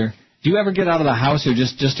Europeans there, do you ever get out of the house or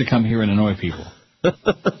just to come here and annoy people?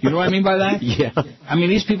 You know what I mean by that? Yeah. I mean,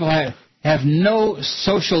 these people have no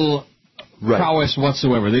social prowess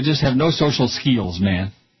whatsoever. They just have no social skills,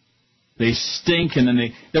 man. They stink, and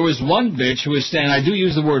then there was one bitch who was standing, I do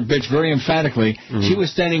use the word bitch very emphatically, She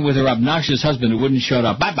was standing with her obnoxious husband who wouldn't shut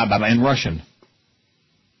up, in Russian.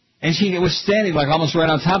 And she was standing like almost right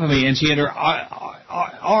on top of me, and she had her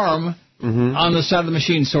arm on the side of the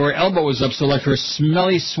machine, so her elbow was up, so like her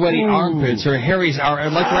smelly, sweaty armpits, her hairy, like right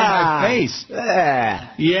in my face.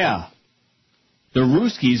 Yeah. The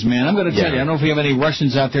Ruskies, man, I'm going to tell you, I don't know if we have any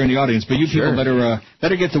Russians out there in the audience, but you people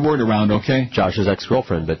better get the word around, okay? Josh's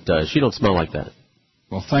ex-girlfriend, but she don't smell like that.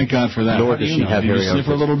 Well, thank God for that. Nor does she have hairy armpits. Sniff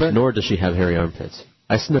her a little bit? Nor does she have hairy armpits.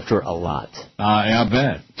 I sniffed her a lot. I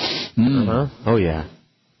bet. Oh, yeah.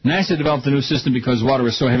 NASA developed a new system because water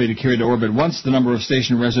is so heavy to carry to orbit. Once the number of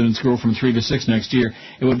station residents grow from 3 to 6 next year,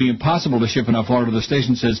 it would be impossible to ship enough water to the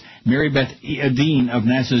station, says Mary Beth Dean of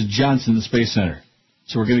NASA's Johnson Space Center.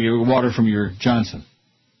 So we're going to get water from your Johnson.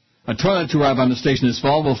 A toilet to arrive on the station this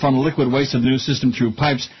fall will funnel liquid waste of the new system through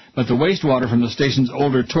pipes, but the wastewater from the station's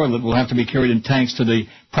older toilet will have to be carried in tanks to the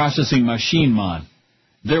processing machine man.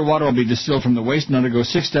 Their water will be distilled from the waste and undergo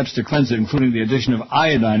 6 steps to cleanse it, including the addition of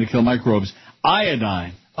iodine to kill microbes.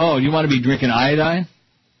 Iodine. Oh, you want to be drinking iodine?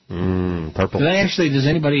 Purple. Does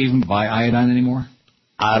anybody even buy iodine anymore?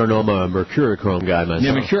 I don't know. I'm a mercurochrome guy myself.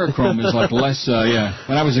 Yeah, mercurochrome is like less,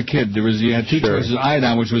 When I was a kid, you had 2 choices of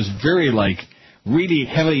iodine, which was very, really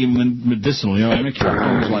heavily medicinal. You know,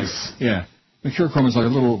 mercurochrome was mercurochrome is like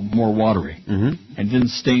a little more watery and didn't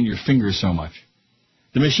stain your fingers so much.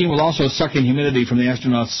 The machine will also suck in humidity from the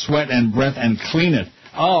astronauts' sweat and breath and clean it.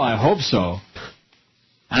 Oh, I hope so.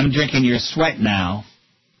 I'm drinking your sweat now.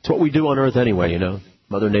 It's what we do on Earth anyway, you know.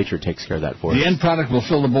 Mother Nature takes care of that for us. The end product will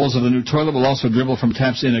fill the bowls of the new toilet, will also dribble from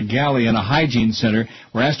taps in a galley and a hygiene center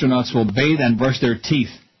where astronauts will bathe and brush their teeth.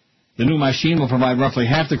 The new machine will provide roughly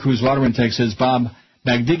half the crew's water intake, says Bob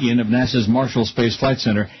Bagdigian of NASA's Marshall Space Flight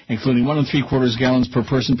Center, including 1 3/4 gallons per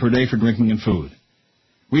person per day for drinking and food.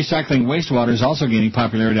 Recycling wastewater is also gaining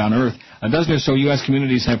popularity on Earth. A dozen or so U.S.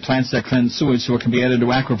 communities have plants that cleanse sewage so it can be added to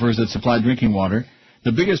aquifers that supply drinking water.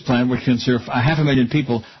 The biggest plant, which can serve 500,000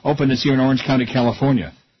 people, opened this year in Orange County,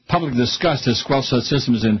 California. Public disgust has squelched such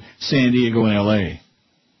systems in San Diego and L.A.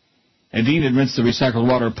 Dean admits the recycled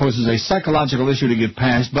water poses a psychological issue to get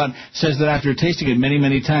past, but says that after tasting it many,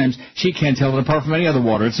 many times, she can't tell it apart from any other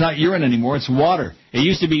water. It's not urine anymore, it's water. It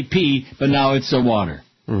used to be pee, but now it's water.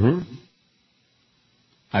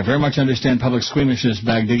 I very much understand public squeamishness,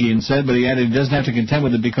 Bagdigian said, but he added he doesn't have to contend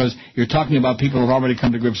with it because you're talking about people who have already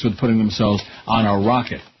come to grips with putting themselves on a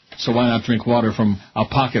rocket. So why not drink water from a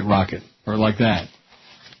pocket rocket or like that?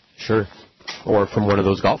 Sure. Or from one of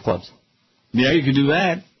those golf clubs. Yeah, you could do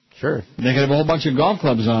that. Sure. They could have a whole bunch of golf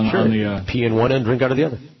clubs on the... Pee in one and drink out of the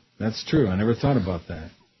other. That's true. I never thought about that.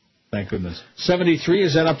 Thank goodness. 73,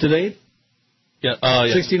 is that up to date? Yeah.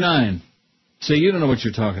 69. See, you don't know what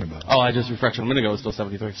you're talking about. Oh, I just refreshed a minute ago. It's still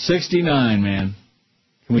 73. 69, man.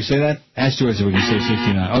 Can we say that? Ask George if we can say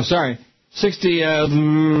 69. Oh, sorry. 60,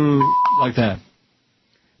 like that.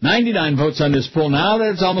 99 votes on this poll. Now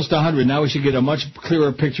that it's almost 100, now we should get a much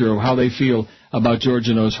clearer picture of how they feel about George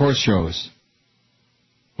and those horse shows.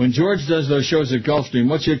 When George does those shows at Gulfstream,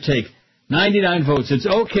 what's your take? 99 votes. It's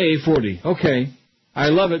okay, 40. Okay. I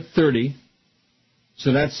love it, 30.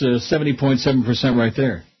 So that's 70.7% right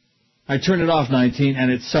there. I turn it off, 19,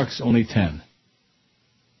 and it sucks, only 10.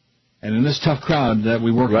 And in this tough crowd that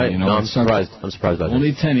we work right. in, I'm surprised. I'm surprised by that.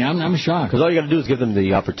 Only 10. Yeah, I'm shocked. Because all you got to do is give them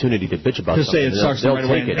the opportunity to bitch about something. Say it sucks they'll right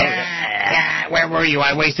take away. it. Where were you?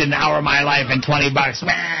 I wasted an hour of my life and $20.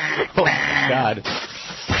 Oh, God.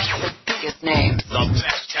 The biggest names. The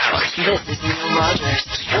best talent. This is Neil Rogers.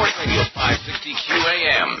 Sports Radio 560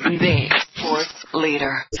 QAM. The sports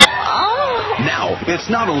leader. Oh. Now, it's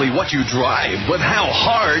not only what you drive, but how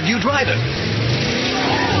hard you drive it.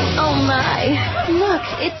 Oh, my. Look,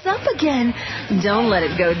 it's up again. Don't let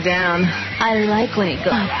it go down. I like when it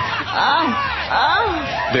goes.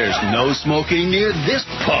 There's no smoking near this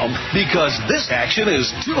pump because this action is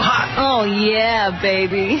too hot. Oh, yeah,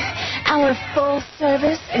 baby. Our full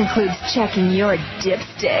service includes checking your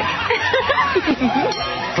dipstick.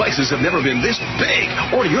 Prices have never been this big.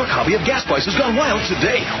 Order your copy of Gas Prices Gone Wild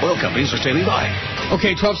today. Oil companies are standing by.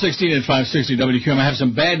 Okay, 12:16 at 560 WQAM. I have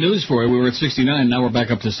some bad news for you. We were at 69. Now we're back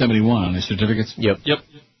up to 71 on the certificates. Yep.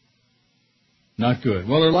 Not good.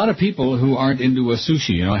 Well, there are a lot of people who aren't into a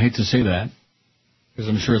sushi. You know, I hate to say that because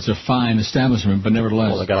I'm sure it's a fine establishment, but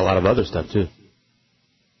nevertheless. Well, they got a lot of other stuff, too.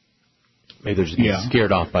 Maybe they're just getting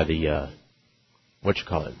scared off by the, what you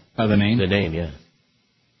call it? By the name? The name, yeah.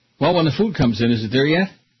 Well, when the food comes in, is it there yet?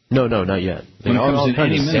 No, not yet. They are all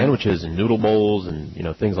kinds of sandwiches and noodle bowls and,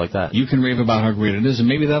 things like that. You can rave about how great it is, and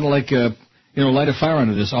maybe that'll, light a fire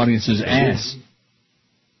under this audience's ass.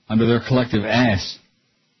 Under their collective ass.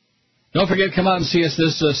 Don't forget, come out and see us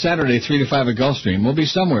this Saturday, 3 to 5 at Gulfstream. We'll be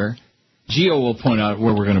somewhere. Geo will point out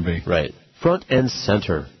where we're going to be. Right. Front and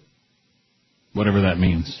center. Whatever that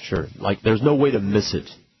means. Sure. Like, there's no way to miss it.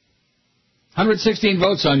 116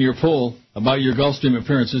 votes on your poll about your Gulfstream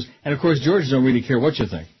appearances. And, of course, George don't really care what you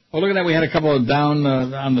think. Oh, look at that. We had a couple of down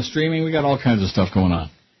on the streaming. We got all kinds of stuff going on.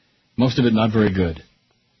 Most of it not very good.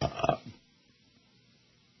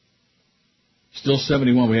 Still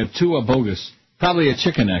 71. We had 2 bogus. Probably a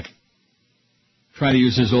chicken neck. Trying to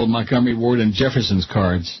use his old Montgomery Ward and Jefferson's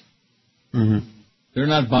cards. Mm-hmm. They're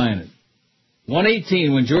not buying it.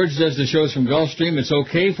 118, when George does the shows from Gulfstream, it's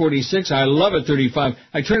okay. 46, I love it. 35,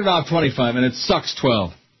 I turn it off. 25, and it sucks.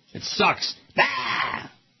 12, it sucks.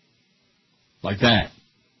 Ah! Like that.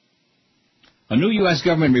 A new U.S.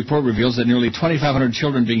 government report reveals that nearly 2,500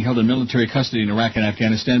 children being held in military custody in Iraq and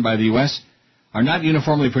Afghanistan by the U.S. are not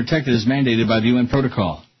uniformly protected as mandated by the UN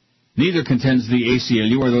protocol. Neither contends the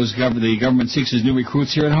ACLU or those the government seeks as new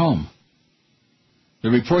recruits here at home. The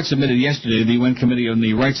report submitted yesterday to the UN Committee on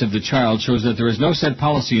the Rights of the Child shows that there is no set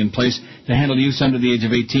policy in place to handle youths under the age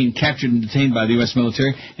of 18 captured and detained by the U.S.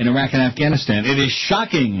 military in Iraq and Afghanistan. It is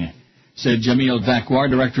shocking, said Jamil Dakwar,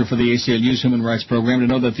 director for the ACLU's Human Rights Program, to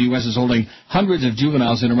know that the U.S. is holding hundreds of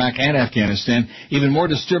juveniles in Iraq and Afghanistan. Even more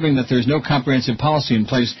disturbing that there is no comprehensive policy in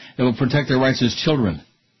place that will protect their rights as children.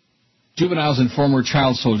 Juveniles and former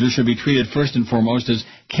child soldiers should be treated first and foremost as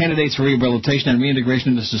candidates for rehabilitation and reintegration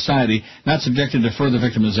into society, not subjected to further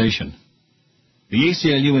victimization. The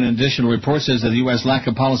ACLU, in an additional report, says that the U.S. lack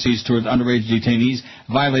of policies toward underage detainees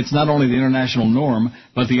violates not only the international norm,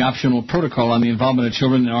 but the optional protocol on the involvement of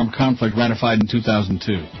children in armed conflict ratified in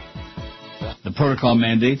 2002. The protocol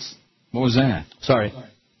mandates... What was that? Sorry.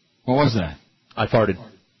 What was that? I farted.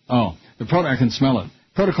 Oh, I can smell it.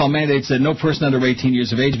 Protocol mandates that no person under 18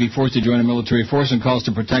 years of age be forced to join a military force and calls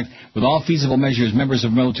to protect, with all feasible measures, members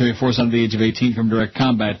of a military force under the age of 18 from direct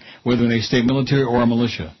combat, whether in a state military or a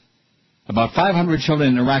militia. About 500 children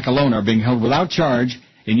in Iraq alone are being held without charge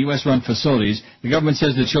in U.S.-run facilities. The government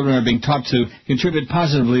says the children are being taught to contribute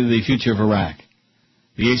positively to the future of Iraq.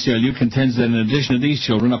 The ACLU contends that in addition to these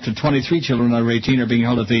children, up to 23 children under 18 are being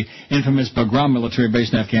held at the infamous Bagram military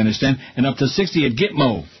base in Afghanistan, and up to 60 at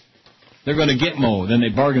Gitmo. They're going to Gitmo, then they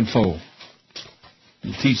bargain for.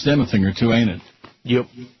 You teach them a thing or two, ain't it? Yep.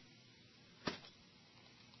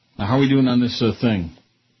 Now, how are we doing on this thing?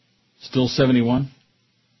 Still 71?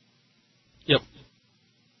 Yep.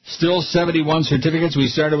 Still 71 certificates. We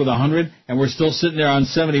started with 100, and we're still sitting there on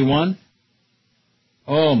 71?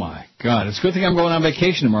 Oh, my God. It's a good thing I'm going on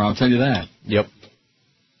vacation tomorrow, I'll tell you that. Yep.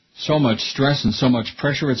 So much stress and so much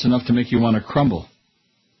pressure, it's enough to make you want to crumble.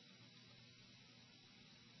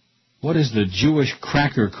 What is the Jewish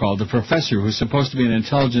cracker called? The professor, who's supposed to be an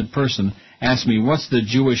intelligent person, asked me, what's the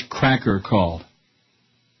Jewish cracker called?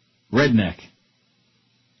 Redneck.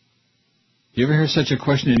 You ever hear such a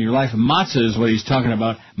question in your life? Matzah is what he's talking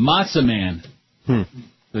about. Matzah man.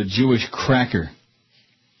 The Jewish cracker.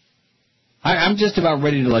 I'm just about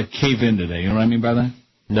ready to, cave in today. You know what I mean by that?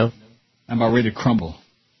 No. I'm about ready to crumble.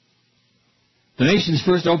 The nation's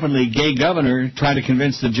first openly gay governor tried to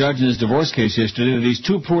convince the judge in his divorce case yesterday that he's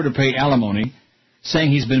too poor to pay alimony, saying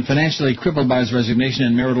he's been financially crippled by his resignation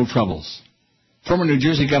and marital troubles. Former New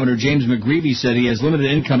Jersey Governor James McGreevey said he has limited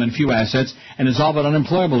income and few assets and is all but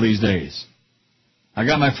unemployable these days. I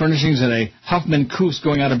got my furnishings at a Huffman Koos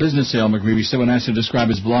going out of business sale, McGreevey said when asked to describe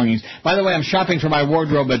his belongings. By the way, I'm shopping for my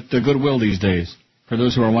wardrobe at the Goodwill these days, for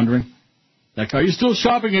those who are wondering. Like, are you still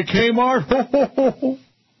shopping at Kmart?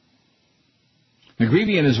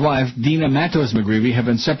 McGreevey and his wife, Dina Matos McGreevey, have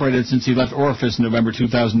been separated since he left Orifice in November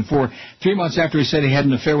 2004. 3 months after he said he had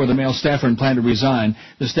an affair with a male staffer and planned to resign,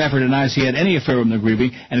 the staffer denies he had any affair with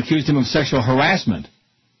McGreevey and accused him of sexual harassment.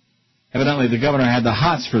 Evidently, the governor had the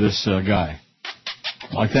hots for this guy.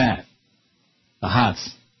 Like that. The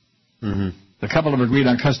hots. Mm-hmm. The couple have agreed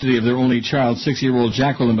on custody of their only child, 6-year-old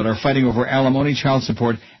Jacqueline, but are fighting over alimony, child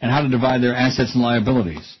support, and how to divide their assets and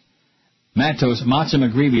liabilities. Matza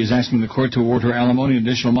McGreevey is asking the court to award her alimony and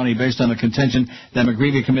additional money based on the contention that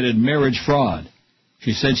McGreevey committed marriage fraud.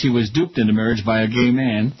 She said she was duped into marriage by a gay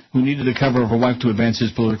man who needed the cover of her wife to advance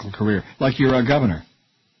his political career, like your governor.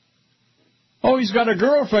 Oh, he's got a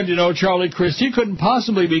girlfriend, you know, Charlie Crist. He couldn't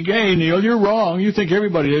possibly be gay, Neil. You're wrong. You think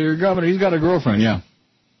everybody, your governor, he's got a girlfriend, yeah.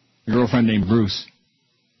 A girlfriend named Bruce.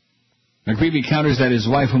 McGreevey counters that his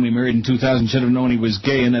wife, whom he married in 2000, should have known he was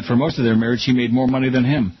gay and that for most of their marriage she made more money than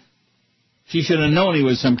him. She should have known he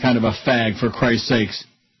was some kind of a fag, for Christ's sakes.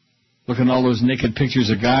 Looking at all those naked pictures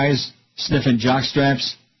of guys, sniffing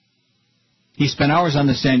jockstraps. He spent hours on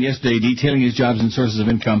the stand yesterday detailing his jobs and sources of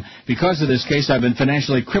income. Because of this case, I've been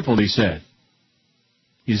financially crippled, he said.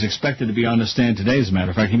 He's expected to be on the stand today, as a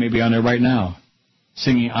matter of fact. He may be on there right now,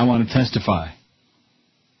 singing, I Want to Testify.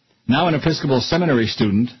 Now an Episcopal seminary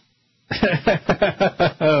student,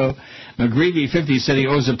 McGreevey, 50, said he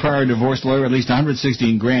owes a prior divorce lawyer at least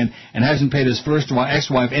 $116,000 and hasn't paid his first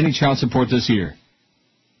ex-wife any child support this year.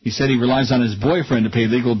 He said he relies on his boyfriend to pay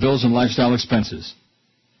legal bills and lifestyle expenses.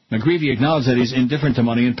 McGreevey acknowledged that he's indifferent to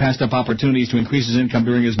money and passed up opportunities to increase his income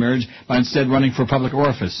during his marriage by instead running for public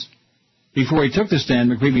office. Before he took the stand,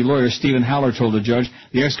 McGreevey lawyer Stephen Haller told the judge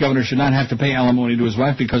the ex-governor should not have to pay alimony to his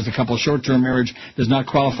wife because the couple's short-term marriage does not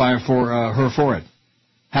qualify for her for it.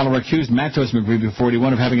 Haller accused Matos McGreevey,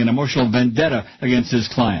 41, of having an emotional vendetta against his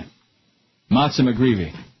client. Matza McGreevey.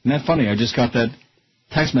 Isn't that funny? I just got that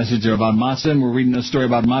text message there about Matza, and we're reading a story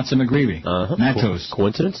about Matza McGreevey. Matos.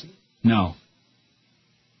 Coincidence? No.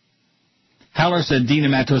 Haller said Dina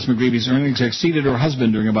Matos McGreevey's earnings exceeded her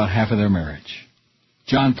husband during about half of their marriage.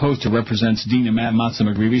 John Post, who represents Dina Matza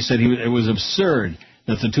McGreevey, said it was absurd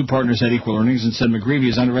that the two partners had equal earnings and said McGreevey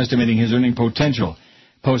is underestimating his earning potential.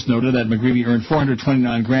 Post noted that McGreevey earned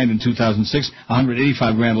 $429,000 in 2006,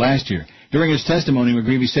 $185,000 last year. During his testimony,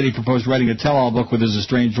 McGreevey said he proposed writing a tell-all book with his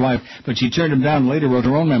estranged wife, but she turned him down and later wrote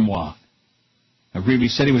her own memoir. McGreevey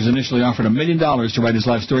said he was initially offered $1 million to write his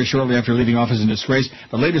life story shortly after leaving office in disgrace,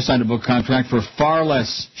 but later signed a book contract for far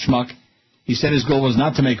less, schmuck. He said his goal was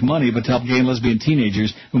not to make money, but to help gay and lesbian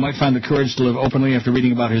teenagers who might find the courage to live openly after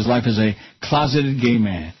reading about his life as a closeted gay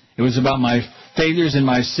man. It was about my failures and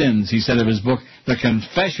my sins, he said of his book, The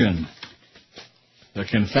Confession. The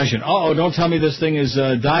Confession. Oh, don't tell me this thing has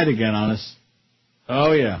died again on us.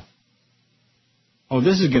 Oh, yeah. Oh,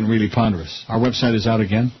 this is getting really ponderous. Our website is out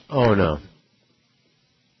again. Oh, no.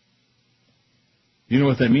 You know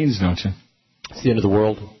what that means, don't you? It's the end of the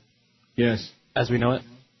world. Yes. As we know it.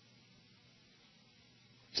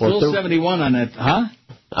 Still 71 on that, huh?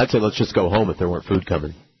 I'd say let's just go home if there weren't food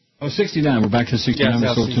coming. Oh, 69. We're back to 69. Yes,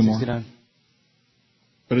 We're still two more. 69.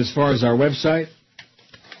 But as far as our website,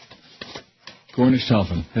 Gornish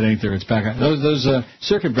Telephone. It ain't there. It's back. Those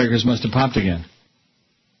circuit breakers must have popped again.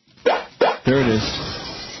 There it is.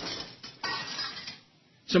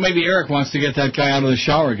 So maybe Eric wants to get that guy out of the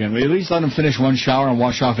shower again. Will you at least let him finish one shower and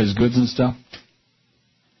wash off his goods and stuff?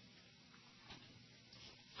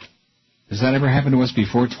 Has that ever happened to us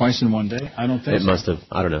before, twice in one day? I don't think so. It must have.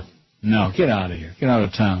 I don't know. No, get out of here. Get out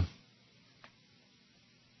of town.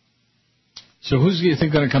 So who's do you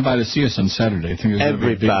think going to come by to see us on Saturday? Think there's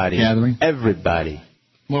Everybody. Going to be a big gathering? Everybody.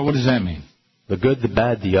 Well, what does that mean? The good, the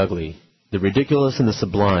bad, the ugly. The ridiculous and the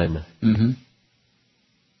sublime. Mm-hmm.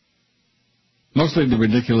 Mostly the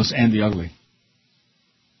ridiculous and the ugly.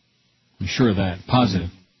 I'm sure of that. Positive.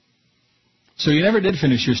 So you never did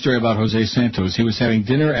finish your story about Jose Santos. He was having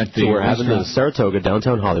dinner at the we're having restaurant. the Saratoga,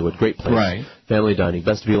 downtown Hollywood. Great place. Right. Family dining.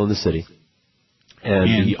 Best view in the city.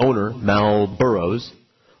 And the owner, Mal Burrows,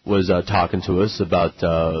 was talking to us about,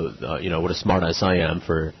 what a smart ass I am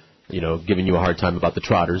for, giving you a hard time about the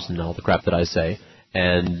Trotters and all the crap that I say.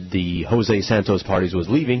 And the Jose Santos parties was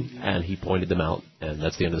leaving, and he pointed them out, and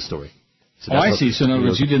that's the end of the story. So I see. So in other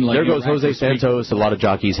words, you didn't like... There goes Jose Santos. A lot of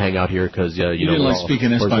jockeys hang out here because, you didn't like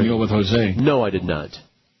speaking Espanol with Jose. No, I did not.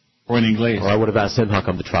 Or in English. Or I would have asked him how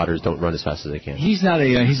come the trotters don't run as fast as they can. He's not a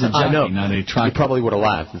he's a jockey, I know. Not a trotter. He probably would have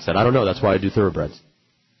laughed and said, I don't know, that's why I do thoroughbreds.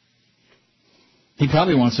 He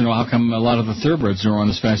probably wants to know how come a lot of the thoroughbreds don't run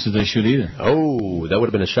as fast as they should either. Oh, that would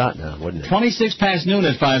have been a shot now, wouldn't it? 26 past noon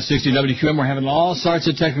at 560 WQM. We're having all sorts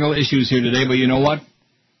of technical issues here today, but you know what?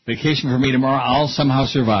 Vacation for me tomorrow. I'll somehow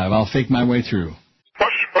survive. I'll fake my way through.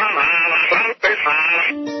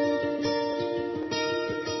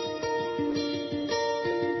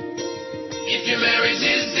 If your marriage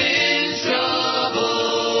is in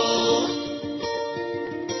trouble,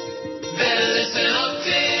 better listen up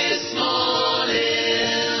this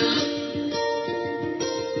morning.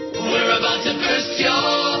 We're about to burst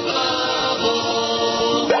your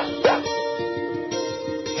bubble.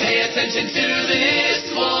 Pay attention to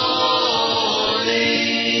this warning.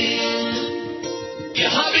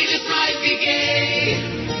 Your hubby just might be gay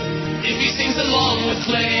if he sings along with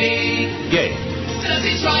Clay. Gay. Does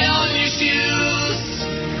he try on your shoes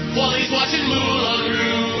while he's watching Moulin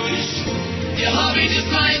Rouge? Your hobby just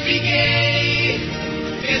might be gay.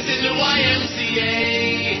 It's in the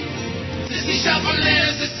YMCA. Does he shop from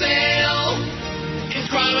there to sale and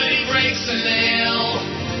cry when he breaks a nail?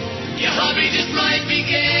 Your hobby just might be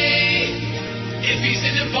gay. If he's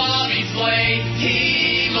into Bobby Flay,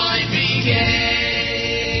 he might be gay.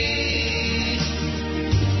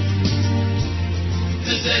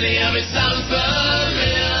 Does any of it sound familiar?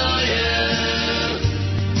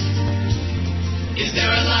 Is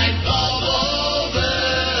there a light bulb over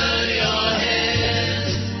your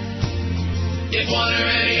head? If one or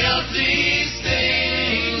any of these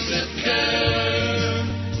things occur,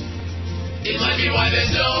 it might be why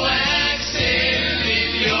there's no accent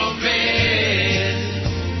in your bed.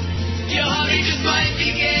 Your hobby just might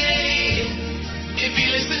be gay if he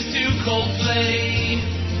listens to Coldplay.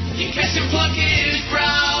 You catch him plucking his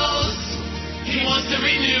brows. He wants to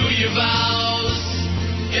renew your vows.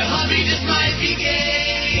 Your hobby just might be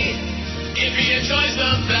gay. If he enjoys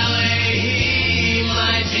the ballet, he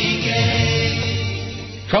might be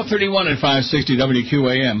gay. 12:31 at 560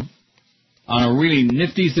 WQAM. On a really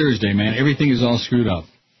nifty Thursday, man. Everything is all screwed up.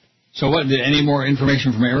 So what, any more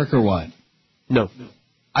information from Eric or what? No.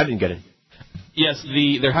 I didn't get it. Yes,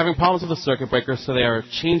 they're having problems with the circuit breaker, so they are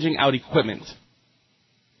changing out equipment.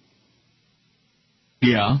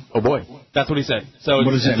 Yeah. Oh, boy. That's what he said. So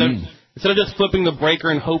what does that mean? Instead of just flipping the breaker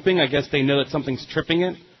and hoping, I guess they know that something's tripping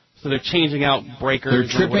it, so they're changing out breakers. They're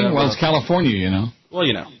tripping? Well, it's California, you know. Well,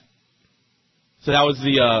 you know. So that was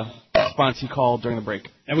the response he called during the break.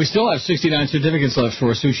 And we still have 69 certificates left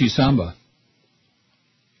for Sushi Samba.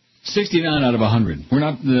 69 out of 100.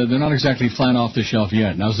 They're not exactly flying off the shelf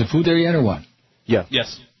yet. Now, is the food there yet or what? Yeah.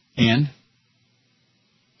 Yes. And?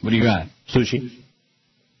 What do you got? Sushi.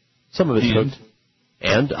 Some of it's cooked.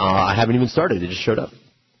 And I haven't even started. It just showed up.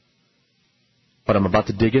 But I'm about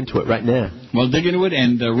to dig into it right now. Well, dig into it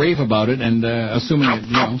and rave about it, and assuming that,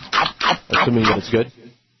 you know. Assuming that it's good.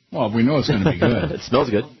 Well, we know it's going to be good. It smells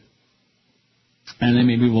good. And then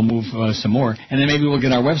maybe we'll move some more. And then maybe we'll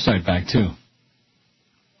get our website back, too.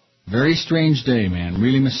 Very strange day, man.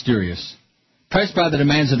 Really mysterious. Pressed by the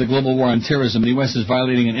demands of the global war on terrorism, the U.S. is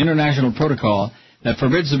violating an international protocol that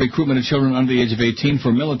forbids the recruitment of children under the age of 18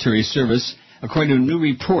 for military service, according to a new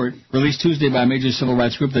report released Tuesday by a major civil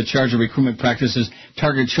rights group that charged recruitment practices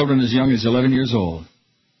target children as young as 11 years old.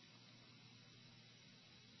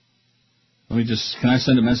 Can I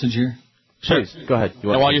send a message here? Sure. Please, go ahead.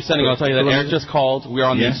 Now, while you're sending, I'll tell you that Eric just called. We're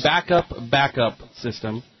on the backup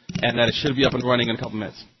system, and that it should be up and running in a couple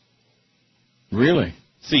minutes. Really?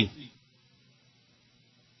 See.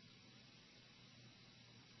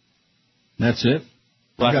 That's it?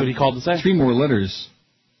 Well, that's what he called to say. 3 more letters.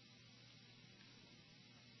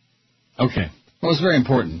 Okay. Well, it's very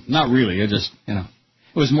important. Not really. It just, you know,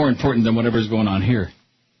 it was more important than whatever's going on here.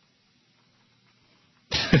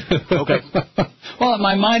 Okay. Well,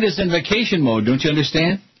 my mind is in vacation mode. Don't you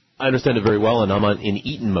understand? I understand it very well, and I'm in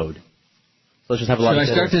eating mode. So let's just have a lot of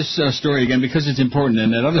Should I start this story again because it's important?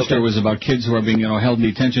 And that other story was about kids who are being, held in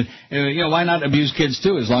detention. Why not abuse kids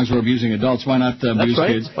too? As long as we're abusing adults, why not abuse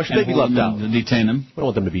kids? Why should they be left out? And detain them. We don't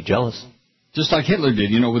want them to be jealous. Just like Hitler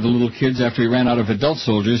did, with the little kids. After he ran out of adult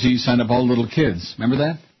soldiers, he signed up all little kids. Remember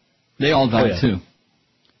that? They all died too.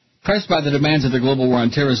 Pressed by the demands of the global war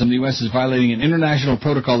on terrorism, the U.S. is violating an international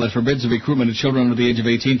protocol that forbids the recruitment of children under the age of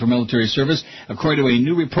 18 for military service, according to a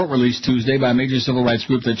new report released Tuesday by a major civil rights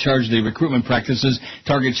group that charged the recruitment practices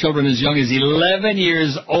target children as young as 11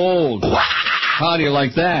 years old. Wow. How do you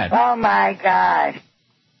like that? Oh, my God.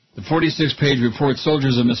 The 46-page report,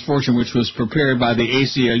 Soldiers of Misfortune, which was prepared by the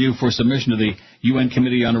ACLU for submission to the UN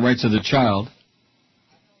Committee on the Rights of the Child,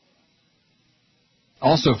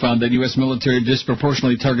 also found that U.S. military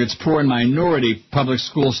disproportionately targets poor and minority public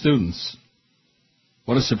school students.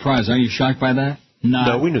 What a surprise. Aren't you shocked by that?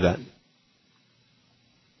 No, we knew that.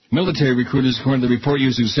 Military recruiters, according to the report,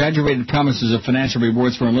 use exaggerated promises of financial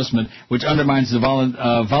rewards for enlistment, which undermines the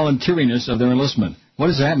voluntariness of their enlistment. What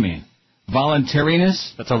does that mean?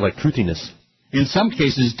 Voluntariness? That sounds like truthiness. In some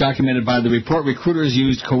cases documented by the report, recruiters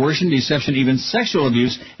used coercion, deception, even sexual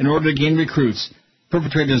abuse in order to gain recruits.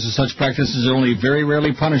 Perpetrators of such practices are only very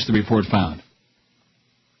rarely punished, the report found.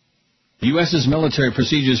 The U.S.'s military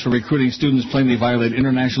procedures for recruiting students plainly violate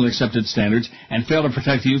internationally accepted standards and fail to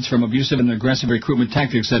protect youths from abusive and aggressive recruitment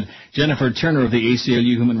tactics, said Jennifer Turner of the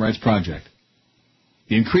ACLU Human Rights Project.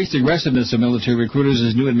 The increased aggressiveness of military recruiters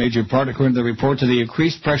is due in major part, according to the report, to the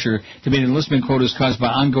increased pressure to meet enlistment quotas caused by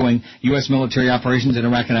ongoing U.S. military operations in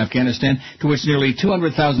Iraq and Afghanistan, to which nearly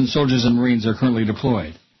 200,000 soldiers and Marines are currently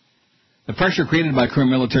deployed. The pressure created by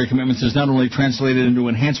current military commitments is not only translated into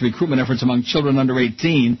enhanced recruitment efforts among children under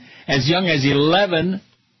 18, as young as 11.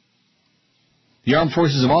 The armed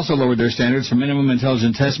forces have also lowered their standards for minimum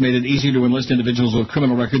intelligence tests, made it easier to enlist individuals with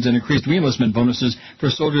criminal records, and increased reenlistment bonuses for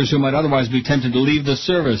soldiers who might otherwise be tempted to leave the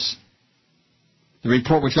service. The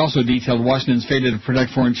report, which also detailed Washington's failure to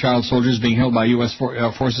protect foreign child soldiers being held by U.S.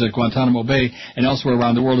 forces at Guantanamo Bay and elsewhere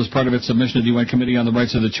around the world as part of its submission to the UN Committee on the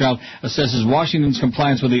Rights of the Child, assesses Washington's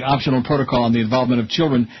compliance with the optional protocol on the involvement of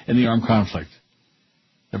children in the armed conflict.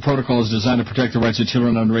 The protocol is designed to protect the rights of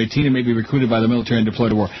children under 18 and may be recruited by the military and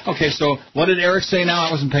deployed to war. Okay, so what did Eric say now?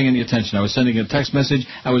 I wasn't paying any attention. I was sending a text message.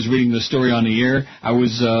 I was reading the story on the air. I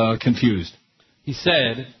was confused. He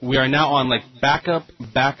said, we are now on, like, backup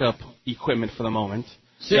equipment for the moment.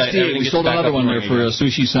 68. We sold another one there for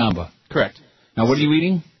Sushi Samba. Correct. Now, what are you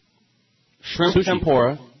eating? Shrimp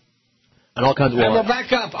tempura. And all kinds of water. And we're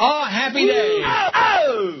back up. Oh, happy day.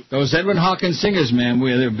 Oh! Those Edwin Hawkins singers, man,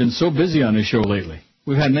 they've been so busy on this show lately.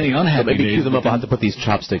 We've had many unhappy days. So maybe cue them up. I'll have to put these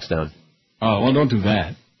chopsticks down. Oh, well, don't do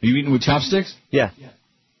that. Are you eating with chopsticks? Yeah.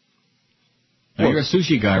 Now, you're a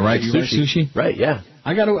sushi guy, right? You like sushi? Right, yeah.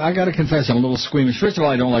 I gotta confess, I'm a little squeamish. First of all,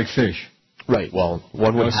 I don't like fish. Right, well,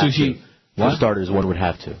 one would have sushi, to. For starters, one would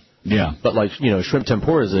have to. Yeah. But, like, shrimp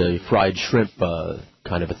tempura is a fried shrimp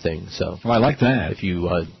kind of a thing, so. Oh, I like that. If you,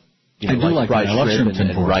 I do like fried that. I love shrimp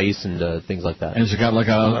and rice and things like that. And has it got, like,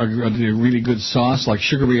 a really good sauce, like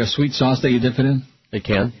sugary, sweet sauce that you dip it in? It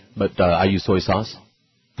can, but I use soy sauce.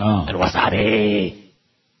 Oh. And wasabi.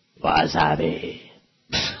 Wasabi.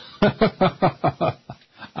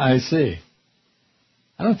 I see.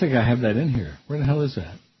 I don't think I have that in here. Where the hell is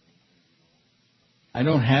that? I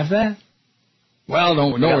don't have that? Well,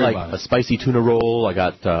 don't worry about it. A spicy tuna roll. I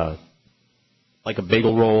got, like a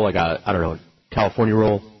bagel roll. I got, I don't know, California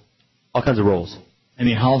roll. All kinds of rolls.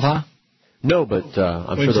 Any halva? No, but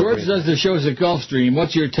I'm when sure George does the shows at Gulfstream,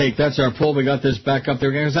 what's your take? That's our poll. We got this back up there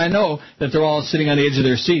because I know that they're all sitting on the edge of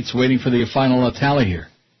their seats waiting for the final tally here.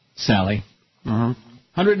 Sally.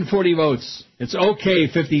 140 votes. It's okay,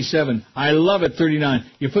 57. I love it, 39.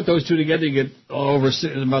 You put those two together, you get over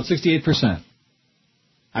about 68%.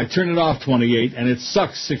 I turn it off, 28, and it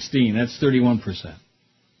sucks, 16. That's 31%.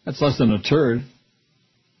 That's less than a turd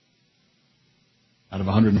out of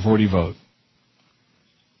 140 vote.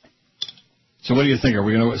 So what do you think? Are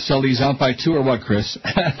we going to sell these out by 2 or what, Chris?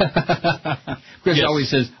 Chris always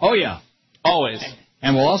says, oh, yeah. Always.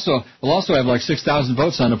 And we'll also have like 6,000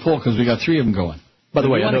 votes on the poll because we got 3 of them going. By the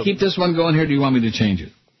way, do you want to keep this one going here, or do you want me to change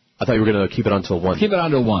it? I thought you were going to keep it until 1. Keep it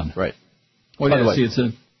until 1. Right. Well, by the way, see, it's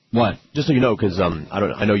a what? Just so you know, because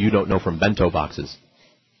I know you don't know from bento boxes.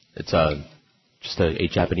 It's just a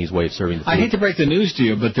Japanese way of serving the food. I hate to break the news to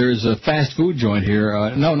you, but there's a fast food joint here.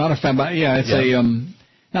 No, not a fast. Yeah, it's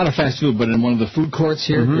not a fast food, but in one of the food courts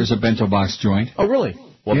here, there's a bento box joint. Oh, really?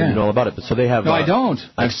 Well, then you know all about it. But so they have. No, I don't.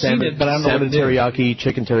 I've seen it, but I don't know what it is. Salmon teriyaki,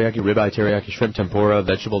 chicken teriyaki, ribeye teriyaki, shrimp tempura,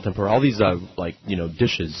 vegetable tempura. All these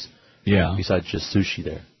dishes. Yeah. Besides just sushi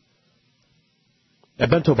there. A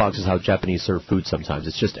bento box is how Japanese serve food sometimes.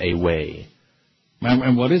 It's just a way.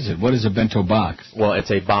 And what is it? What is a bento box? Well,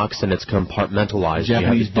 it's a box and it's compartmentalized.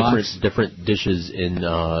 Japanese you have box? different dishes in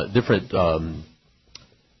different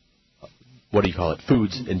what do you call it?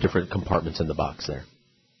 Foods in different compartments in the box there.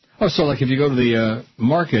 Oh, so like if you go to the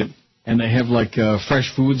market and they have like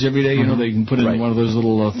fresh foods every day, you know, they can put it in one of those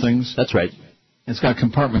little things. That's right. It's got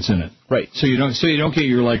compartments in it. Right. So you don't get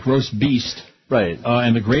your like roast beast. Right.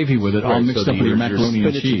 And the gravy with it all mixed up with your macaroni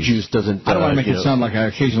and cheese. Juice doesn't. I don't want to make it sound like I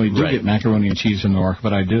occasionally do get macaroni and cheese from New York,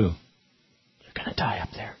 but I do. You're gonna die up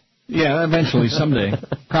there. Yeah, eventually, someday,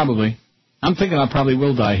 probably. I'm thinking I probably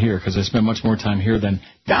will die here because I spend much more time here than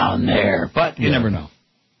down there. But you never know.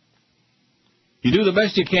 You do the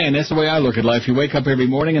best you can. That's the way I look at life. You wake up every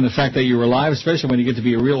morning, and the fact that you're alive, especially when you get to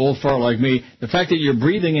be a real old fart like me, the fact that you're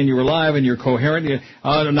breathing and you're alive and you're coherent,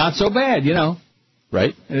 not so bad, you know.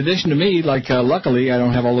 Right. In addition to me, luckily, I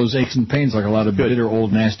don't have all those aches and pains like a lot of bitter,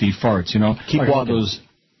 old, nasty farts, you know. Keep walking.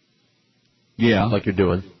 Like you're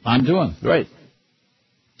doing. I'm doing. Right.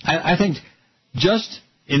 I think just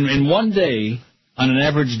in one day, on an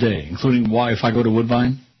average day, including if I go to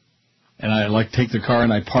Woodbine, and I take the car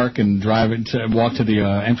and I park and drive it walk to the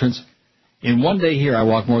entrance, in one day here I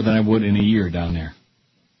walk more than I would in a year down there.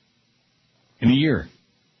 In a year.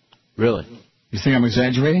 Really? You think I'm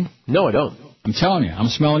exaggerating? No, I don't. I'm telling you. I'm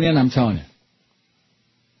smelling you and I'm telling you.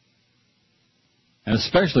 And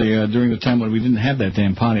especially during the time when we didn't have that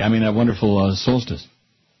damn potty. I mean, that wonderful solstice.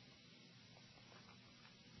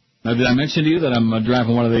 Now, did I mention to you that I'm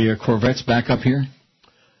driving one of the Corvettes back up here?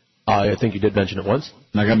 I think you did mention it once.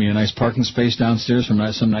 And I got me a nice parking space downstairs from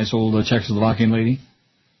some nice old Czechoslovakian lady.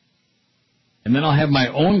 And then I'll have my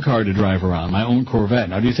own car to drive around, my own Corvette.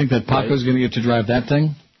 Now, do you think that Paco's going to get to drive that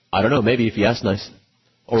thing? I don't know. Maybe if he asks nice.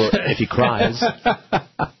 Or if he cries.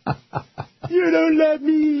 You don't love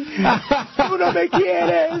me. Tú no me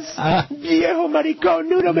quieres. Viejo maricón,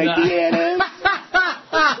 tú no me quieres.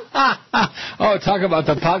 Oh, talk about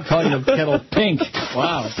the pot calling the kettle pink.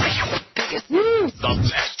 Wow. The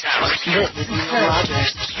best talent.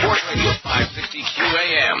 Rogers. Sports Radio 560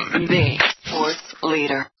 QAM. The sports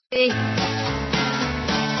leader.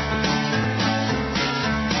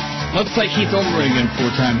 Let's play Keith over again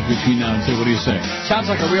 4 times between now and 2. What do you say? Sounds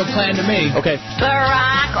like a real plan to me. Okay.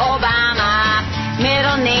 Barack Obama,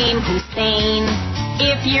 middle name Hussein.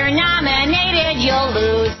 If you're nominated, you'll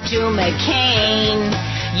lose to McCain.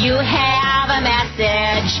 You have a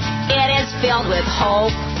message. It is filled with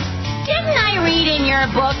hope. Didn't I read in your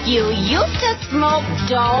book you used to smoke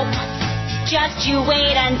dope? Just you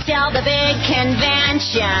wait until the big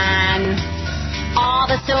convention. All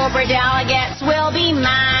the super delegates will be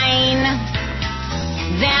mine.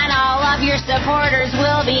 Then all of your supporters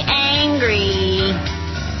will be angry.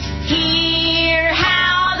 Hear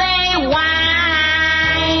how they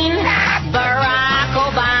whine. Barack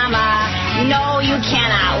Obama, no, you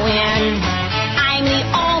cannot win. I'm the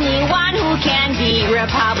only one who can be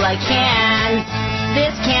Republican.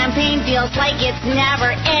 This campaign feels like it's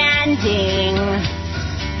never ending.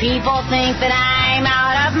 People think that I'm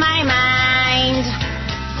out of my mind.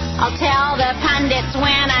 I'll tell the pundits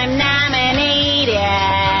when I'm nominated.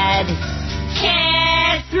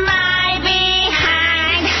 Kiss my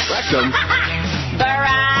behind.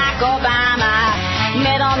 Barack Obama,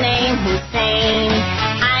 middle name Hussein.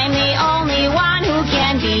 I'm the only one who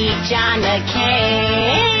can beat John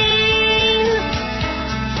McCain.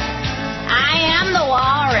 I am the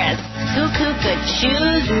walrus. Who could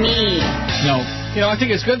choose me? No. You know, I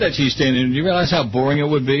think it's good that she's staying in. Do you realize how boring it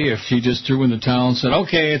would be if she just threw in the towel and said,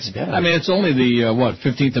 okay, it's only the,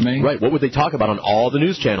 15th of May? Right. What would they talk about on all the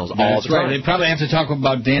news channels all the time? Right. They'd probably have to talk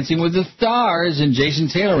about Dancing with the Stars and Jason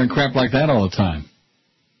Taylor and crap like that all the time.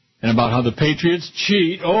 And about how the Patriots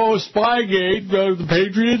cheat. Oh, Spygate, the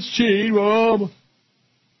Patriots cheat. Oh.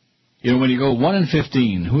 You know, when you go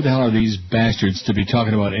 1-15, who the hell are these bastards to be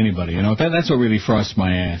talking about anybody? You know, that's what really frosts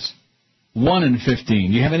my ass. 1-15. Do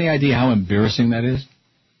you have any idea how embarrassing that is,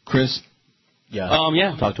 Chris? Yeah.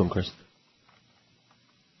 Yeah. Talk to him, Chris.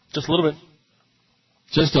 Just a little bit.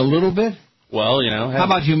 Just a little bit? Well, you know. How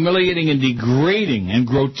about humiliating and degrading and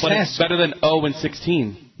grotesque? But it's better than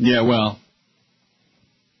 0-16. Yeah, well,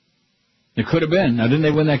 it could have been. Now, didn't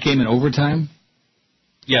they win that game in overtime?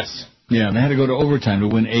 Yes. Yeah, they had to go to overtime to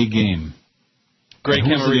win a game. Greg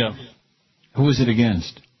Camarillo. Who was it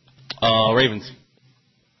against? Ravens.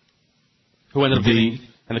 Who ended up beating,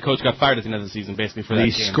 and the coach got fired at the end of the season, basically, for that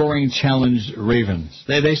game. The scoring challenged Ravens.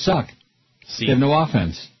 They suck. They have no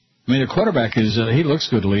offense. I mean, the quarterback is, he looks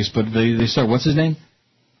good at least, but they suck. What's his name?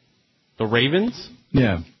 The Ravens?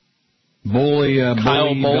 Yeah.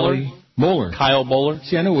 Kyle Bowler? Bowler. Kyle Bowler?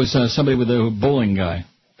 See, I knew it was somebody with a bowling guy.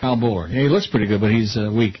 Kyle Bowler. Yeah, he looks pretty good, but he's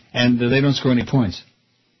weak. And they don't score any points.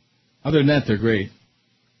 Other than that, they're great.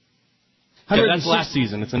 Yeah, that's last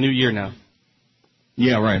season. It's a new year now.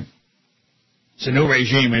 Yeah, right. It's a new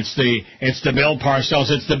regime. It's the Bill Parcells.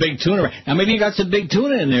 It's the big tuna. Now, maybe you got some big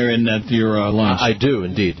tuna in there in your lunch. I do,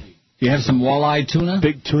 indeed. Do you have some walleye tuna?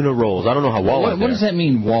 Big tuna rolls. I don't know how walleye. What does that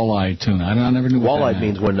mean, walleye tuna? I never knew what walleye that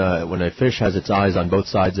means when a fish has its eyes on both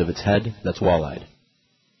sides of its head. That's walleye.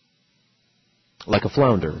 Like a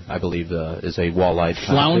flounder, I believe, is a walleye.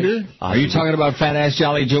 Flounder? Are you talking about Fat Ass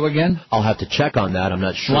Jolly Joe again? I'll have to check on that. I'm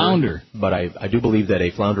not sure. Flounder. But I do believe that a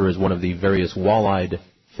flounder is one of the various walleyed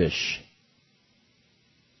fish.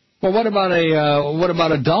 Well, what about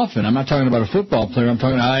a dolphin? I'm not talking about a football player. I'm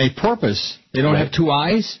talking about a porpoise. They don't have 2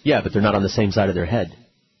 eyes? Yeah, but they're not on the same side of their head.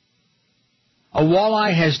 A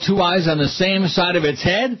walleye has 2 eyes on the same side of its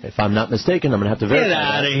head? If I'm not mistaken, I'm going to have to verify. Get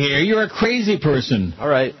out of here. You're a crazy person. All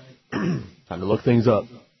right. Time to look things up.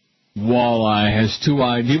 Walleye has 2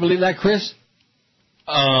 eyes. Do you believe that, Chris?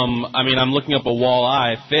 I mean, I'm looking up a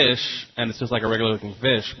walleye fish, and it's just like a regular-looking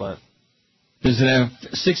fish, but... Does it have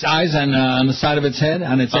 6 eyes on the side of its head,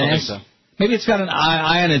 on its ass? I don't think so. Maybe it's got an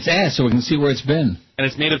eye on its ass so we can see where it's been. And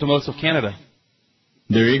it's native to most of Canada.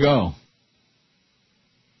 There you go.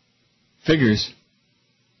 Figures.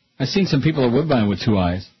 I've seen some people at Woodbine with 2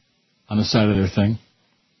 eyes on the side of their thing.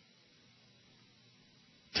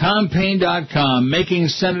 TomPaine.com, making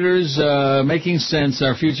senators, making sense,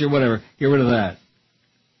 our future, whatever. Get rid of that.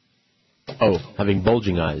 Oh, having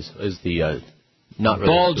bulging eyes is the... Not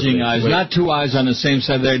really bulging eyes, not 2 eyes on the same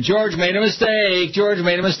side there. George made a mistake. George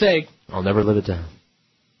made a mistake. I'll never live it down.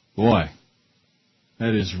 Boy,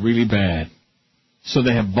 that is really bad. So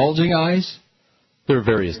they have bulging eyes? There are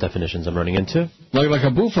various definitions I'm running into. Like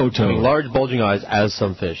a bufo toad. Having large bulging eyes as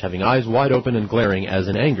some fish. Having eyes wide open and glaring as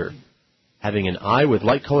in anger. Having an eye with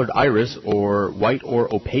light-colored iris or white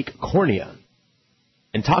or opaque cornea.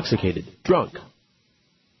 Intoxicated. Drunk.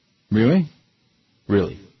 Really?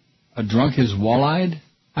 Really. A drunk is wall-eyed?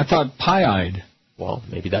 I thought pie-eyed. Well,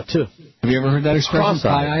 maybe that too. Have you ever heard that expression? Cross-eyed.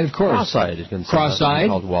 Pie-eyed, of course. Cross-eyed is cross-eyed?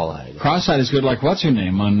 called wall-eyed. Cross-eyed is good like what's her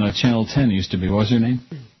name on Channel 10 used to be. What was her name?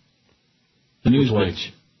 The news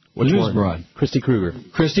bitch. Which the news one? broad. Christy Kruger.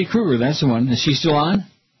 Christy Kruger, that's the one. Is she still on?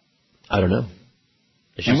 I don't know.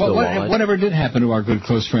 Is she and still wall-eyed? whatever did happen to our good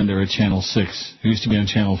close friend there at Channel 6, who used to be on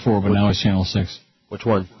Channel 4, but now is Channel 6? Which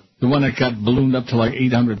one? The one that got ballooned up to like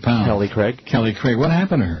 800 pounds. Kelly Craig. Kelly Craig. What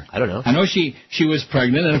happened to her? I don't know. I know she was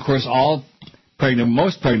pregnant, and of course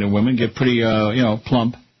most pregnant women get pretty,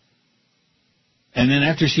 plump. And then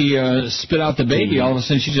after she spit out the baby, all of a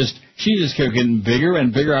sudden she just kept getting bigger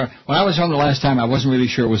and bigger. When I was home the last time, I wasn't really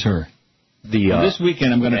sure it was her. This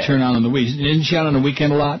weekend I'm going to turn on the weekend. Isn't she on the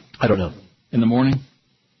weekend a lot? I don't know. In the morning?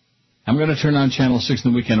 I'm going to turn on Channel 6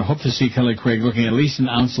 in the weekend. I hope to see Kelly Craig looking at least an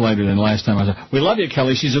ounce lighter than last time I saw her. We love you,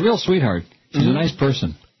 Kelly. She's a real sweetheart. She's a nice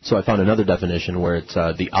person. So I found another definition where it's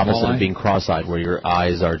the opposite of being cross-eyed, where your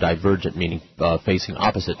eyes are divergent, meaning facing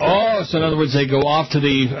opposite. Oh, so in other words, they go off to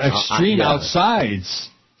the extreme outsides.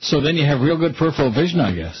 So then you have real good peripheral vision,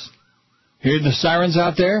 I guess. Hear the sirens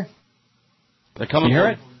out there? They're coming. You hear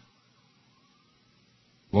it?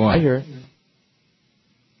 Boy. I hear it.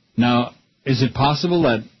 Now, is it possible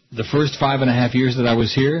that the first 5.5 years that I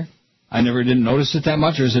was here, I didn't notice it that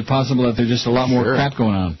much, or is it possible that there's just a lot more crap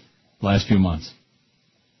going on the last few months?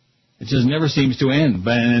 It just never seems to end.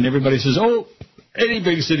 And everybody says, oh, any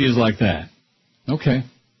big city is like that. Okay.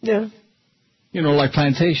 Yeah. Like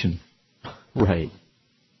Plantation. Right.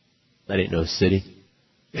 That ain't no city.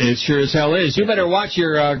 It sure as hell is. You better watch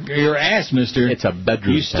your ass, mister. It's a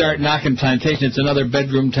bedroom You start knocking Plantation, it's another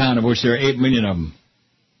bedroom town, of which there are 8 million of them.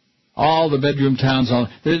 All the bedroom towns,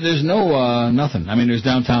 there's no nothing. I mean, there's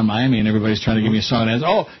downtown Miami, and everybody's trying to give me a song and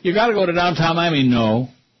oh, you got to go to downtown Miami. No.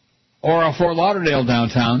 Or a Fort Lauderdale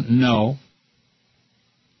downtown. No.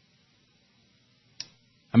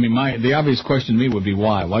 I mean, the obvious question to me would be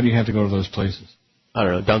why? Why do you have to go to those places? I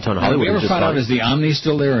don't know. Downtown Hollywood. Have we ever found out, is the Omni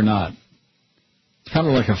still there or not? It's kind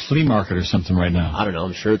of like a flea market or something right now. I don't know.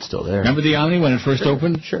 I'm sure it's still there. Remember the Omni when it first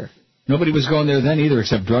opened? Sure. Nobody was going there then either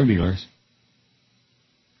except drug dealers.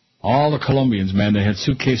 All the Colombians, man, they had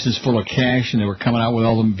suitcases full of cash, and they were coming out with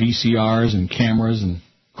all them VCRs and cameras and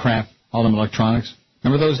crap, all them electronics.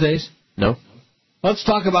 Remember those days? No. Let's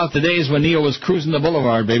talk about the days when Neil was cruising the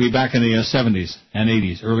boulevard, baby, back in the 70s and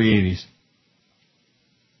 80s, early 80s.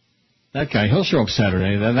 That guy, he'll show up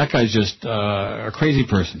Saturday. That guy's just a crazy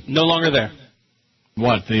person. No longer there.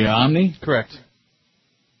 What, the Omni? Correct.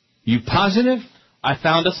 You positive? I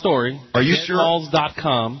found a story. Are you sure?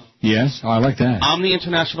 Malls.com. Yes, I like that. Omni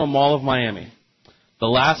International Mall of Miami. The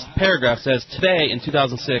last paragraph says, today, in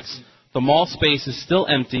 2006, the mall space is still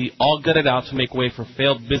empty, all gutted out to make way for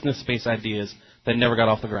failed business space ideas that never got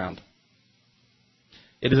off the ground.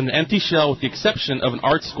 It is an empty shell with the exception of an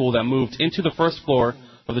art school that moved into the first floor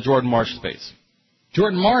of the Jordan Marsh space.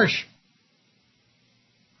 Jordan Marsh?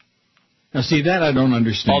 Now, see, that I don't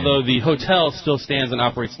understand. Although the hotel still stands and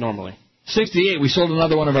operates normally. 68, we sold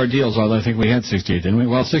another one of our deals, although I think we had 68, didn't we?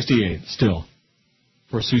 Well, 68, still.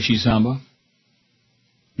 For Sushi Samba.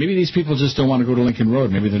 Maybe these people just don't want to go to Lincoln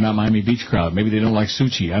Road. Maybe they're not Miami Beach crowd. Maybe they don't like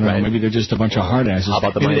sushi. I don't know. Maybe they're just a bunch of hard asses. How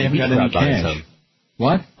about the Maybe Miami Beach crowd buying some?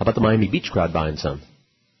 What? How about the Miami Beach crowd buying some?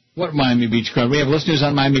 What Miami Beach crowd? We have listeners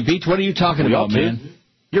on Miami Beach. What are you talking about, man?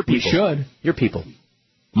 Your people. We should. Your people.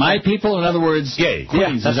 My people, in other words, gay.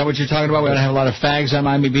 Queens. Is that what you're talking about? We're going to have a lot of fags on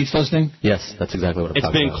Miami Beach listening? Yes, that's exactly what I'm It's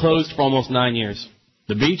talking been about. closed for almost 9 years.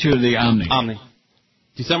 The beach or the Omni? Omni.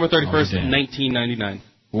 December 31st, damn. 1999.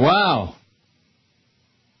 Wow.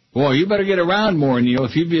 Boy, you better get around more, Neil.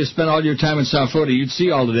 If you spent all your time in South Florida, you'd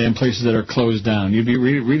see all the damn places that are closed down. You'd be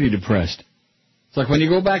really depressed. It's like when you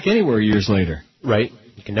go back anywhere years later. Right.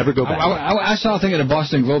 You can never go back. I saw a thing in the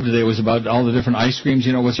Boston Globe today. It was about all the different ice creams.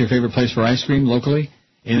 You know, what's your favorite place for ice cream locally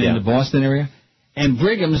in the Boston area? And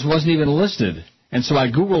Brigham's wasn't even listed. And so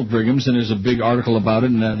I Googled Brigham's, and there's a big article about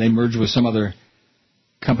it, and they merged with some other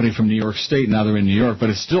company from New York State. Now they're in New York, but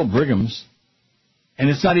it's still Brigham's. And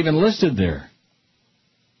it's not even listed there.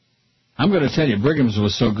 I'm going to tell you, Brigham's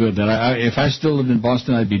was so good that if I still lived in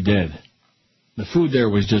Boston, I'd be dead. The food there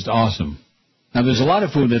was just awesome. Now, there's a lot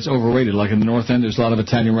of food that's overrated. Like in the North End, there's a lot of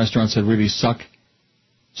Italian restaurants that really suck.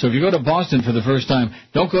 So if you go to Boston for the first time,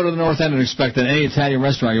 don't go to the North End and expect that any Italian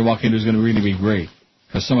restaurant you walk into is going to really be great,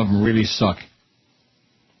 because some of them really suck.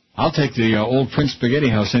 I'll take the Old Prince Spaghetti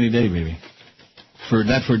House any day, baby. For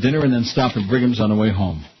dinner, and then stop at Brigham's on the way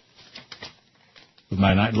home. With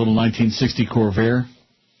my little 1960 Corvair.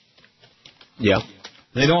 Yeah.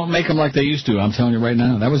 They don't make them like they used to, I'm telling you right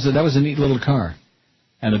now. That was a neat little car.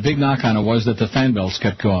 And the big knock on it was that the fan belts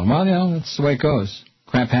kept going. Well, you know, that's the way it goes.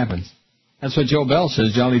 Crap happens. That's what Joe Bell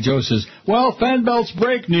says. Jolly Joe says, well, fan belts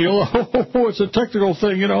break, Neil. It's a technical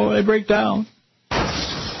thing, you know, they break down.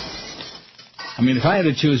 I mean, if I had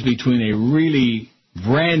to choose between a really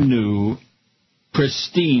brand new,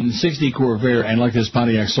 pristine 60 Corvair and like this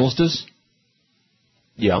Pontiac Solstice,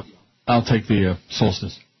 I'll take the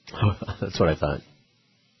Solstice. That's what I thought.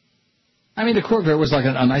 I mean, the Corvair was like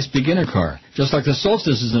a nice beginner car. Just like the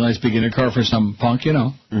Solstice is a nice beginner car for some punk, you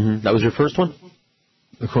know. Mm-hmm. That was your first one?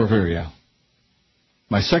 The Corvair, yeah.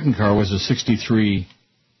 My second car was a 63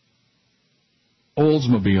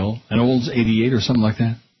 Oldsmobile, an Olds 88 or something like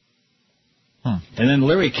that. And then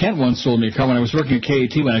Larry Kent once sold me a car when I was working at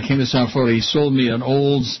KAT. When I came to South Florida, he sold me an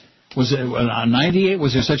Olds, was it a 98?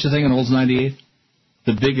 Was there such a thing, an Olds 98?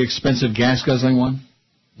 The big, expensive, gas-guzzling one?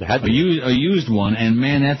 A used one, and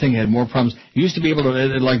man, that thing had more problems. You used to be able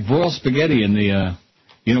to, like, boil spaghetti in the,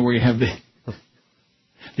 you know, where you have the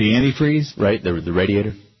antifreeze? Right, the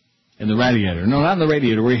radiator? In the radiator. No, not in the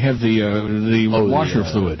radiator, where you have the washer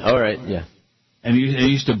fluid. All right, yeah. And it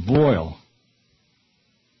used to boil.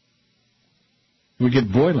 It would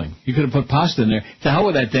get boiling. You could have put pasta in there. To hell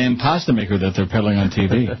with that damn pasta maker that they're peddling on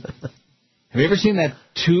TV. Have you ever seen that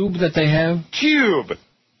tube that they have? Tube!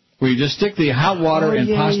 Where you just stick the hot water and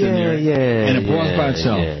pasta in there, and it boils by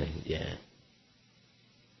itself. Yeah.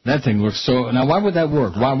 That thing looks so... Now, why would that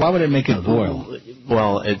work? Why would it make it boil?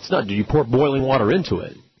 Well, it's not... You pour boiling water into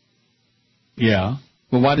it. Yeah.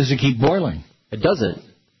 Well, why does it keep boiling? It doesn't.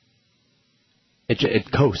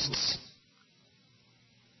 It coasts.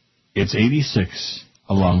 It's 86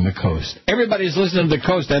 along the coast. Everybody's listening to the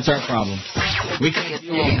coast. That's our problem. We can't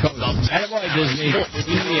deal with the coast. Attaboy, Disney.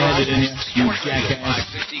 You had it in you jackass.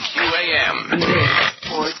 560 QAM.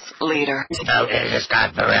 Sports leader. Okay, this is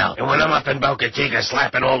Scott Farrell. And when I'm up in Boca Chica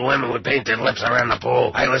slapping old women with painted lips around the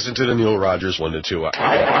pool, I listen to the Neil Rogers 1 to 2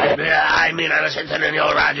 hours. Yeah, I listen to the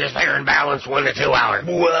Neil Rogers Fair and Balanced 1 to 2 hour.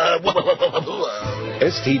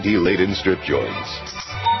 STD-laden strip joints.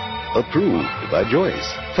 Approved by Joyce.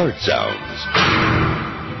 Fart sounds.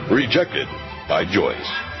 Rejected by Joyce.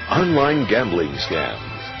 Online gambling scams.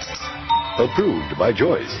 Approved by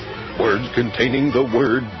Joyce. Words containing the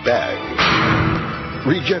word bag.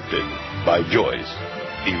 Rejected by Joyce.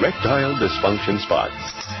 Erectile dysfunction spots.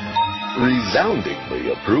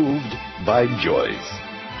 Resoundingly approved by Joyce.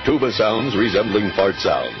 Tuba sounds resembling fart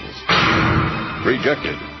sounds.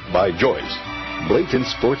 Rejected by Joyce. Blatant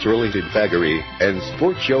sports-related faggery and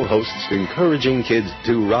sports show hosts encouraging kids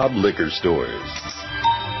to rob liquor stores.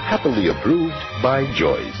 Happily approved by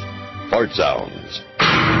Joyce. Fart sounds.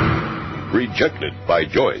 Rejected by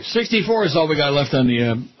Joyce. 64 is all we got left on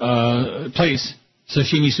the place.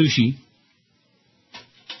 Sashimi Sushi.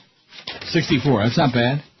 64. That's not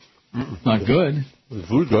bad. Not good. The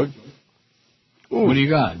food's good. Ooh. What do you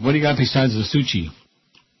got? What do you got besides the sushi?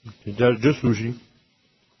 Just sushi.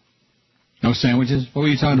 No sandwiches? What were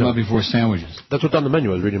you talking about before sandwiches? That's what's on the menu.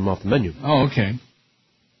 I was reading them off the menu. Oh, okay.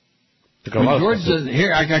 George,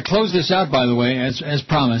 here, I close this out, by the way, as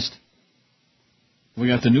promised. We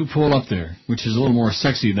got the new pool up there, which is a little more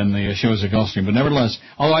sexy than the shows at Gulfstream. But nevertheless,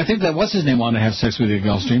 although I think that what's-his-name wanted to have sex with you at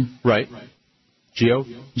Gulfstream. Right. Geo?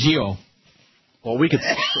 Well, we could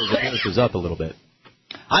switch those appearances up a little bit.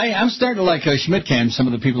 I'm starting to like Schmidt-Cam, some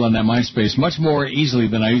of the people on that MySpace, much more easily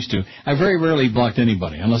than I used to. I very rarely blocked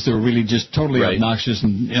anybody, unless they were really just totally obnoxious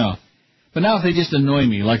and, you know. But now if they just annoy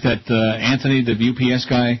me, like that Anthony, the UPS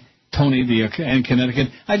guy, Tony, in Connecticut,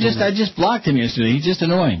 I just blocked him yesterday. He's just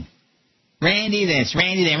annoying. Randy this,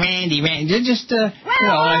 Randy that, Randy. Just,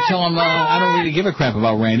 I tell him I don't really give a crap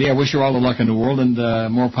about Randy. I wish her all the luck in the world and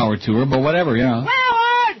more power to her, but whatever,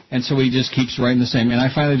 And so he just keeps writing the same, and I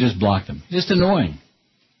finally just blocked him. Just annoying.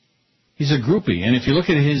 He's a groupie, and if you look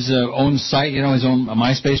at his own site, his own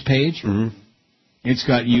MySpace page, it's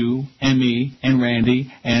got you and me and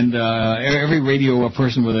Randy and every radio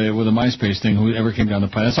person with a MySpace thing who ever came down the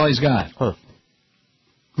pipe. That's all he's got. Huh.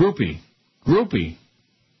 Groupie.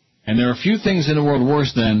 And there are few things in the world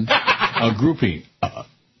worse than a groupie.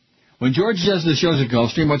 When George does the shows at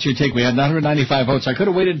Gulfstream, what's your take? We had 995 votes. I could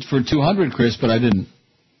have waited for 200, Chris, but I didn't.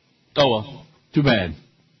 Oh, well. Too bad.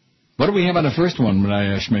 What do we have on the first one when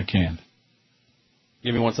I Schmidt canned?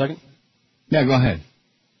 Give me 1 second. Yeah, go ahead.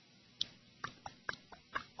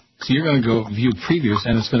 So you're going to go view previous,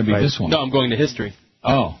 and it's going to be this one. No, I'm going to history.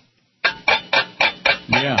 Oh.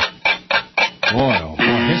 Yeah. Boy,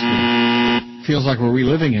 history. Feels like we're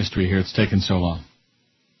reliving history here. It's taken so long.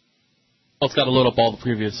 Well, it's got to load up all the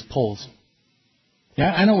previous polls.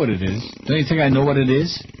 Yeah, I know what it is. Don't you think I know what it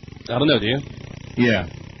is? I don't know, do you? Yeah.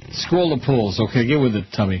 Scroll the polls. Okay, get with it,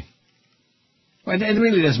 Tubby. Well, it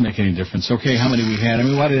really doesn't make any difference. Okay, how many we had? I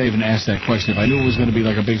mean, why did I even ask that question if I knew it was going to be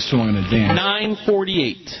like a big song and a dance?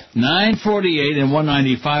 948. 948 and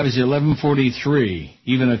 195 is 1143.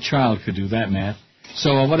 Even a child could do that math.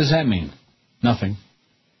 So what does that mean? Nothing.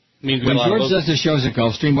 Means when George does the shows at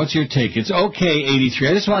Gulfstream, what's your take? It's okay, 83.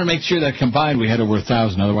 I just want to make sure that combined we had over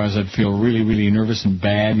 1,000. Otherwise, I'd feel really, really nervous and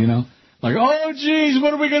bad, Like, oh, geez,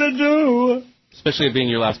 what are we going to do? Especially it being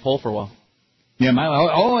your last poll for a while. Yeah,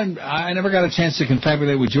 and I never got a chance to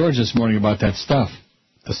confabulate with George this morning about that stuff.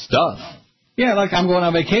 The stuff? Yeah, like I'm going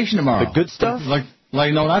on vacation tomorrow. The good stuff? Like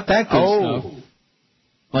no, not that good stuff.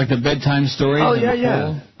 Like the bedtime stories. Oh,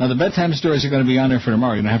 yeah. Now, the bedtime stories are going to be on there for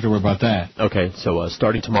tomorrow. You don't have to worry about that. Okay, so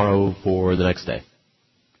starting tomorrow for the next day.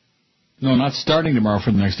 No, not starting tomorrow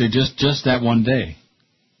for the next day, just that one day.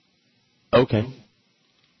 Okay.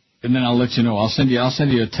 And then I'll let you know. I'll send you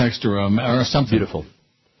a text or something. Beautiful.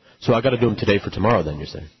 So I got to do them today for tomorrow, then, you're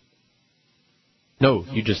saying? No,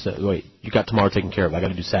 you just said, wait, you got tomorrow taken care of. I got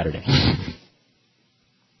to do Saturday.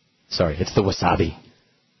 Sorry, it's the wasabi.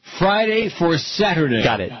 Friday for Saturday.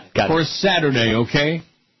 Got it. For Saturday, okay?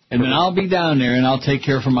 And then I'll be down there, and I'll take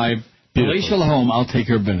care for my palatial home. I'll take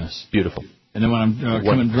care of business. Beautiful. And then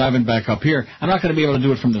when I'm driving back up here, I'm not going to be able to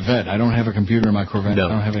do it from the vet. I don't have a computer in my Corvette. No. I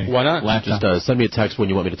don't have any Why not? laptop. Just send me a text when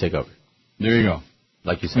you want me to take over. There you go.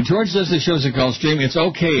 Like you said. When George does the shows at Gulfstream, it's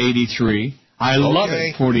okay, 83. I love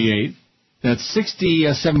it, 48. That's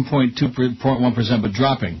 67.1%, but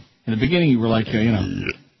dropping. In the beginning, you were like,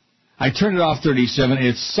 I turned it off 37.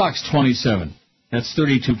 It sucks 27. That's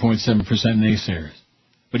 32.7% naysayers.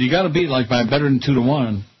 But you got to beat like by better than 2 to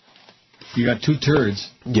 1. You got two turds.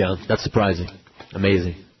 Yeah, that's surprising.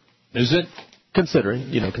 Amazing. Is it? Considering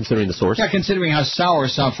the source. Yeah, considering how sour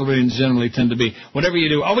South Floridians generally tend to be. Whatever you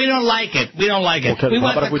do, we don't like it. We don't like it. Okay,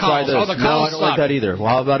 how about if we try this? The No, I don't like that either. Well,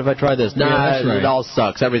 how about if I try this? Nah, that's right. It all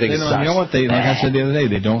sucks. Everything sucks. You know what? Like I said the other day,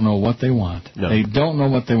 they don't know what they want. No. They don't know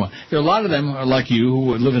what they want. There are a lot of them are like you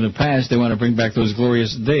who live in the past. They want to bring back those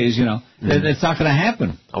glorious days, It's not going to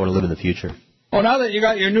happen. I want to live in the future. Oh, now that you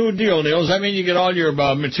got your new deal, Neil, does that mean you get all your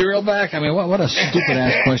material back? I mean, what a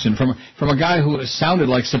stupid-ass question from a guy who sounded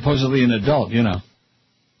like supposedly an adult,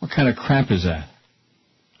 What kind of crap is that?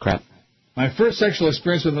 Crap. My first sexual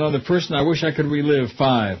experience with another person, I wish I could relive.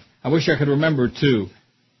 5. I wish I could remember. 2.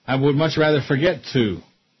 I would much rather forget. 2.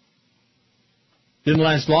 Didn't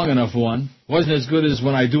last long enough. 1. Wasn't as good as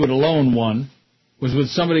when I do it alone. 1. Was with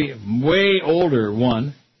somebody way older.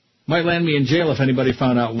 1. Might land me in jail if anybody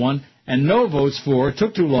found out. 1. And no votes for.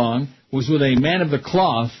 Took too long. Was with a man of the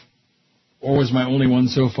cloth. Or was my only one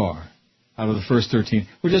so far out of the first 13.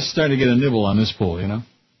 We're just starting to get a nibble on this poll, A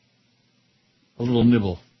little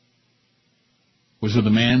nibble. Was with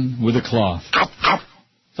a man with a cloth.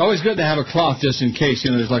 It's always good to have a cloth just in case,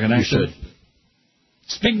 there's like an accident.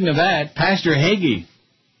 Speaking of that, Pastor Hagee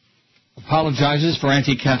apologizes for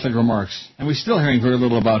anti-Catholic remarks. And we're still hearing very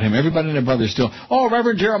little about him. Everybody and their brother still,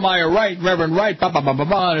 Reverend Jeremiah Wright, Reverend Wright, blah, blah, blah, blah,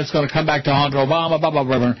 blah, and it's going to come back to haunt Obama, blah, blah,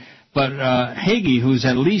 Reverend. But Hagee, who's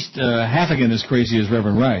at least half again as crazy as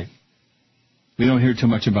Reverend Wright, we don't hear too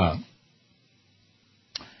much about.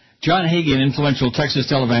 John Hagee, an influential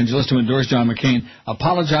Texas televangelist who endorsed John McCain,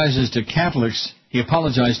 apologizes to Catholics. He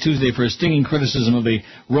apologized Tuesday for a stinging criticism of the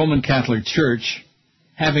Roman Catholic Church,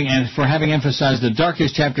 for having emphasized the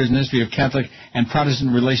darkest chapters in the history of Catholic and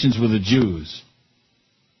Protestant relations with the Jews.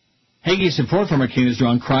 Hagee's support for McCain has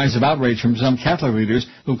drawn cries of outrage from some Catholic leaders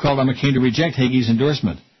who called on McCain to reject Hagee's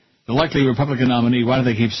endorsement. The likely Republican nominee, why do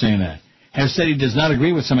they keep saying that, has said he does not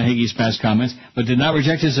agree with some of Hagee's past comments, but did not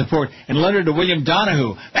reject his support in a letter to William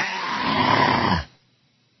Donohue,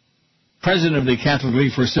 president of the Catholic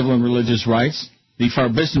League for Civil and Religious Rights, the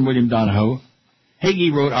Farbiston William Donohue.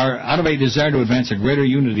 Hagee wrote, out of a desire to advance a greater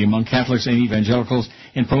unity among Catholics and evangelicals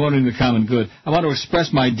in promoting the common good, I want to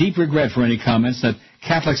express my deep regret for any comments that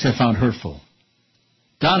Catholics have found hurtful.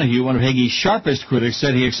 Donohue, one of Hagee's sharpest critics,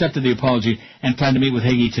 said he accepted the apology and planned to meet with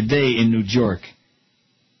Hagee today in New York.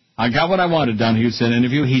 I got what I wanted, Donohue said in an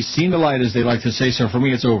interview. He's seen the light, as they like to say, so for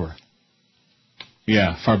me it's over.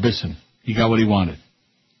 Yeah, Farbisson. He got what he wanted.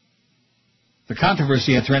 The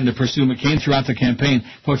controversy had threatened to pursue McCain throughout the campaign,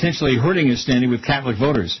 potentially hurting his standing with Catholic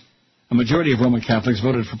voters. A majority of Roman Catholics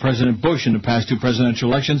voted for President Bush in the past 2 presidential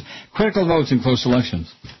elections, critical votes in close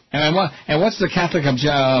elections. And what's the Catholic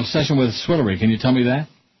obsession with Swillery? Can you tell me that?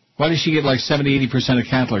 Why does she get like 70-80% of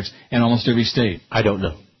Catholics in almost every state? I don't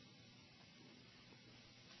know.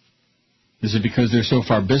 Is it because they're so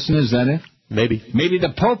Farbiston? Is that it? Maybe. Maybe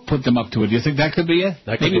the Pope put them up to it. Do you think that could be it?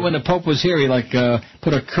 Maybe when the Pope was here, he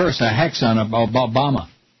put a curse, a hex on Obama.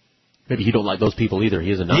 Maybe he don't like those people either.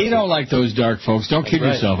 He is a Nazi. He don't like those dark folks. Don't kid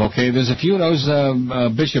yourself, okay? There's a few of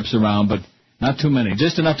those bishops around, but not too many.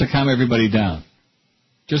 Just enough to calm everybody down.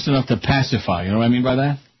 Just enough to pacify. You know what I mean by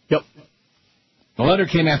that? Yep. The letter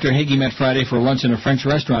came after Hagee met Friday for lunch in a French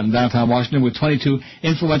restaurant in downtown Washington with 22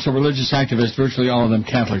 influential religious activists, virtually all of them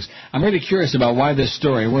Catholics. I'm really curious about why this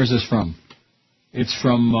story. Where's this from? It's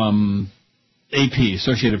from AP,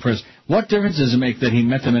 Associated Press. What difference does it make that he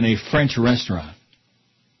met them in a French restaurant?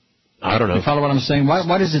 I don't know. You follow what I'm saying?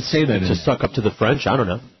 Why does it say that? To suck up to the French? I don't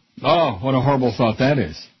know. Oh, what a horrible thought that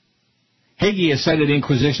is. Hagee has cited the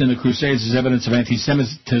Inquisition and the Crusades as evidence of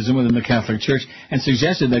anti-Semitism within the Catholic Church and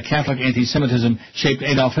suggested that Catholic anti-Semitism shaped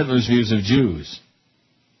Adolf Hitler's views of Jews.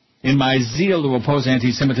 In my zeal to oppose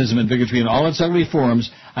anti-Semitism and bigotry in all its ugly forms,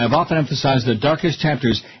 I have often emphasized the darkest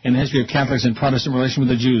chapters in the history of Catholics and Protestant relation with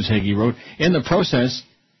the Jews, Hagee wrote. In the process,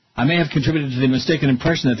 I may have contributed to the mistaken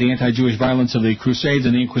impression that the anti-Jewish violence of the Crusades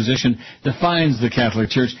and the Inquisition defines the Catholic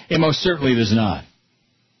Church. It most certainly does not.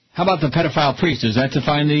 How about the pedophile priest? Does that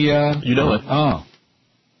define the... You know it. Oh.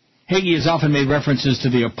 Hagee has often made references to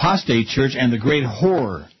the apostate church and the great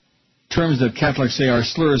whore, terms that Catholics say are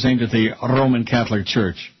slurs aimed at the Roman Catholic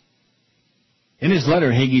Church. In his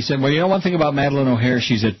letter, Hagee said, well, you know one thing about Madeleine O'Hare?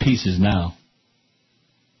 She's at pieces now.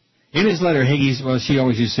 In his letter, Hagee, she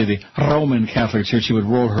always used to say the Roman Catholic Church. She would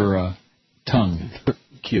roll her tongue.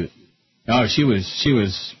 Cute. Oh, she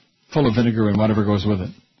was full of vinegar and whatever goes with it.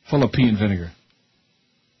 Full of pea and vinegar.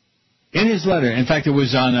 In his letter, in fact, it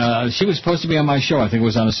was on, she was supposed to be on my show. I think it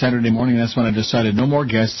was on a Saturday morning. That's when I decided no more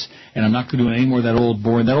guests, and I'm not going to do any more of that old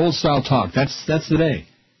boring, that old style talk. That's the day.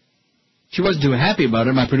 She wasn't too happy about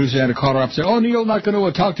it. My producer had to call her up and say, oh, Neil, not going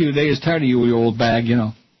to talk to you today. He's tired of you, you old bag, you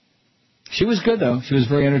know. She was good, though. She was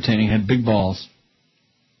very entertaining, had big balls.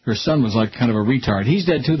 Her son was like kind of a retard. He's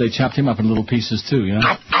dead, too. They chopped him up in little pieces, too, you know.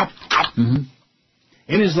 Mm-hmm.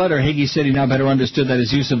 In his letter, Hagee said he now better understood that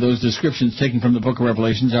his use of those descriptions taken from the Book of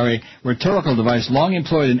Revelations are a rhetorical device long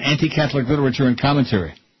employed in anti-Catholic literature and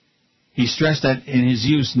commentary. He stressed that in his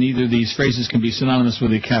use, neither of these phrases can be synonymous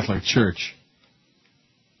with the Catholic Church.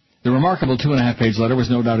 The remarkable 2.5-page letter was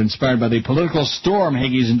no doubt inspired by the political storm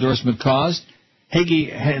Hagee's endorsement caused.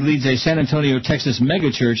 Hagee leads a San Antonio, Texas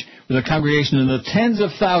megachurch with a congregation in the tens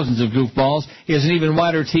of thousands of goofballs. He has an even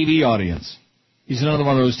wider TV audience. He's another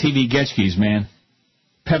one of those TV Getchkis, man,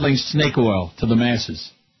 peddling snake oil to the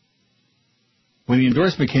masses. When he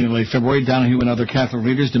endorsed McCain in late February, Donohue and other Catholic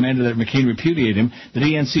leaders demanded that McCain repudiate him. The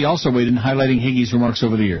DNC also weighed in, highlighting Hagee's remarks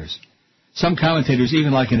over the years. Some commentators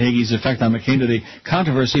even likened Hagee's effect on McCain to the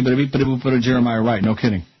controversy, but a Jeremiah Wright. No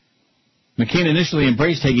kidding. McCain initially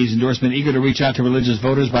embraced Hagee's endorsement, eager to reach out to religious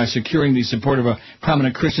voters by securing the support of a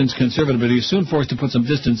prominent Christian conservative, but he was soon forced to put some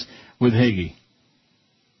distance with Hagee.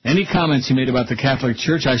 Any comments he made about the Catholic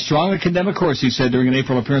Church, I strongly condemn, of course, he said during an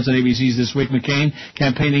April appearance on ABC's This Week. McCain,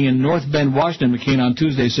 campaigning in North Bend, Washington, McCain on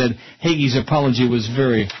Tuesday said Hagee's apology was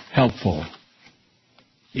very helpful.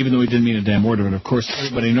 Even though he didn't mean a damn word of it, of course,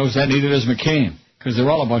 everybody knows that, neither does McCain, because they're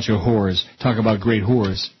all a bunch of whores. Talk about great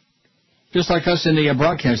whores. Just like us in the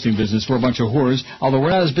broadcasting business, we're a bunch of whores, although we're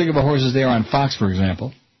not as big of a whores as they are on Fox, for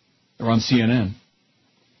example, or on CNN.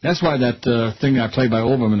 That's why that thing I played by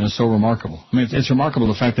Olbermann is so remarkable. I mean, it's remarkable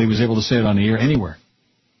the fact that he was able to say it on the air anywhere.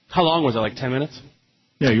 How long was it, like 10 minutes?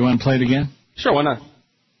 Yeah, you want to play it again? Sure, why not?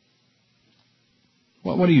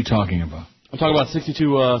 What are you talking about? I'm talking about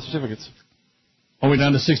 62 certificates. Oh, we're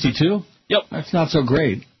down to 62? Yep. That's not so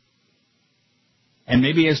great. And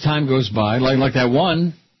maybe as time goes by, like that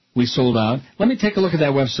one we sold out, let me take a look at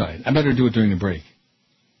that website. I better do it during the break.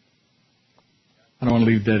 I don't want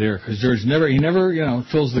to leave dead air, because George never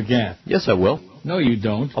fills the gap. Yes, I will. No, you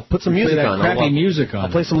don't. I'll put some music play that on. Crappy music on.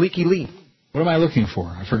 I'll play some Leaky Lee. What am I looking for?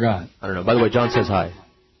 I forgot. I don't know. By the way, John says hi.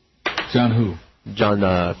 John who? John,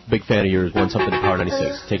 big fan of yours, won something at Power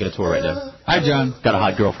 96. Taking a tour right now. Hi, John. Got a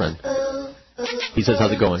hot girlfriend. He says,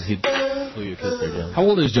 how's it going? He blew you a kiss there, John. How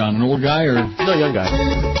old is John? An old guy or? No, young guy.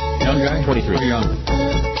 Young guy? 23. Or young?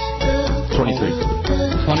 23.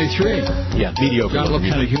 23? Yeah, mediocre. John look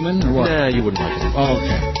kind of human or what? Nah, you wouldn't like him. Oh,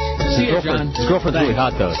 okay. See you, John. His girlfriend's really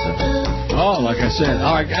hot, though. So. Oh, like I said.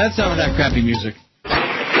 All right, that's enough of that crappy music.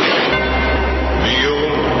 Neil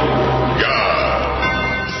God.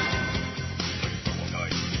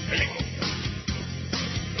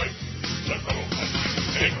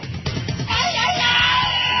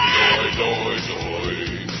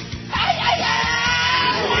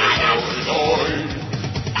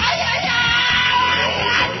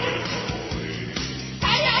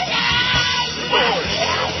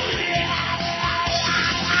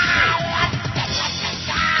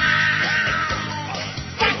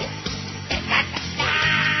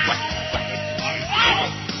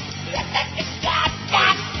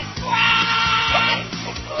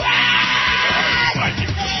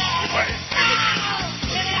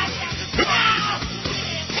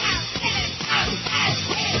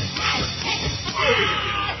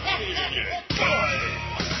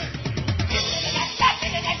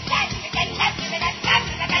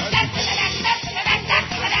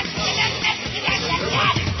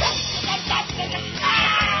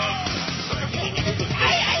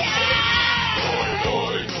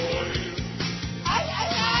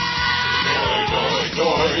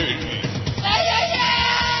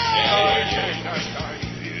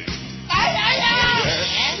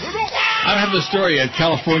 The story at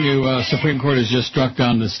California Supreme Court has just struck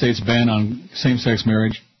down the state's ban on same-sex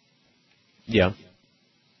marriage. Yeah.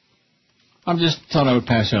 I just thought I would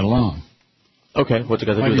pass that along. Okay, what's it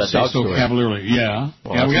got to do with that dog so story? Cavalierly? Yeah.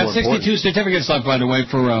 Well, yeah, we got 62 important. certificates left, by the way,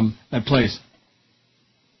 for that place.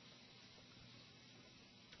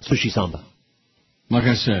 Sushi Samba. Like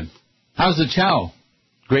I said. How's the chow?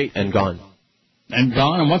 Great and gone. And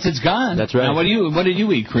gone, and once it's gone. That's right. Now, what did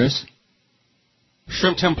you eat, Chris?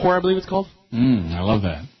 Shrimp tempura, I believe it's called. I love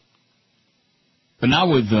that. But now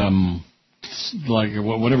with,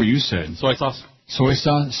 whatever you said. Soy sauce. Soy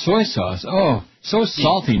sauce. Oh, so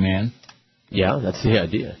salty, man. Yeah, that's the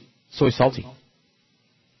idea. Soy salty.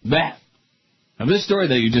 That. Now, this story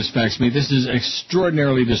that you just faxed me, this is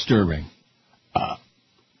extraordinarily disturbing.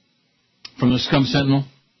 From the Scum Sentinel.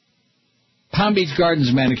 Palm Beach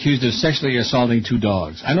Gardens man accused of sexually assaulting 2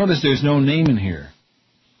 dogs. I noticed there's no name in here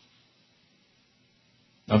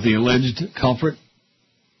of the alleged culprit.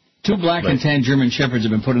 2 black and tan German shepherds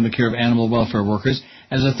have been put in the care of animal welfare workers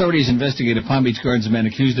as authorities investigate a Palm Beach Gardens man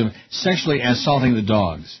accused of sexually assaulting the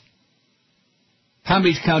dogs. Palm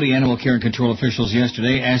Beach County Animal Care and Control officials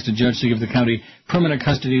yesterday asked a judge to give the county permanent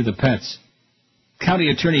custody of the pets. County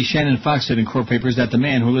Attorney Shannon Fox said in court papers that the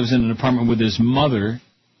man, who lives in an apartment with his mother,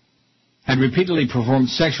 had repeatedly performed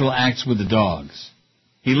sexual acts with the dogs.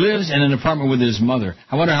 He lives in an apartment with his mother.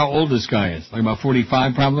 I wonder how old this guy is. Like about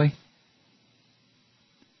 45, probably?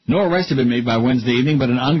 No arrest had been made by Wednesday evening,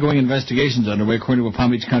 but an ongoing investigation is underway, according to a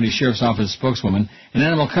Palm Beach County Sheriff's Office spokeswoman. An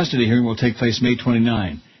animal custody hearing will take place May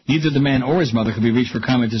 29. Neither the man or his mother could be reached for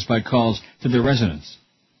comment despite calls to their residence.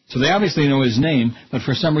 So they obviously know his name, but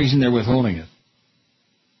for some reason they're withholding it.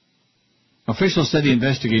 Officials said the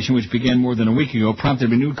investigation, which began more than a week ago,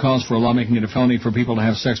 prompted renewed calls for a law making it a felony for people to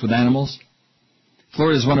have sex with animals.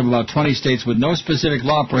 Florida is one of about 20 states with no specific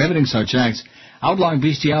law prohibiting such acts. Outlawing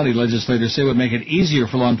bestiality, legislators say, would make it easier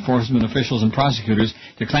for law enforcement officials and prosecutors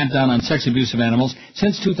to clamp down on sex abuse of animals.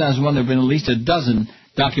 Since 2001, there have been at least a dozen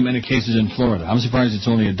documented cases in Florida. I'm surprised it's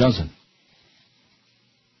only a dozen.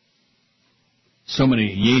 So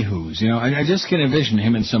many yahoos. I just can envision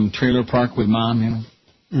him in some trailer park with mom,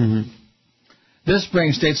 Mm-hmm. This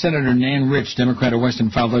spring, State Senator Nan Rich, Democrat of Weston,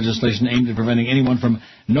 filed legislation aimed at preventing anyone from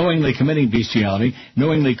knowingly committing bestiality,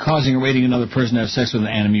 knowingly causing or raiding another person to have sex with an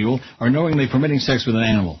animal, or knowingly permitting sex with an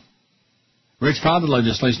animal. Rich filed the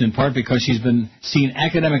legislation in part because she's been seen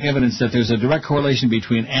academic evidence that there's a direct correlation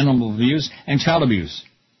between animal abuse and child abuse.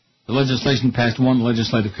 The legislation passed one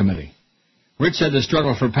legislative committee. Rich said the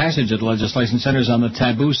struggle for passage of the legislation centers on the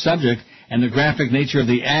taboo subject and the graphic nature of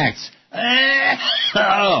the acts.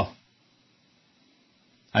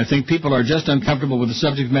 I think people are just uncomfortable with the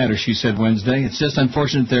subject matter, she said Wednesday. It's just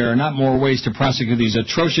unfortunate there are not more ways to prosecute these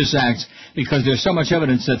atrocious acts because there's so much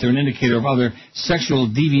evidence that they're an indicator of other sexual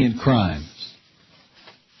deviant crimes.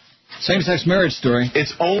 Same-sex marriage story.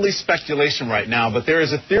 It's only speculation right now, but there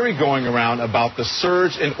is a theory going around about the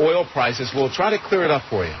surge in oil prices. We'll try to clear it up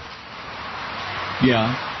for you.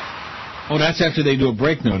 Yeah. Oh, that's after they do a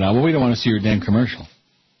break note now. Well, we don't want to see your damn commercial.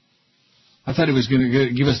 I thought he was going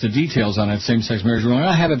to give us the details on that same-sex marriage ruling.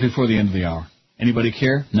 I'll have it before the end of the hour. Anybody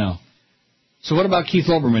care? No. So what about Keith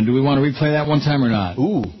Olbermann? Do we want to replay that one time or not?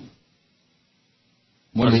 Ooh.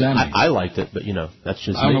 What does that mean? I liked it, but, that's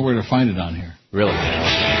just I don't know where to find it on here. Really?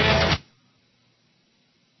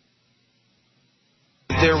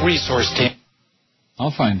 Their resource team.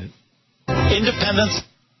 I'll find it. Independence.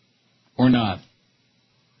 Or not.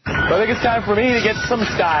 So I think it's time for me to get some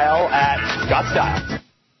style at Got Style.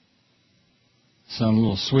 Sound a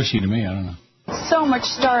little swishy to me. I don't know. So much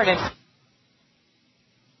started.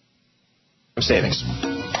 Savings.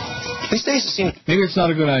 These days it seems... Maybe it's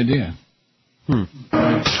not a good idea.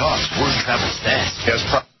 Talks word travels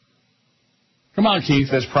fast. Come on, Keith.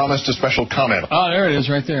 Has promised a special comment. Oh, there it is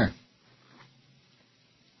right there.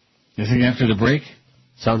 You think after the break?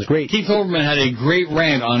 Sounds great. Keith Olbermann had a great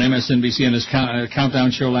rant on MSNBC on his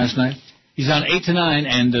countdown show last night. He's on 8 to 9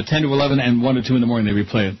 and 10 to 11 and 1 to 2 in the morning. They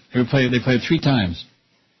replay it. They play it 3 times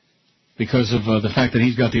because of the fact that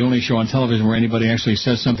he's got the only show on television where anybody actually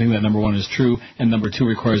says something that, number 1, is true, and number 2,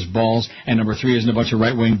 requires balls, and number 3, isn't a bunch of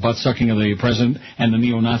right-wing butt-sucking of the president and the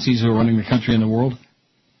neo-Nazis who are running the country and the world.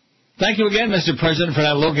 Thank you again, Mr. President, for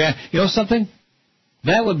that little guy. You know something?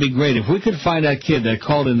 That would be great if we could find that kid that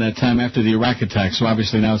called in that time after the Iraq attack, so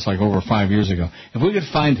obviously now it's like over 5 years ago. If we could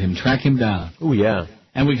find him, track him down. Oh, yeah.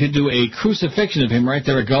 And we could do a crucifixion of him right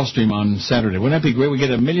there at Gulfstream on Saturday. Wouldn't that be great? We'd get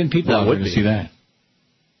 1 million people out there to see that.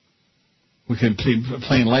 We could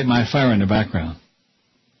play Light My Fire in the background.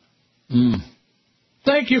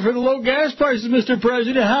 Thank you for the low gas prices, Mr.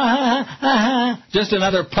 President. Ha, ha, ha, ha, ha. Just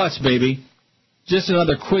another putz, baby. Just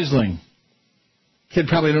another quisling. Kid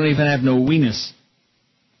probably don't even have no weenus.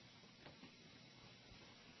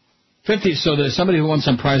 50, so there's somebody who won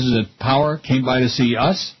some prizes at Power came by to see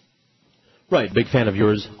us? Right, big fan of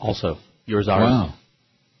yours also. Yours, ours. Wow.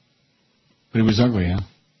 But he was ugly, huh?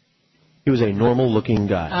 He was a normal-looking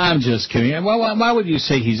guy. I'm just kidding. Why would you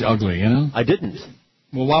say he's ugly, you know? I didn't.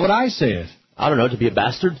 Well, why would I say it? I don't know, to be a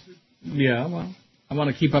bastard? Yeah, well, I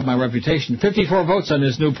want to keep up my reputation. 54 votes on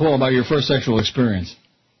this new poll about your first sexual experience.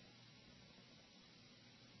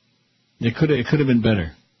 It could have been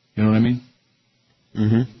better. You know what I mean?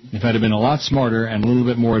 Mm-hmm. If I'd have been a lot smarter and a little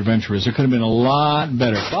bit more adventurous, it could have been a lot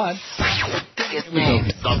better. But the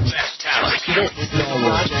best talent. This is Neil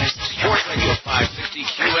Rogers. Sports Radio 560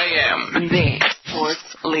 QAM. The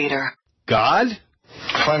sports leader. God?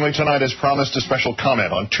 Finally tonight has promised a special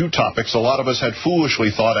comment on 2 topics a lot of us had foolishly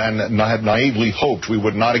thought and had naively hoped we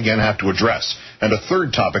would not again have to address. And a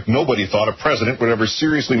third topic nobody thought a president would ever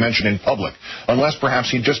seriously mention in public, unless perhaps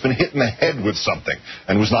he'd just been hit in the head with something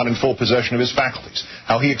and was not in full possession of his faculties.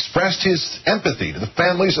 How he expressed his empathy to the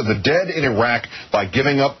families of the dead in Iraq by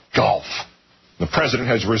giving up golf. The president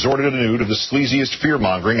has resorted anew to the sleaziest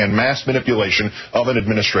fear-mongering and mass manipulation of an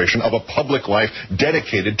administration of a public life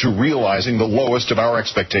dedicated to realizing the lowest of our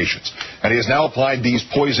expectations. And he has now applied these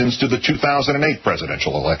poisons to the 2008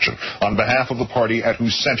 presidential election on behalf of the party at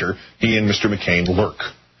whose center he and Mr. McCain lurk.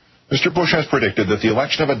 Mr. Bush has predicted that the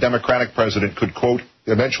election of a Democratic president could, quote,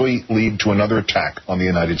 eventually lead to another attack on the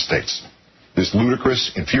United States. This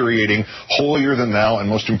ludicrous, infuriating, holier-than-thou, and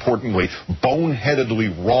most importantly,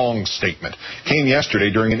 boneheadedly wrong statement came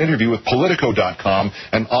yesterday during an interview with Politico.com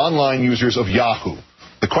and online users of Yahoo.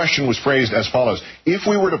 The question was phrased as follows: if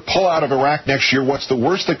we were to pull out of Iraq next year, what's the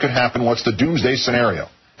worst that could happen? What's the doomsday scenario?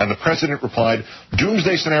 And the president replied,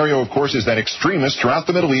 doomsday scenario, of course, is that extremists throughout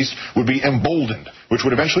the Middle East would be emboldened, which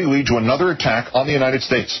would eventually lead to another attack on the United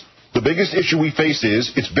States. The biggest issue we face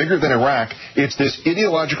is, it's bigger than Iraq, it's this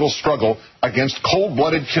ideological struggle against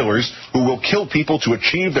cold-blooded killers who will kill people to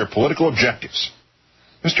achieve their political objectives.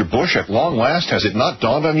 Mr. Bush, at long last, has it not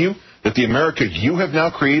dawned on you that the America you have now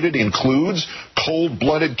created includes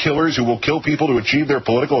cold-blooded killers who will kill people to achieve their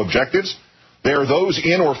political objectives? They are those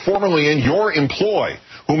in or formerly in your employ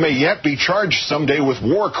who may yet be charged someday with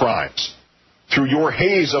war crimes. Through your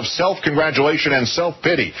haze of self-congratulation and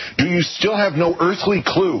self-pity, do you still have no earthly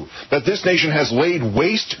clue that this nation has laid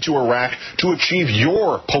waste to Iraq to achieve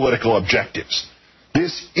your political objectives?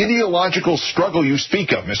 This ideological struggle you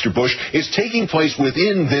speak of, Mr. Bush, is taking place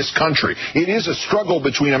within this country. It is a struggle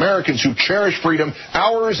between Americans who cherish freedom,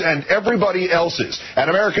 ours and everybody else's, and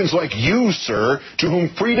Americans like you, sir, to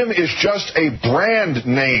whom freedom is just a brand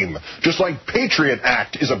name, just like Patriot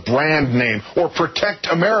Act is a brand name, or Protect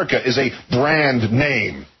America is a brand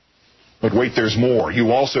name. But wait, there's more.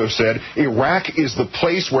 You also said Iraq is the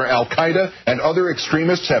place where Al-Qaeda and other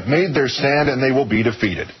extremists have made their stand and they will be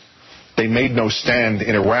defeated. They made no stand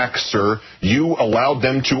in Iraq, sir. You allowed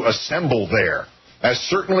them to assemble there. As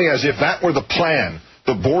certainly as if that were the plan,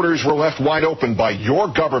 the borders were left wide open by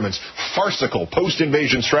your government's farcical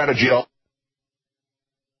post-invasion strategy.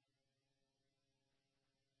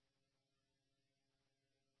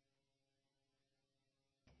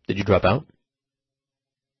 Did you drop out?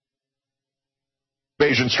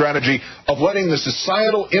 Invasion strategy of letting the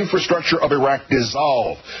societal infrastructure of Iraq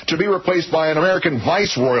dissolve to be replaced by an American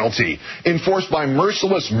viceroyalty enforced by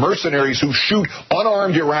merciless mercenaries who shoot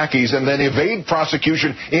unarmed Iraqis and then evade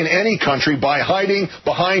prosecution in any country by hiding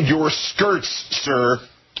behind your skirts, sir.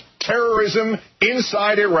 Terrorism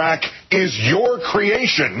inside Iraq is your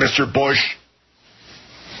creation, Mr. Bush.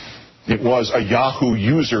 It was a Yahoo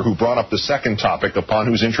user who brought up the second topic upon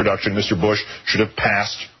whose introduction Mr. Bush should have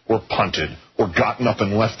passed or punted or gotten up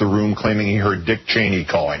and left the room claiming he heard Dick Cheney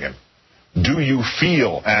calling him. Do you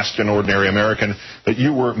feel, asked an ordinary American, that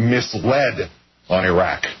you were misled on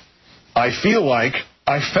Iraq? I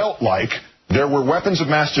felt like there were weapons of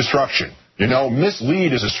mass destruction. You know,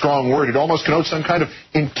 mislead is a strong word. It almost connotes some kind of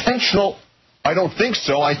intentional. I don't think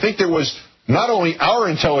so. I think there was not only our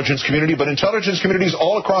intelligence community, but intelligence communities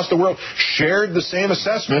all across the world shared the same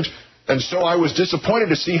assessment. And so I was disappointed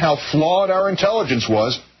to see how flawed our intelligence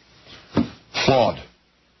was. Flawed.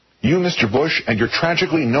 You, Mr. Bush, and your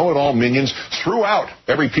tragically know-it-all minions threw out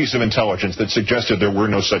every piece of intelligence that suggested there were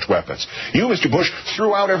no such weapons. You, Mr. Bush,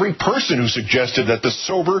 threw out every person who suggested that the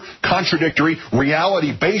sober, contradictory,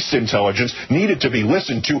 reality-based intelligence needed to be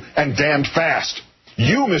listened to and damned fast.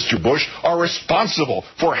 You, Mr. Bush, are responsible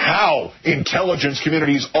for how intelligence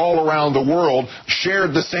communities all around the world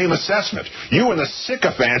shared the same assessment. You and the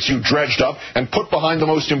sycophants you dredged up and put behind the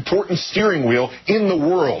most important steering wheel in the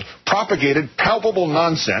world propagated palpable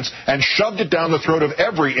nonsense and shoved it down the throat of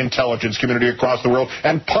every intelligence community across the world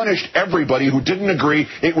and punished everybody who didn't agree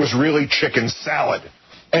it was really chicken salad.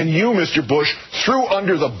 And you, Mr. Bush, threw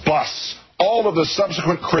under the bus all of the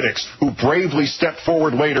subsequent critics who bravely stepped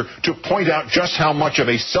forward later to point out just how much of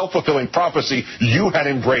a self-fulfilling prophecy you had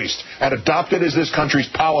embraced and adopted as this country's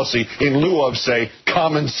policy in lieu of, say,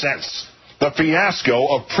 common sense. The fiasco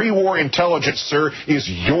of pre-war intelligence, sir, is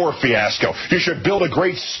your fiasco. You should build a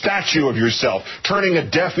great statue of yourself, turning a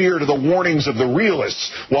deaf ear to the warnings of the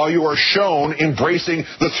realists while you are shown embracing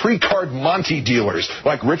the three-card Monte dealers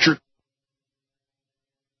like Richard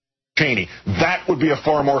Cheney. That would be a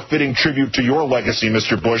far more fitting tribute to your legacy,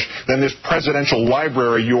 Mr. Bush, than this presidential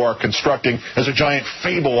library you are constructing as a giant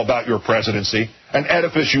fable about your presidency. An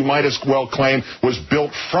edifice you might as well claim was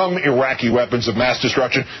built from Iraqi weapons of mass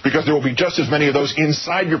destruction, because there will be just as many of those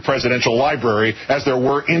inside your presidential library as there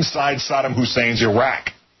were inside Saddam Hussein's Iraq.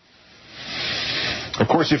 Of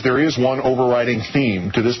course, if there is one overriding theme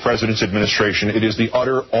to this president's administration, it is the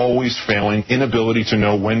utter, always failing inability to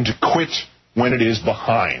know when to quit when it is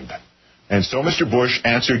behind. And so Mr. Bush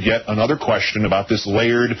answered yet another question about this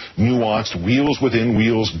layered, nuanced,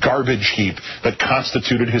 wheels-within-wheels garbage heap that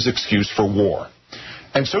constituted his excuse for war.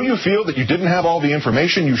 And so you feel that you didn't have all the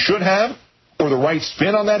information you should have, or the right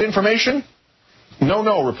spin on that information?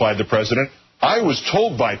 No, replied the president. I was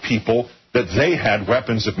told by people that they had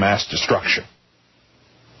weapons of mass destruction.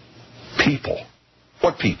 People.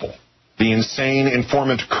 What people? The insane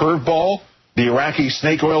informant Curveball? The Iraqi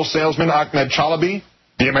snake oil salesman Ahmed Chalabi?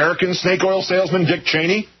 The American snake oil salesman Dick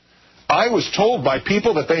Cheney? I was told by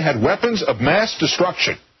people that they had weapons of mass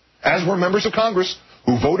destruction, as were members of Congress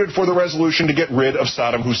who voted for the resolution to get rid of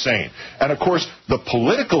Saddam Hussein. And, of course, the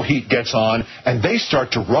political heat gets on, and they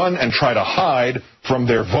start to run and try to hide from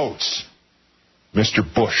their votes. Mr.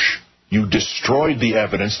 Bush, you destroyed the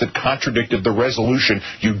evidence that contradicted the resolution.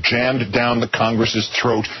 You jammed down the Congress's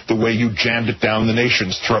throat the way you jammed it down the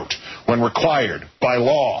nation's throat. When required by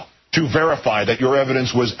law to verify that your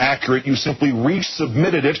evidence was accurate, you simply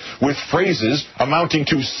resubmitted it with phrases amounting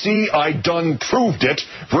to "see, I done proved it,"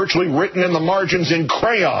 virtually written in the margins in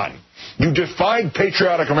crayon. You defied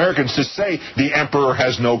patriotic Americans to say the emperor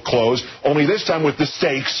has no clothes, only this time with the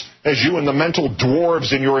stakes, as you and the mental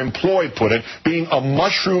dwarves in your employ put it, being a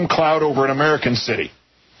mushroom cloud over an American city.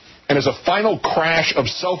 And as a final crash of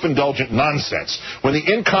self-indulgent nonsense, when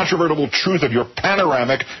the incontrovertible truth of your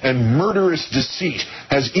panoramic and murderous deceit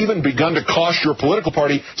has even begun to cost your political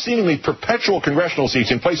party seemingly perpetual congressional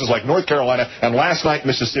seats in places like North Carolina and last night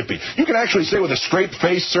Mississippi, you can actually say with a straight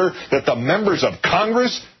face, sir, that the members of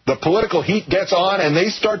Congress, the political heat gets on and they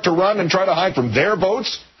start to run and try to hide from their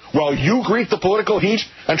votes, while you greet the political heat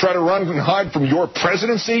and try to run and hide from your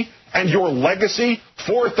presidency And your legacy?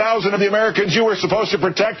 4,000 of the Americans you were supposed to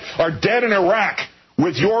protect are dead in Iraq,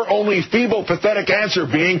 with your only feeble, pathetic answer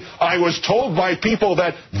being, I was told by people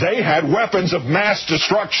that they had weapons of mass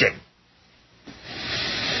destruction.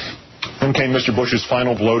 Then came Mr. Bush's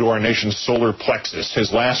final blow to our nation's solar plexus,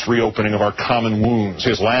 his last reopening of our common wounds,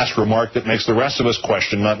 his last remark that makes the rest of us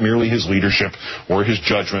question not merely his leadership or his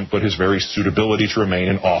judgment, but his very suitability to remain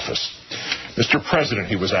in office. Mr. President,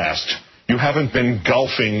 he was asked, you haven't been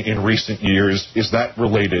golfing in recent years. Is that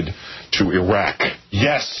related to Iraq?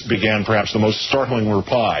 Yes, began perhaps the most startling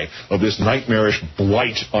reply of this nightmarish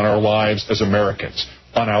blight on our lives as Americans,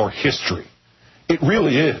 on our history. It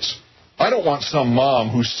really is. I don't want some mom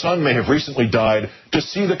whose son may have recently died to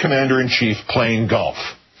see the commander-in-chief playing golf.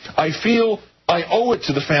 I feel I owe it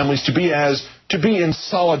to the families to be in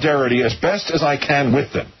solidarity as best as I can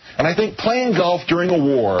with them. And I think playing golf during a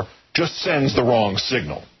war just sends the wrong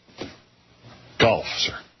signal. Golf,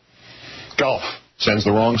 sir. Golf sends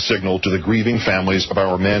the wrong signal to the grieving families of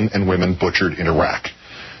our men and women butchered in Iraq.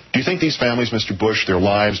 Do you think these families, Mr. Bush, their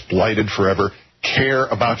lives blighted forever, care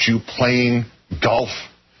about you playing golf?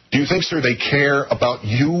 Do you think, sir, they care about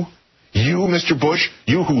you? You, Mr. Bush,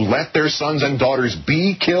 you who let their sons and daughters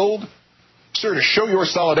be killed? Sir, to show your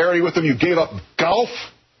solidarity with them, you gave up golf?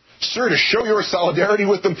 Sir, to show your solidarity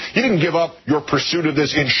with them, you didn't give up your pursuit of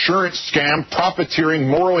this insurance scam, profiteering,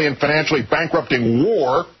 morally and financially bankrupting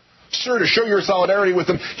war. Sir, to show your solidarity with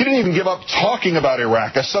them, you didn't even give up talking about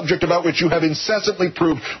Iraq, a subject about which you have incessantly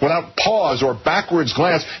proved without pause or backwards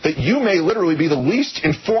glance that you may literally be the least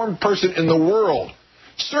informed person in the world.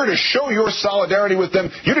 Sir, to show your solidarity with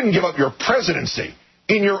them, you didn't give up your presidency.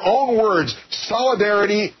 In your own words,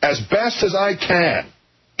 solidarity as best as I can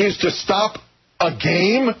is to stop a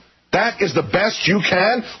game. That is the best you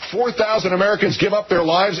can? 4,000 Americans give up their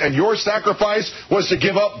lives, and your sacrifice was to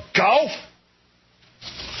give up golf?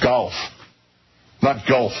 Golf. Not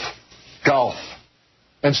golf. Golf.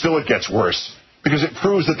 And still it gets worse, because it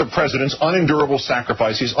proves that the president's unendurable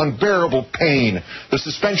sacrifice, his unbearable pain, the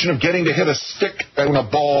suspension of getting to hit a stick and a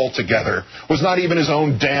ball together, was not even his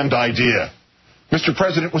own damned idea. Mr.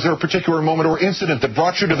 President, was there a particular moment or incident that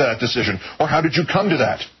brought you to that decision, or how did you come to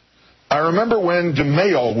that? I remember when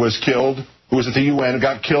DeMaio was killed, who was at the UN,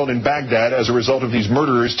 got killed in Baghdad as a result of these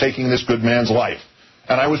murderers taking this good man's life.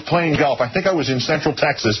 And I was playing golf. I think I was in Central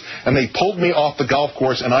Texas, and they pulled me off the golf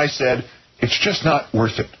course, and I said, it's just not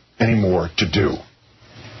worth it anymore to do.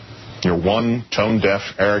 Your one tone-deaf,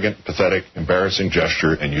 arrogant, pathetic, embarrassing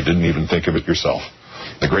gesture, and you didn't even think of it yourself.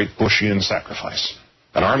 The great Bushian sacrifice.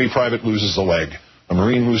 An Army private loses a leg. A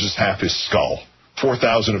Marine loses half his skull.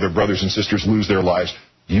 4,000 of their brothers and sisters lose their lives.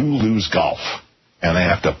 You lose golf, and they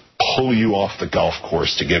have to pull you off the golf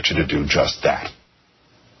course to get you to do just that.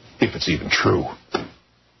 If it's even true.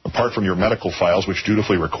 Apart from your medical files, which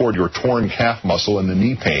dutifully record your torn calf muscle and the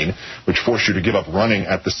knee pain, which forced you to give up running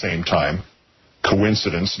at the same time.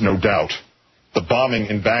 Coincidence, no doubt. The bombing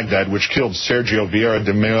in Baghdad, which killed Sergio Vieira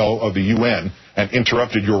de Mello of the UN and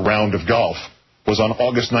interrupted your round of golf, was on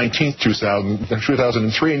August 19th,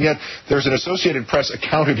 2003, and yet there's an Associated Press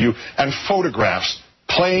account of you and photographs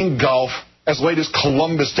playing golf as late as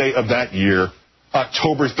Columbus Day of that year,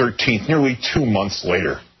 October 13th, nearly 2 months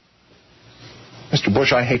later. Mr.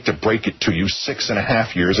 Bush, I hate to break it to you,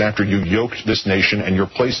 6.5 years after you yoked this nation and your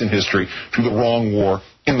place in history to the wrong war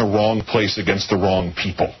in the wrong place against the wrong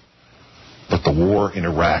people. But the war in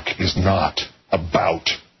Iraq is not about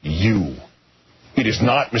you. It is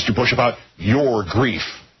not, Mr. Bush, about your grief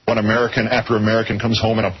when American after American comes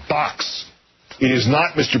home in a box. It is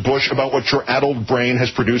not, Mr. Bush, about what your addled brain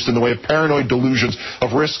has produced in the way of paranoid delusions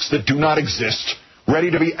of risks that do not exist,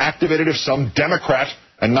 ready to be activated if some Democrat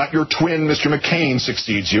and not your twin, Mr. McCain,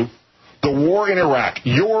 succeeds you. The war in Iraq,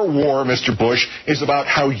 your war, Mr. Bush, is about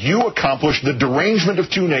how you accomplished the derangement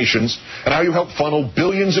of two nations and how you helped funnel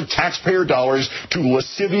billions of taxpayer dollars to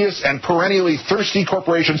lascivious and perennially thirsty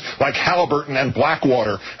corporations like Halliburton and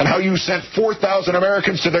Blackwater, and how you sent 4,000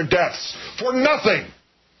 Americans to their deaths for nothing.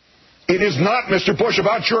 It is not, Mr. Bush,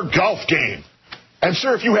 about your golf game. And,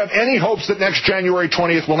 sir, if you have any hopes that next January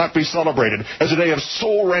 20th will not be celebrated as a day of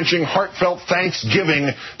soul-wrenching, heartfelt thanksgiving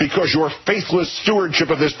because your faithless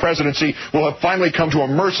stewardship of this presidency will have finally come to a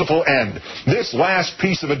merciful end, this last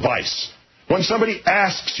piece of advice. When somebody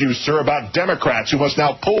asks you, sir, about Democrats who must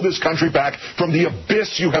now pull this country back from the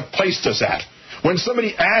abyss you have placed us at, when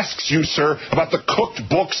somebody asks you, sir, about the cooked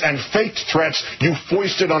books and faked threats you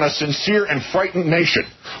foisted on a sincere and frightened nation,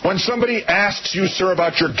 when somebody asks you, sir,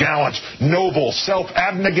 about your gallant, noble,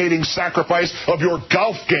 self-abnegating sacrifice of your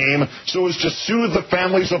golf game so as to soothe the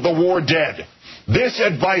families of the war dead, this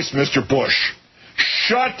advice, Mr. Bush,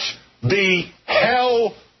 shut the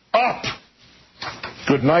hell up.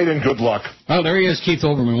 Good night and good luck. Oh, there he is, Keith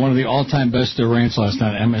Olbermann, one of the all-time best rants last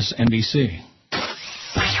night at MSNBC.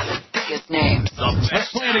 Biggest names.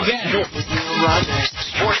 Let's play it again. Rogers.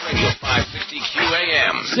 Sports Radio 560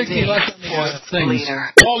 QAM. 60 left on the things.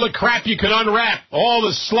 Leader. All the crap you can unwrap. All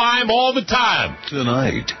the slime all the time.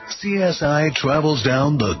 Tonight, CSI travels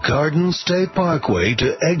down the Garden State Parkway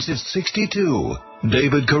to exit 62.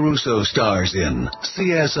 David Caruso stars in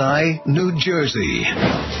CSI New Jersey.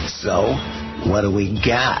 So, what do we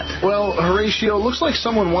got? Well, Horatio, looks like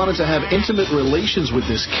someone wanted to have intimate relations with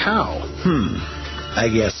this cow. I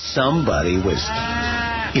guess somebody was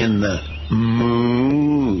in the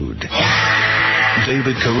mood.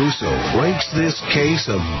 David Caruso breaks this case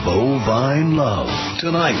of bovine love.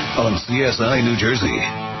 Tonight on CSI New Jersey.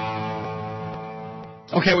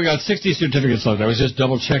 Okay, we got 60 certificates left. I was just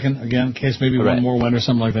double-checking again in case maybe one more went or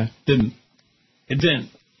something like that. Didn't. It didn't.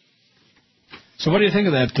 So what do you think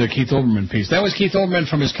of that Keith Olbermann piece? That was Keith Olbermann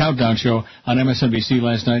from his Countdown show on MSNBC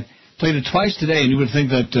last night. Played it twice today, and you would think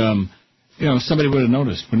that, somebody would have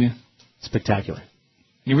noticed, wouldn't you? Spectacular.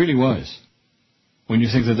 He really was. When you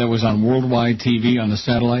think that was on worldwide TV on the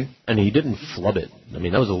satellite. And he didn't flub it. I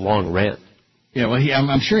mean, that was a long rant. Yeah, well,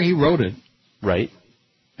 I'm sure he wrote it. Right.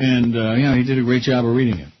 And, he did a great job of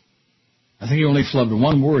reading it. I think he only flubbed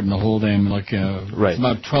one word in the whole damn, it's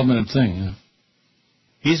about a 12-minute thing. You know.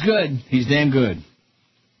 He's good. He's damn good.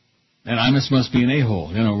 And Imus must be an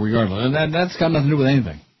a-hole, regardless. And that's got nothing to do with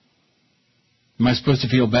anything. Am I supposed to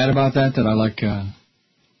feel bad about that I like...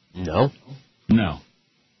 No. No.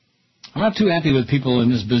 I'm not too happy with people in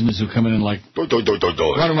this business who come in and, run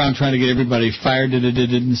around trying to get everybody fired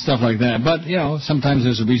and stuff like that. But, sometimes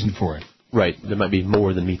there's a reason for it. Right. There might be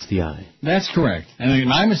more than meets the eye. That's correct. And in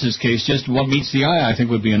Imus's case, just what meets the eye, I think,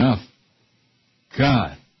 would be enough.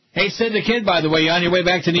 God. Hey, Sid the Kid, by the way, you on your way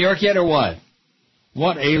back to New York yet or what?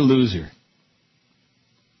 What a loser.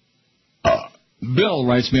 Bill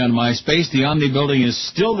writes me on MySpace, the Omni building is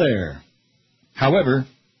still there. However,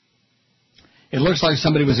 it looks like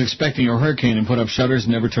somebody was expecting a hurricane and put up shutters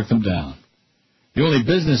and never took them down. The only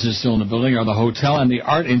businesses still in the building are the hotel and the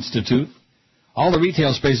Art Institute. All the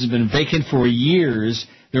retail space has been vacant for years.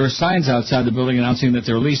 There are signs outside the building announcing that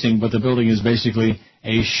they're leasing, but the building is basically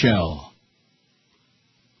a shell.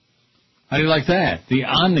 How do you like that? The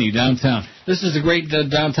Omni downtown. This is the great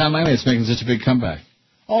downtown Miami that's making such a big comeback.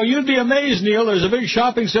 Oh, you'd be amazed, Neil. There's a big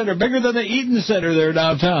shopping center, bigger than the Eaton Center there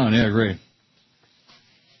downtown. Yeah, great.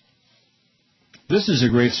 This is a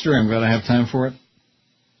great story. I'm glad I have time for it.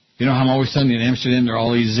 You know how I'm always telling you in Amsterdam there are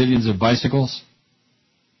all these zillions of bicycles?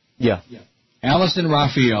 Yeah. Allison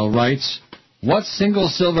Raphael writes, what single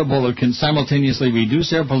silver bullet can simultaneously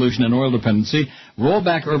reduce air pollution and oil dependency, roll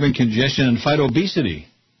back urban congestion, and fight obesity?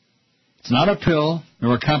 It's not a pill,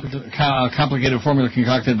 nor a complicated formula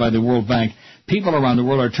concocted by the World Bank. People around the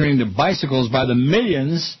world are turning to bicycles by the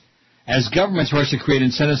millions as governments rush to create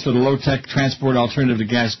incentives for the low-tech transport alternative to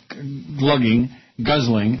gas glugging,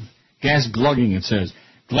 it says.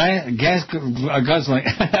 Guzzling,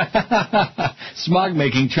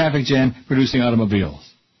 smog-making, traffic jam-producing automobiles.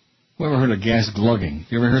 Who ever heard of gas glugging?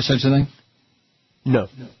 You ever heard such a thing? No.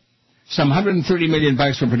 Some 130 million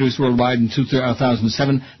bikes were produced worldwide in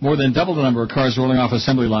 2007, more than double the number of cars rolling off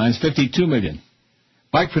assembly lines, 52 million.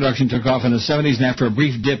 Bike production took off in the 70s, and after a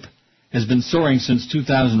brief dip, has been soaring since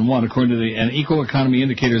 2001, according to an Eco Economy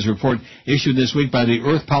Indicators report issued this week by the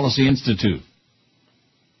Earth Policy Institute.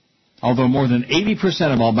 Although more than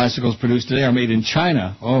 80% of all bicycles produced today are made in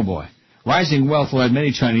China, oh boy, rising wealth led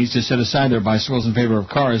many Chinese to set aside their bicycles in favor of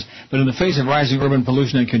cars, but in the face of rising urban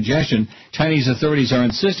pollution and congestion, Chinese authorities are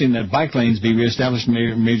insisting that bike lanes be reestablished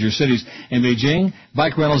in major cities. In Beijing,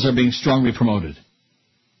 bike rentals are being strongly promoted.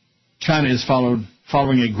 China is following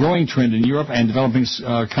a growing trend in Europe and developing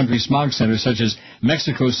country smog centers such as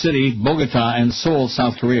Mexico City, Bogota, and Seoul,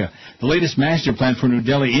 South Korea. The latest master plan for New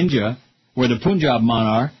Delhi, India, where the Punjab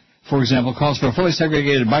monarch, for example, calls for fully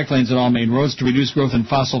segregated bike lanes on all main roads to reduce growth in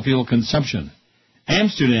fossil fuel consumption.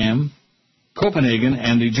 Amsterdam, Copenhagen,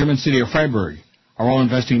 and the German city of Freiburg are all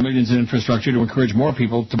investing millions in infrastructure to encourage more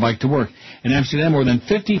people to bike to work. In Amsterdam, more than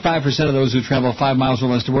 55% of those who travel 5 miles or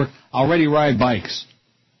less to work already ride bikes.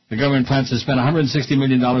 The government plans to spend $160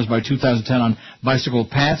 million by 2010 on bicycle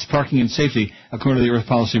paths, parking, and safety, according to the Earth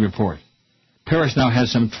Policy report. Paris now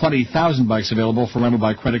has some 20,000 bikes available for rental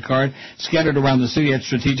by credit card, scattered around the city at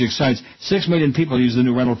strategic sites. 6 million people used the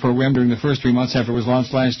new rental program during the first 3 months after it was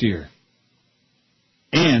launched last year.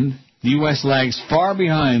 And the U.S. lags far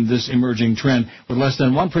behind this emerging trend, with less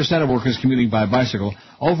than 1% of workers commuting by bicycle.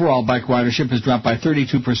 Overall, bike ridership has dropped by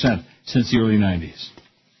 32% since the early 90s.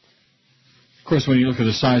 Of course, when you look at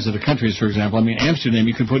the size of the countries, for example, I mean, Amsterdam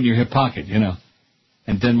you can put in your hip pocket, you know.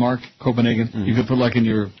 And Denmark, Copenhagen, you could put like in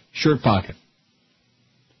your shirt pocket.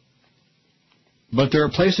 But there are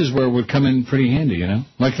places where it would come in pretty handy, you know.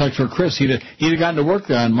 Like for Chris, he'd have gotten to work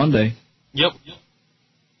there on Monday. Yep.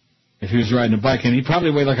 If he was riding a bike, and he'd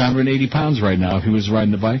probably weigh like 180 pounds right now if he was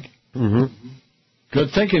riding a bike. Mm-hmm. Good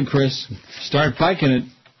thinking, Chris. Start biking it.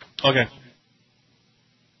 Okay.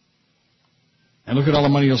 And look at all the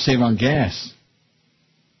money you'll save on gas.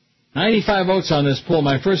 95 votes on this poll.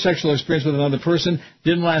 My first sexual experience with another person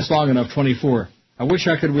didn't last long enough, 24. I wish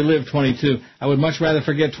I could relive 22. I would much rather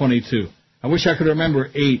forget 22. I wish I could remember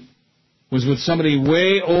 8. Was with somebody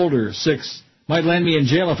way older, 6. Might land me in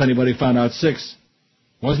jail if anybody found out, 6.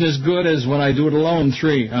 Wasn't as good as when I do it alone,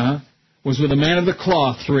 3. Was with a man of the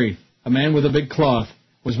cloth, 3. A man with a big cloth.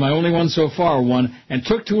 Was my only one so far, 1. And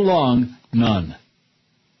took too long, none.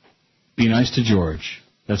 Be nice to George.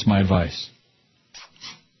 That's my advice.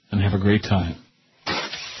 And have a great time.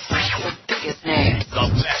 The biggest names. The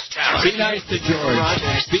best talent. Be nice to George.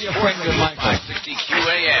 Rogers. Be a friend of Michael. 560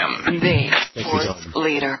 QAM. The sports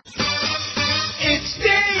leader. It's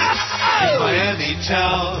Dave in Miami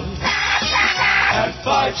town at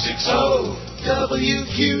 560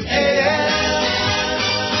 WQAM.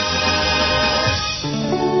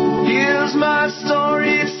 Here's my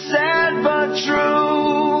story, it's sad but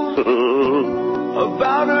true,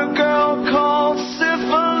 about a girl called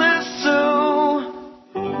Syphilis Sue.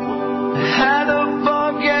 Had a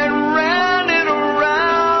bug and ran it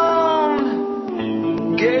around,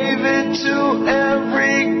 gave it to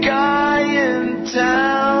every guy in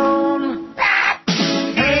town.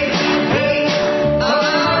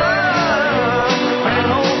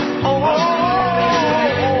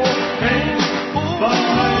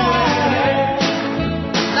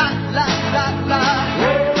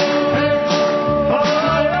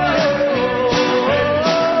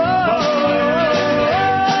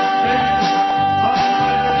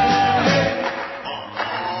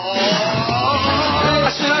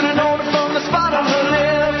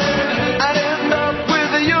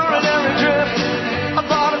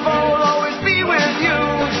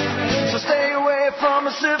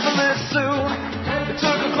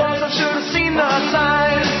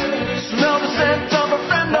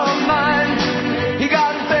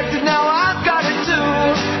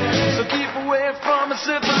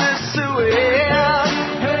 Syphilis Sue, yeah.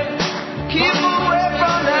 Keep away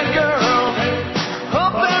from that girl.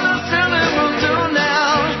 Hope penicillin will do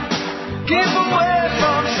now. Keep away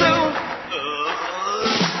from Sue.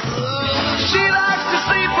 She likes to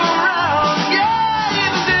sleep around. Yeah,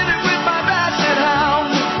 even did it with my basset hound.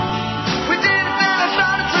 We did it, then I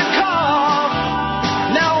started to cough.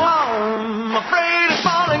 Now I'm afraid of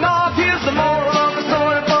falling off. Here's the moral of the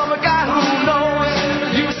story from a guy who knows.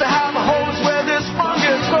 Used to have a hose where this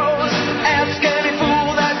fungus grows. Ask any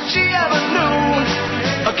fool that she ever knew.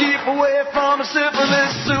 Keep away from a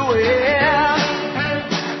Syphilis Sue, yeah.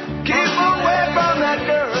 Keep away from that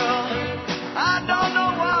girl. I don't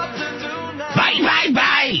know what to do now. Bye, bye,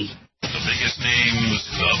 bye. The biggest names,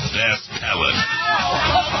 the best talent.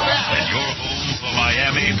 And your home for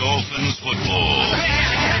Miami Dolphins football.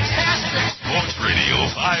 Sports Radio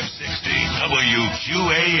 560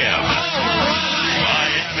 WQAM.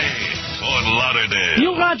 Miami, Fort Lauderdale.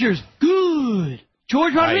 Neil Rogers, good.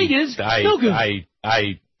 George Rodriguez, no good.